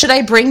 should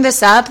I bring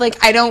this up? Like,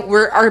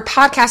 our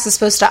podcast is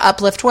supposed to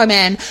uplift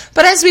women,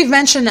 but as we've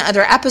mentioned in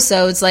other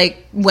episodes,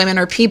 like, women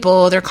are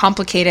people, they're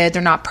complicated,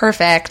 they're not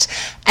perfect.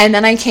 And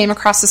then I came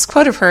across this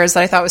quote of hers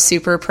that I thought was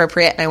super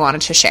appropriate and I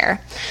wanted to share.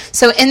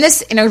 So in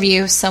this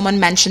interview, someone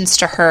mentions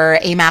to her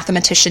a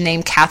mathematician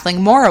named Kathleen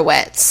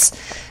Morawitz,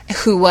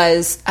 who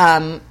was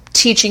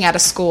teaching at a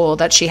school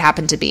that she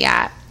happened to be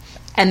at.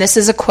 And this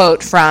is a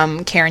quote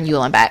from Karen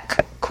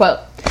Uhlenbeck. Quote,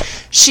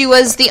 "She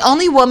was the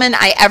only woman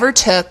I ever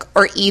took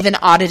or even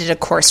audited a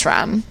course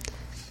from.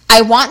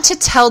 I want to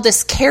tell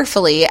this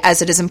carefully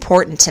as it is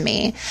important to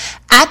me.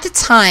 At the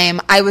time,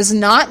 I was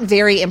not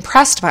very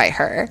impressed by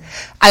her.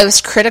 I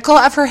was critical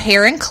of her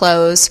hair and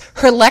clothes,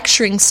 her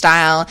lecturing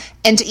style,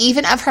 and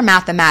even of her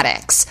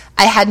mathematics.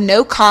 I had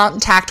no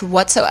contact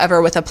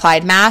whatsoever with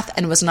applied math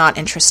and was not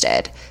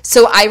interested.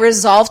 So I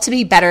resolved to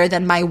be better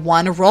than my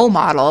one role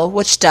model,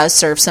 which does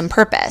serve some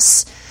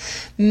purpose.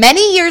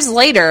 Many years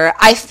later,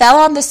 I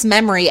fell on this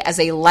memory as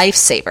a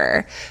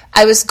lifesaver.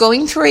 I was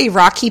going through a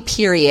rocky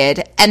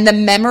period, and the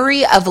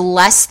memory of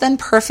less than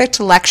perfect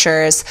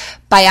lectures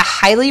by a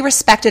highly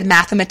respected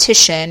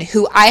mathematician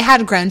who I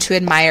had grown to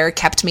admire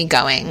kept me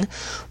going.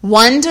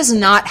 One does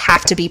not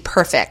have to be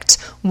perfect.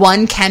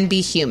 One can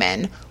be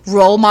human.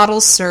 Role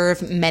models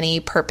serve many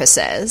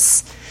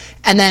purposes."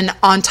 And then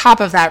on top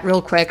of that,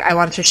 real quick, I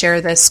wanted to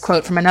share this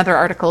quote from another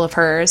article of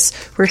hers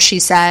where she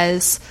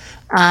says,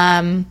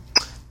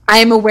 "I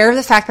am aware of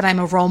the fact that I'm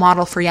a role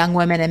model for young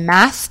women in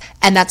math,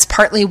 and that's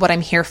partly what I'm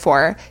here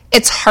for.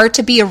 It's hard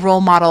to be a role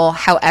model,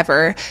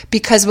 however,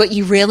 because what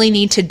you really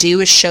need to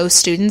do is show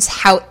students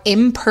how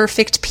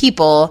imperfect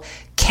people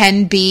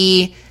can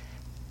be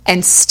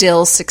and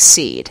still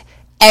succeed.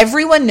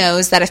 Everyone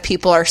knows that if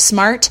people are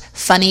smart,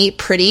 funny,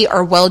 pretty,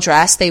 or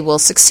well-dressed, they will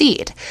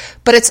succeed.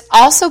 But it's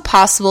also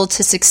possible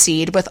to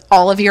succeed with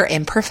all of your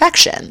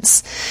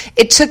imperfections.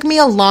 It took me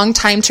a long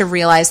time to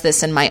realize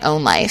this in my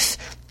own life.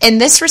 In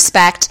this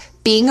respect,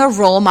 being a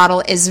role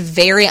model is a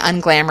very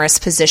unglamorous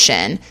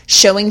position,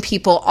 showing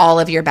people all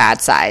of your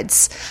bad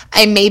sides.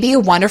 I may be a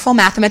wonderful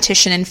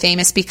mathematician and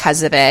famous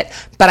because of it,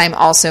 but I'm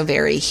also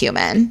very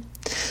human."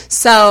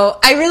 So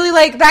I really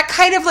like that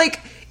kind of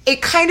like,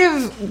 it kind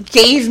of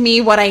gave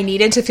me what I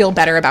needed to feel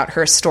better about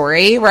her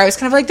story, where I was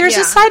kind of like, there's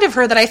a side of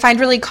her that I find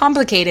really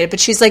complicated, but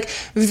she's like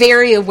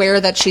very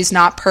aware that she's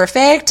not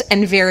perfect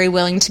and very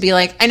willing to be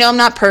like, I know I'm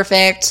not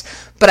perfect,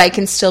 but I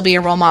can still be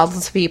a role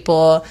model to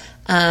people.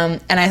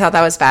 And I thought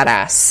that was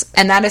badass.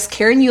 And that is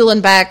Karen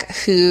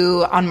Uhlenbeck,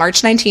 who on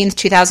March 19th,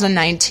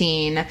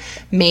 2019,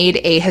 made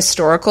a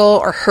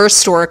historical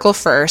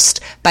first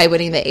by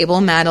winning the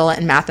Abel Medal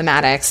in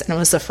mathematics, and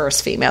was the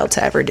first female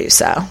to ever do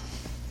so.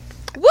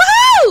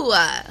 Woo!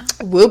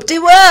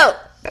 Whoop-de-whoop!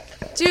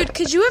 Dude,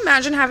 could you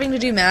imagine having to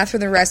do math for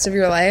the rest of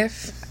your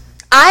life?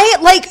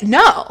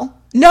 No.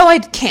 No, I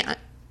can't.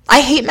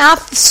 I hate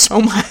math so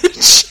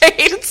much. I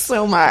hate it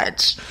so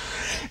much.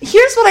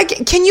 Here's what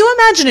can you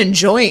imagine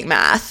enjoying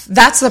math?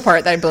 That's the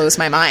part that blows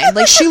my mind.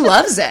 Like, she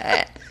loves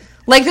it.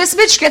 Like, this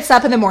bitch gets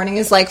up in the morning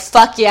and is like,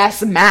 fuck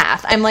yes,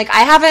 math. I'm like, I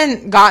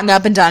haven't gotten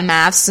up and done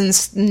math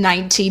since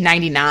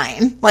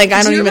 1999. Like,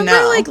 I don't even know. Do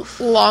you remember, like,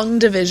 long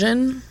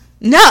division?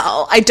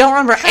 No, I don't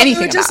remember anything about it. You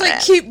would just, like,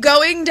 keep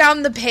going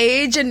down the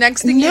page, and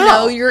next thing you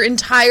know, your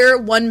entire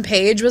one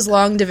page was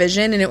long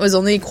division, and it was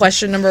only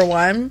question number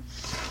 1.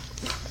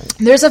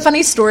 There's a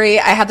funny story.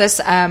 I had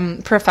this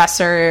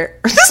professor,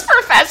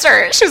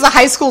 she was a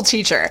high school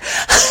teacher.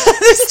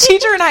 This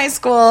teacher in high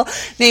school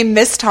named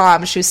Miss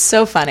Tom. She was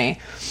so funny.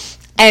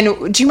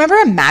 And do you remember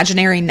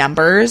imaginary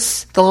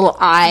numbers? The little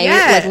I,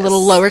 yes. Like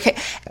little lowercase.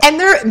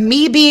 And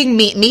me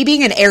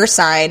being an air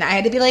sign, I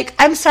had to be like,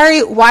 I'm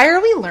sorry, why are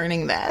we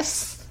learning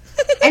this?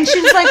 And she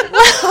was like,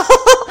 well,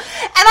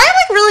 and I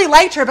like really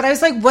liked her, but I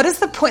was like, what is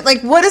the point?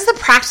 Like, what is the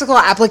practical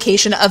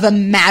application of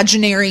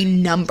imaginary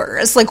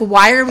numbers? Like,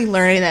 why are we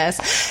learning this?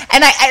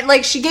 And I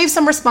like, she gave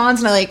some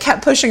response, and I like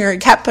kept pushing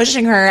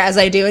her as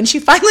I do. And she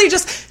finally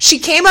she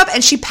came up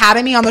and she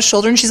patted me on the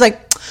shoulder, and she's like,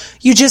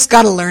 you just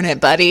got to learn it,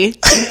 buddy. And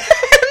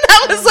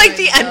that was like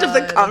the end of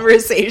the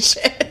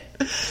conversation.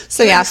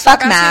 So yeah,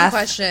 fuck math.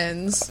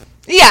 Questions.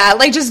 Yeah,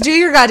 like, just do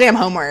your goddamn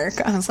homework.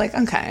 I was like,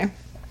 okay.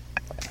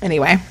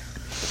 Anyway.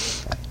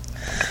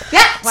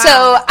 Yeah, wow.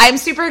 So I'm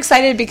super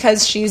excited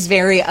because she's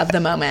very of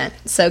the moment.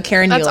 So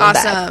Karen Uhlenbeck.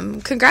 That's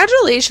awesome.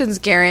 Congratulations,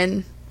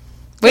 Karen.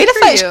 Way to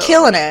fight.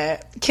 Killing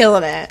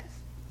it.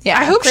 Yeah,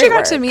 I hope she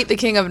got to meet the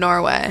King of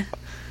Norway.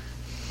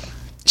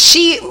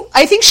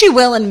 I think she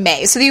will in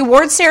May. So the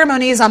award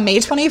ceremony is on May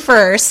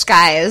 21st,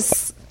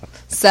 guys.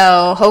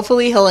 So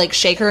hopefully he'll like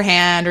shake her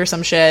hand or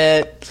some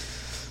shit.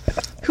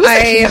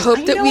 I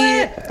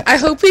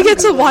hope we get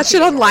to watch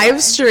it on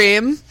live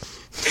stream.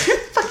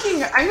 Fuck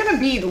I'm gonna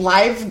be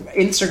live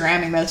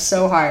Instagramming this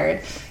so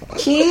hard.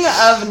 King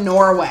of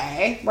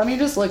Norway. Let me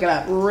just look it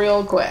up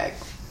real quick.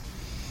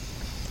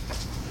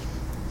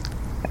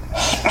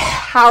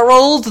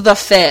 Harold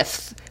V.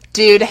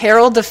 Dude,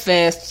 Harold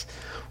V.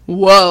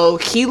 Whoa,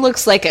 he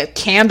looks like a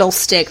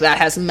candlestick that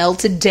has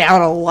melted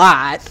down a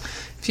lot,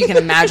 if you can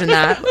imagine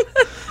that.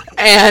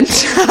 And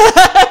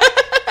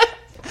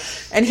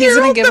and he's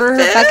going to give her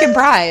fucking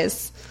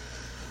prize.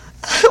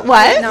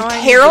 What?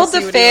 Harold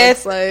V.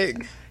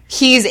 Like.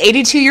 He's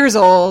 82 years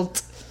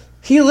old.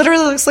 He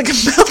literally looks like a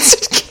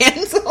melted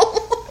candle.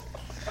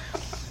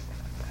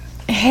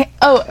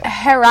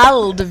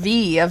 Harald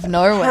V of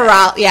Norway.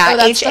 Harald, yeah,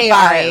 that's the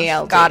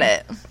H-A-R-A-L-D. Got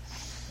it.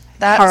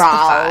 That's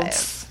Harald. the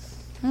 5.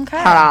 Okay.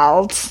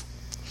 Harald.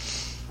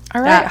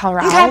 All right,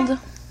 Harald. Okay.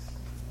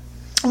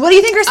 What do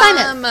you think her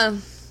sign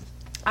is?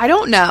 I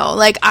don't know.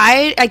 Like,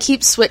 I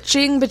keep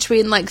switching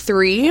between, like,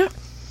 3.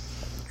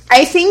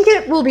 I think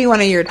it will be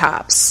one of your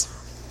tops.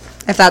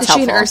 If that's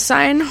helpful. Is she an earth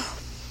sign?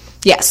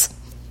 Yes.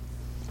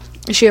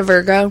 Is she a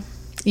Virgo?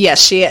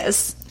 Yes, she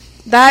is.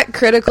 That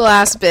critical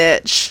ass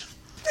bitch.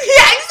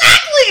 Yeah,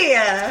 exactly!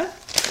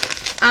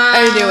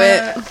 I knew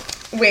it.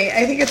 Wait,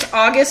 I think it's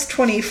August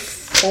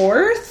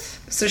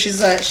 24th? So she's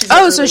so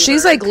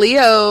she's Virg. like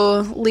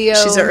Leo.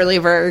 She's an early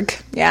Virg.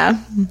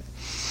 Yeah.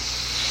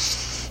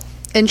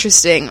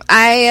 Interesting.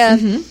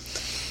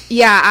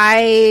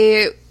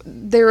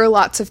 There were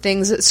lots of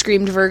things that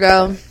screamed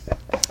Virgo.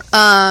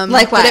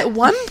 Like what? But at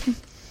one,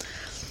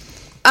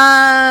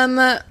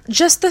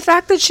 just the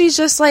fact that she's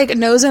just like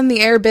nose in the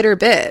air, bitter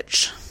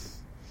bitch.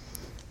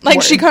 Like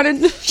Word. she kind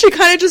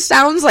of just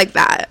sounds like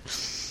that.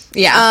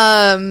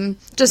 Yeah.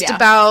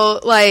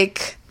 About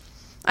like,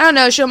 I don't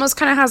know. She almost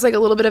kind of has like a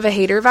little bit of a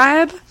hater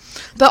vibe.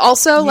 But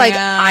also, like,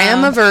 I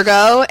am a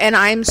Virgo, and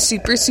I'm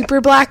super,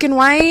 super black and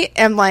white,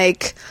 and,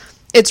 like,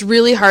 it's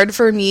really hard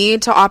for me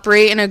to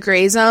operate in a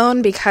gray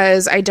zone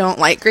because I don't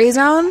like gray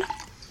zone.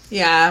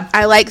 Yeah.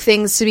 I like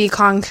things to be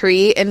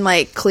concrete and,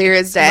 like, clear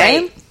as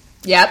day. Right.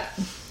 Yep.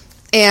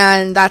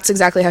 And that's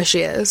exactly how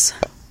she is.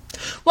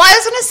 Well, I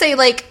was going to say,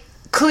 like,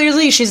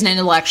 clearly she's an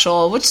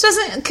intellectual, which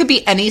could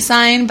be any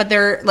sign, but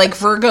they're, like,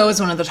 Virgo is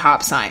one of the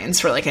top signs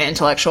for, like, an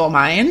intellectual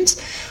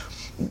mind.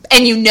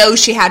 And you know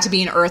she had to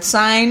be an earth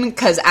sign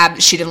because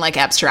she didn't like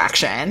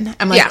abstraction.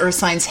 I'm like, earth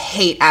signs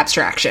hate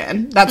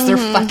abstraction. That's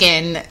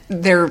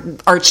their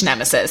arch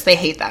nemesis. They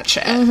hate that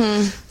shit.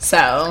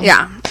 So,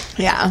 Yeah.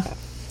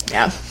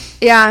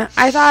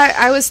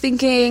 I was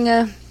thinking,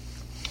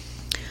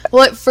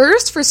 well, at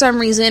first, for some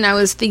reason, I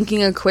was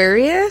thinking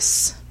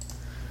Aquarius.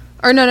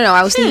 Or no,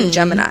 I was thinking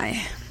Gemini.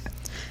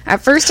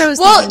 At first, I was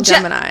thinking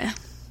Gemini.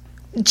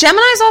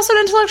 Gemini is also an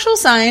intellectual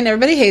sign.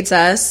 Everybody hates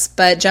us,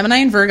 but Gemini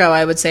and Virgo,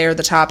 I would say, are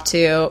the top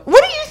two.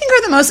 What do you think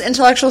are the most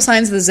intellectual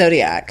signs of the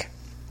zodiac?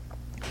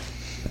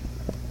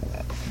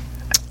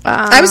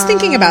 I was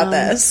thinking about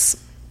this.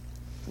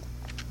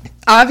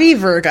 Avi,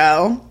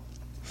 Virgo.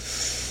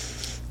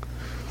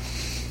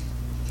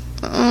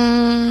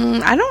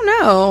 I don't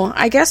know.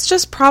 I guess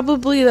just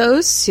probably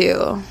those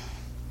two.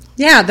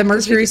 Yeah, the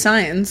Mercury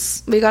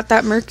signs. We got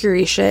that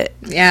Mercury shit.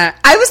 Yeah.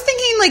 I was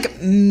thinking,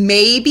 like,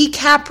 maybe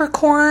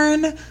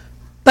Capricorn,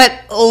 but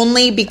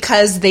only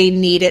because they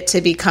need it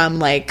to become,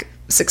 like,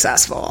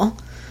 successful.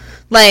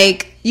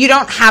 Like, you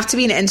don't have to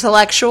be an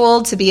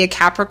intellectual to be a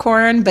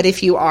Capricorn, but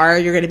if you are,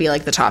 you're going to be,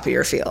 like, the top of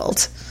your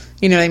field.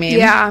 You know what I mean?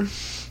 Yeah.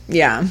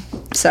 Yeah.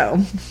 So.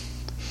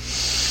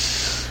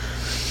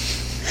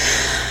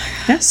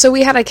 So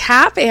we had a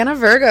Cap and a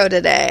Virgo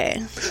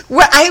today.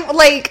 Well,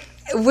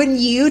 when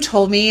you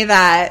told me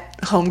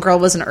that Homegirl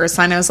was an earth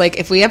sign, I was like,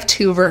 if we have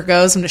 2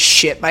 Virgos, I'm going to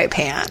shit my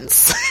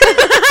pants.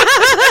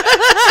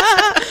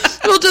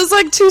 Well, just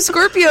like 2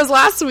 Scorpios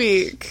last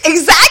week.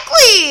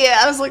 Exactly!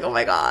 I was like, oh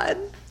my god.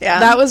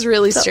 Yeah. That was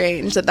really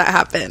strange that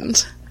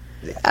happened.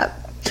 Yeah.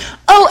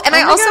 Oh, and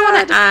I also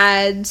want to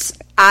add,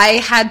 I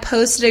had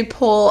posted a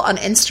poll on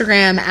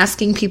Instagram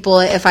asking people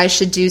if I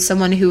should do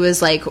someone who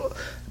is, like,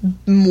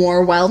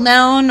 more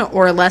well-known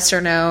or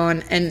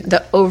lesser-known, and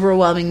the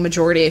overwhelming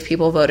majority of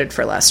people voted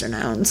for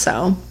lesser-known,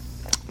 so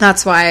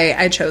that's why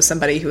I chose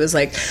somebody who was,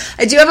 like,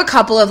 I do have a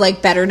couple of,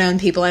 like, better-known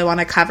people I want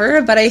to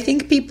cover, but I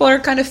think people are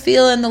kind of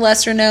feeling the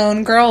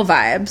lesser-known girl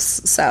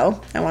vibes,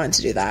 so I wanted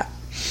to do that.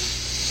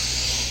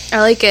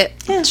 I like it.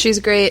 Yeah. She's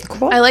great.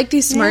 Cool. I like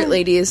these smart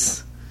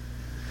ladies.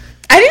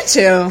 I do,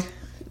 too.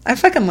 I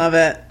fucking love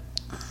it.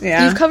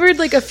 Yeah. You've covered,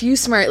 like, a few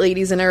smart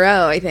ladies in a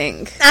row, I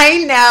think.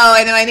 I know.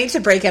 I need to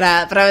break it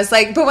up. But I was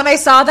like, but when I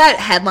saw that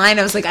headline,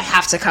 I was like, I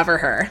have to cover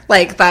her.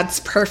 Like,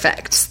 that's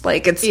perfect.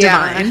 Like, it's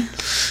divine.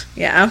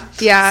 Yeah.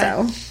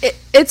 Yeah. So.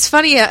 It's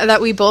funny that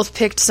we both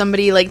picked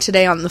somebody, like,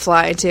 today on the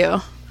fly, too.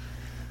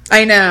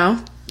 I know.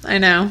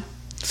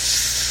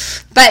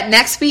 But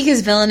next week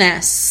is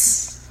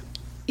Villainess.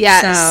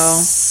 Yeah.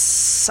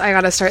 So I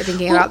gotta start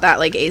thinking about that,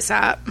 like,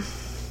 ASAP.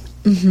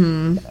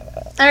 Mm-hmm.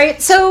 All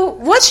right, so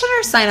what should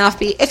our sign-off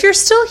be? If you're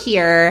still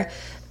here,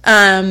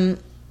 let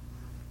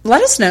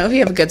us know if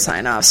you have good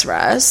sign-offs for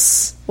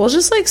us. We'll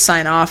just, like,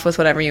 sign off with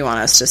whatever you want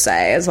us to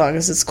say, as long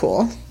as it's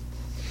cool.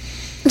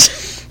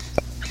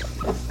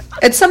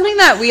 It's something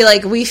that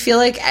we feel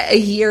like a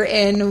year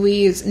in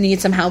we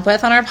need some help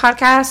with on our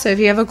podcast. So if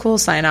you have a cool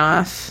sign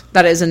off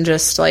that isn't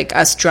just like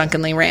us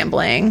drunkenly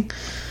rambling,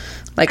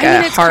 like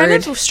it's kind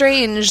of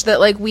strange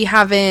that like we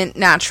haven't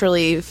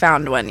naturally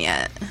found one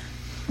yet.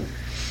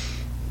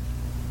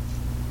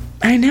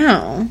 I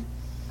know.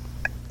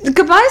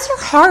 Goodbyes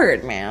are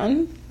hard,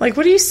 man. Like,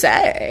 what do you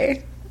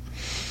say?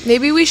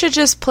 Maybe we should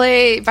just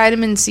play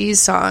Vitamin C's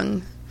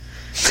song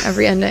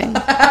every ending.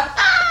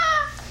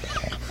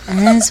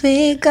 As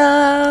we go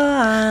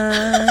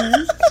on,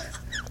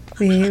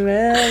 we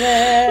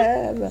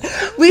will.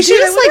 We should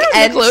just like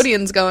end.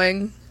 Nickelodeon's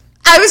going.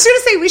 I was going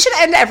to say we should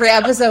end every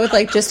episode with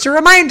like just a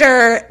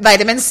reminder: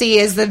 Vitamin C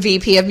is the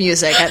VP of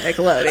music at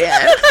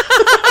Nickelodeon.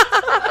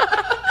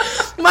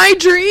 My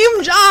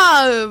dream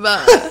job.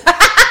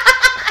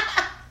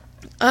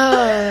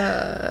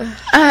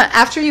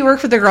 After you work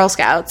for the Girl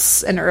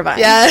Scouts in Irvine,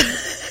 Yeah.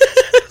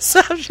 So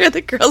after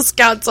the Girl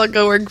Scouts, I'll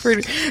go work for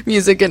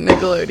music at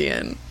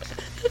Nickelodeon.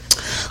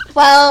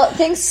 Well,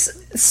 thanks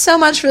so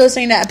much for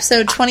listening to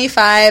episode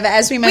 25.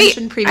 As we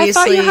mentioned previously, I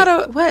thought you had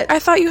a what? I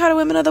thought you had a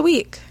Women of the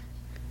Week.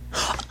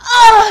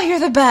 Oh, you're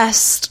the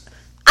best.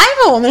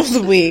 I'm a Woman of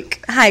the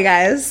Week. Hi,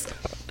 guys.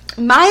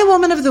 My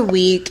Woman of the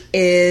Week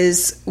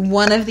is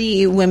one of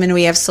the women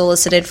we have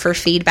solicited for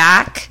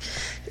feedback.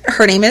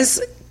 Her name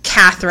is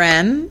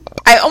Catherine.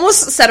 I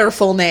almost said her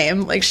full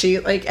name,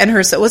 and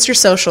her. What's your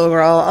social,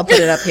 girl? I'll put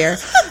it up here.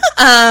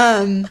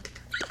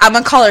 I'm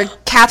gonna call her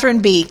Catherine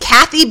B.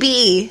 Kathy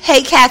B.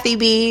 Hey, Kathy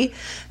B.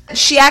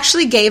 She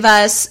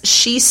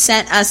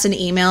sent us an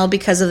email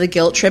because of the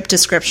guilt trip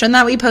description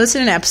that we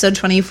posted in episode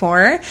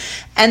 24.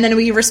 And then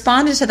we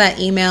responded to that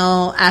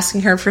email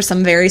asking her for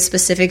some very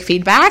specific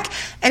feedback.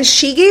 And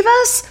she gave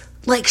us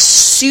like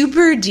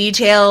super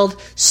detailed,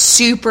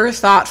 super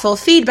thoughtful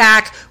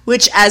feedback,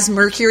 which as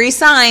Mercury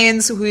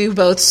signs, we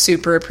both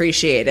super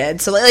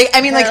appreciated. So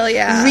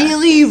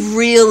really,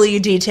 really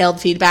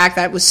detailed feedback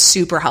that was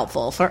super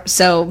helpful.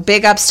 So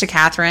big ups to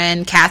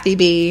Catherine, Kathy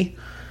B.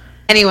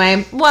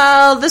 Anyway,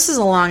 well, this is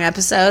a long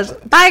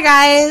episode. Bye,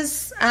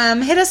 guys.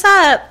 Hit us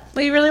up.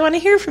 We really want to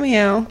hear from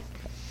you.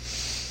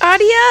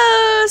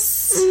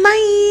 Adios.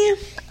 Bye.